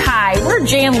laugh. Hi, we're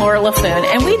Jay and Laura LaFoon,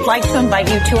 and we'd like to invite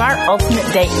you to our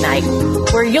ultimate date night,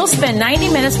 where you'll spend 90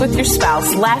 minutes with your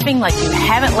spouse laughing like you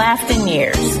haven't laughed in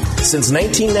years. Since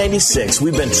 1996,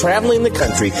 we've been traveling the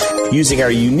country using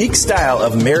our unique style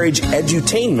of marriage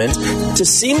edutainment to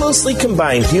seamlessly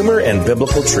combine humor and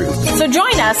biblical truth. So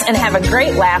join us and have a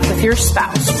great laugh with your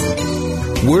spouse.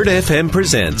 Word FM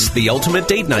presents The Ultimate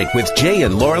Date Night with Jay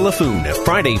and Laura LaFoon,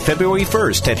 Friday, February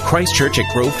 1st at Christ Church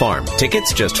at Grove Farm.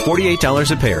 Tickets just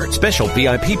 $48 a pair. Special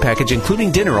VIP package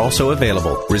including dinner also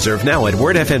available. Reserve now at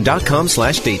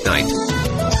wordfm.com/date night.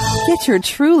 Get your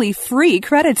truly free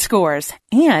credit scores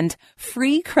and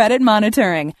free credit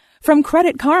monitoring from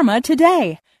Credit Karma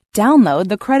today. Download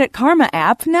the Credit Karma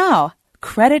app now.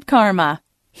 Credit Karma.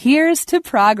 Here's to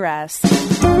progress.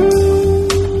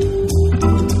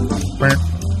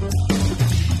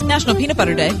 National Peanut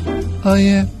Butter Day. Oh,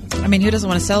 yeah. I mean, who doesn't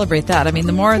want to celebrate that? I mean,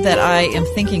 the more that I am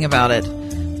thinking about it,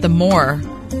 the more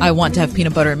I want to have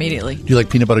peanut butter immediately. Do you like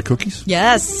peanut butter cookies?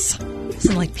 Yes.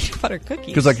 Doesn't like peanut butter cookies.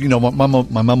 Because, like, my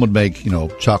mom would make,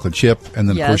 chocolate chip, and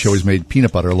then, of course, she always made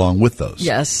peanut butter along with those.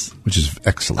 Yes. Which is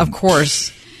excellent. Of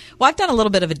course. Well, I've done a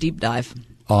little bit of a deep dive.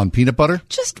 On peanut butter?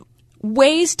 Just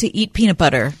ways to eat peanut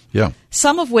butter. Yeah.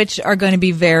 Some of which are going to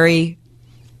be very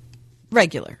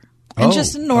regular. And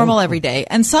just normal every day.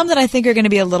 And some that I think are going to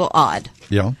be a little odd.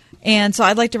 Yeah. And so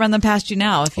I'd like to run them past you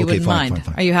now, if you wouldn't mind.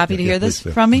 Fine. Are you happy to hear this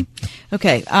from me?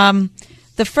 Okay.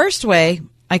 The first way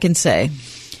I can say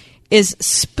is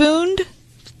spooned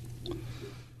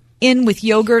in with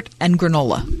yogurt and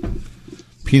granola.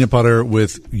 Peanut butter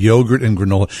with yogurt and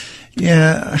granola.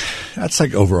 Yeah, that's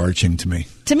like overarching to me.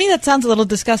 To me, that sounds a little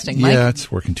disgusting, Mike. Yeah,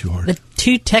 it's working too hard. The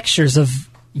two textures of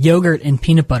yogurt and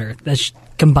peanut butter, that's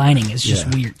combining is just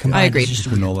weird. I agree.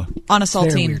 Granola. On a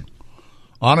saltine.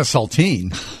 On a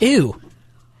saltine? Ew.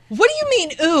 What do you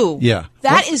mean, ooh? Yeah.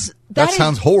 That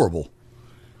sounds horrible.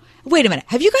 Wait a minute.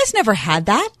 Have you guys never had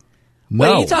that? No. Wait,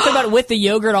 are you talking about with the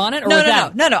yogurt on it? Or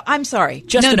No. I'm sorry.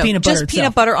 Just the peanut butter Just itself.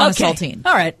 Peanut butter on a saltine.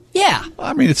 All right. Yeah.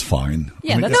 I mean, it's fine.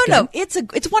 Yeah, that's No.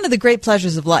 It's one of the great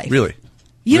pleasures of life. Really?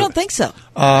 You don't think so?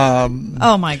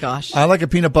 Oh, my gosh. I like a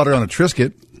peanut butter on a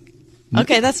Triscuit.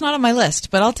 Okay, that's not on my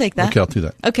list, but I'll take that. Okay, I'll do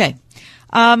that. Okay.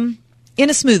 In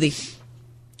a smoothie.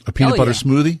 A peanut butter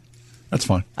smoothie? That's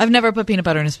fine. I've never put peanut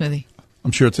butter in a smoothie.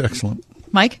 I'm sure it's excellent.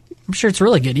 Mike? I'm sure it's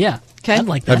really good, yeah. Okay. I'd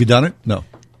like that. Have you done it? No.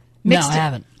 No, I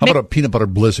haven't. How about a peanut butter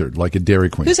blizzard, like a Dairy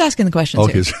Queen? Who's asking the questions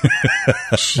here?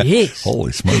 Jeez.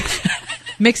 Holy smokes.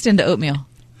 Mixed into oatmeal.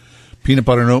 Peanut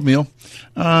butter and oatmeal?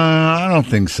 I don't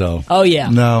think so. Oh, yeah.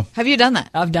 No. Have you done that?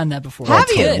 I've done that before.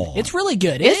 Have you? It's really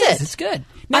good. Is it? It's good.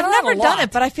 I've never done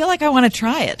it, but I feel like I want to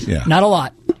try it. Yeah. Not a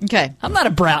lot. Okay. I'm not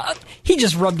a brow. He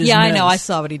just rubbed his nose. nose. I know. I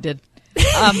saw what he did.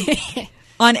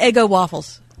 On Eggo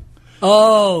waffles.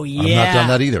 Oh, yeah. I've not done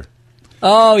that either.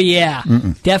 Oh, yeah.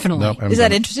 Definitely. Nope, Is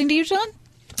that interesting to you, John?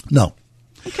 No.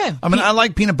 Okay. I mean, I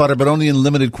like peanut butter, but only in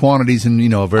limited quantities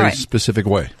in, a very specific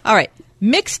way. All right.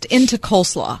 Mixed into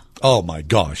coleslaw. Oh, my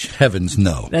gosh. Heavens,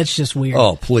 no. That's just weird.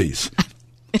 Oh, please.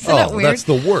 Isn't that weird? That's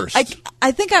the worst.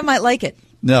 I think I might like it.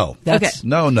 No. Okay.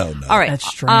 No. All right. That's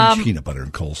strange. Peanut butter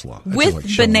and coleslaw. That's With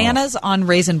like bananas on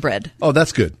raisin bread. Oh,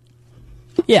 that's good.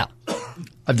 Yeah.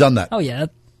 I've done that. Oh, yeah.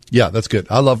 Yeah, that's good.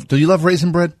 Do you love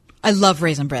raisin bread? I love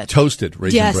raisin bread. Toasted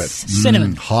raisin bread.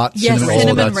 Cinnamon. Hot yes, cinnamon.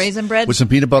 Cinnamon raisin bread. With some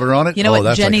peanut butter on it? You know what?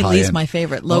 That's Jenny like Lee's my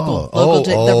favorite.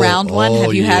 The round one.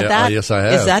 Have you had that? Yes, I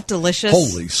have. Is that delicious?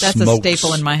 Holy That's smokes. a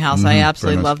staple in my house. I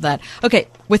absolutely love that. Okay,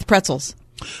 with pretzels.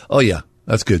 Oh, yeah.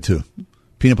 That's good, too.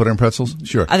 Peanut butter and pretzels?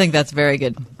 Sure. I think that's very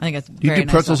good. I think that's very You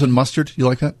do pretzels nice and mustard? You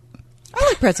like that? I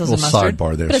like pretzels and mustard.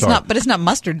 Sidebar there. But it's not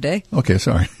mustard day. Okay,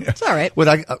 sorry. It's all right.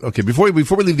 Wait, before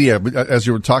we leave the air, as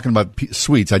you were talking about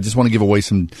sweets, I just want to give away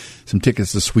some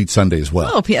tickets to Sweet Sunday as well.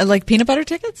 Oh, like peanut butter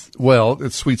tickets? Well,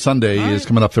 it's Sweet Sunday is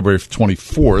coming up February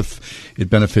 24th. It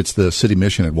benefits the City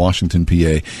Mission at Washington,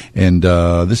 PA, and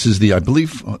this is the, I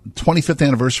believe, 25th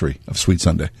anniversary of Sweet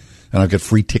Sunday, and I've got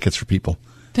free tickets for people.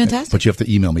 Fantastic. But you have to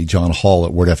email me,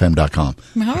 johnhall@wordfm.com.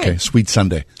 All right. Okay, Sweet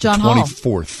Sunday, John Hall.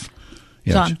 24th.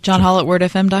 Yeah, John Hall at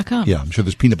wordfm.com. Yeah, I'm sure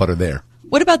there's peanut butter there.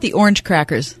 What about the orange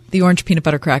crackers? The orange peanut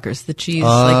butter crackers? The cheese,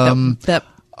 like that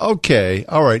Okay,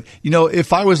 all right.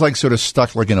 If I was like sort of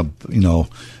stuck like in a,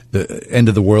 the end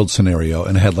of the world scenario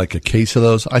and had like a case of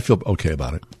those, I feel okay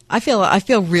about it. I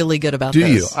feel really good about Do those.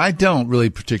 you? I don't really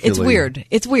particularly.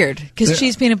 It's weird because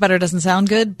cheese peanut butter doesn't sound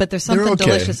good, but there's something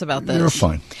delicious about those. They're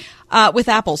fine. With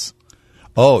apples.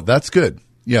 Oh, that's good.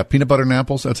 Yeah, peanut butter and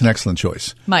apples, that's an excellent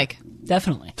choice. Mike.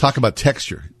 Definitely. Talk about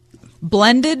texture.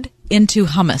 Blended into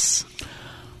hummus.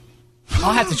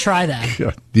 I'll have to try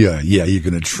that. Yeah, you're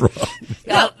going to try.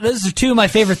 Those are two of my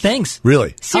favorite things.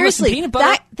 Really? Seriously, peanut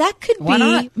butter? that could Why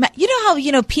be. not? You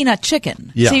know how peanut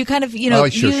chicken. Yeah. So you kind of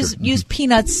use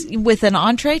peanuts with an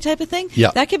entree type of thing.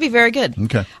 Yeah. That could be very good.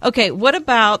 Okay. Okay. What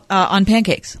about on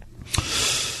pancakes?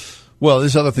 Well,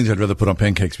 there's other things I'd rather put on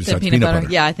pancakes besides peanut butter.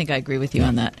 Yeah, I think I agree with you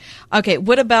on that. Okay.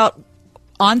 What about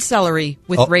on celery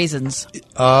with raisins?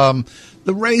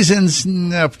 The raisins,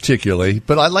 not particularly,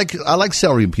 but I like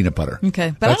celery and peanut butter.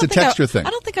 Okay, but that's a texture thing.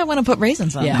 I don't think I want to put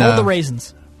raisins on. Yeah, that. all the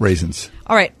raisins. Raisins.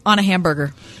 All right, on a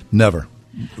hamburger. Never.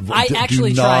 I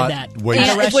actually tried that at a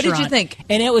restaurant. What did you think?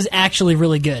 And it was actually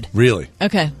really good. Really?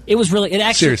 Okay. It was really. It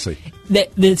actually seriously.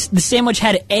 The sandwich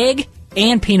had egg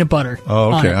and peanut butter.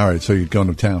 Oh, okay. All right. So you're going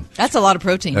to town. That's a lot of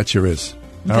protein. That sure is.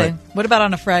 Okay. All right. What about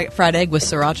on a fried egg with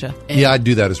sriracha? Yeah, I'd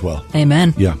do that as well.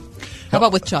 Amen. Yeah. How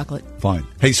about with chocolate? Fine.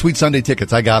 Hey, Sweet Sunday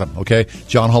tickets. I got them, okay?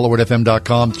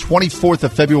 JohnHollerwoodFM.com. 24th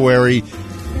of February,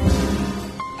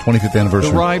 25th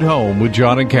anniversary. The Ride Home with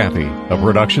John and Kathy, a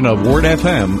production of Word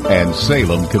FM and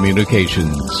Salem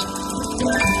Communications.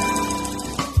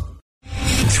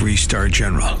 3-star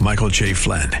General Michael J.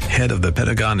 Flynn, head of the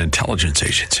Pentagon Intelligence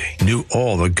Agency, knew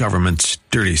all the government's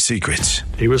dirty secrets.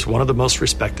 He was one of the most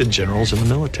respected generals in the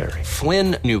military.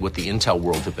 Flynn knew what the intel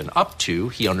world had been up to.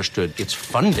 He understood its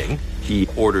funding. He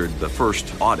ordered the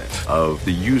first audit of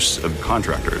the use of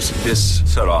contractors. This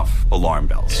set off alarm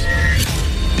bells.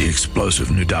 The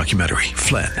explosive new documentary,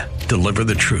 Flynn, Deliver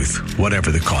the Truth, Whatever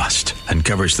the Cost,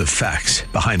 uncovers the facts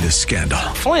behind this scandal.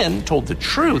 Flynn told the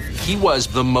truth. He was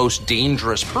the most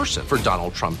dangerous person for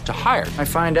Donald Trump to hire. I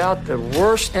find out the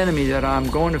worst enemy that I'm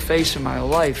going to face in my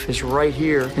life is right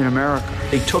here in America.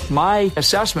 They took my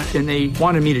assessment and they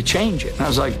wanted me to change it. And I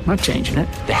was like, I'm not changing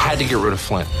it. They had to get rid of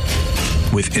Flynn.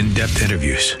 With in-depth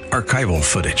interviews, archival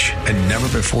footage, and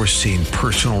never-before-seen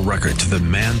personal records of the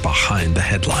man behind the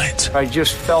headlines. I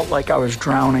just felt like I was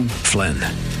drowning. Flynn,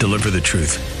 Deliver the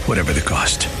Truth, Whatever the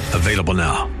Cost. Available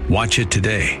now. Watch it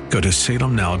today. Go to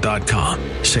salemnow.com.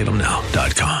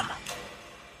 salemnow.com.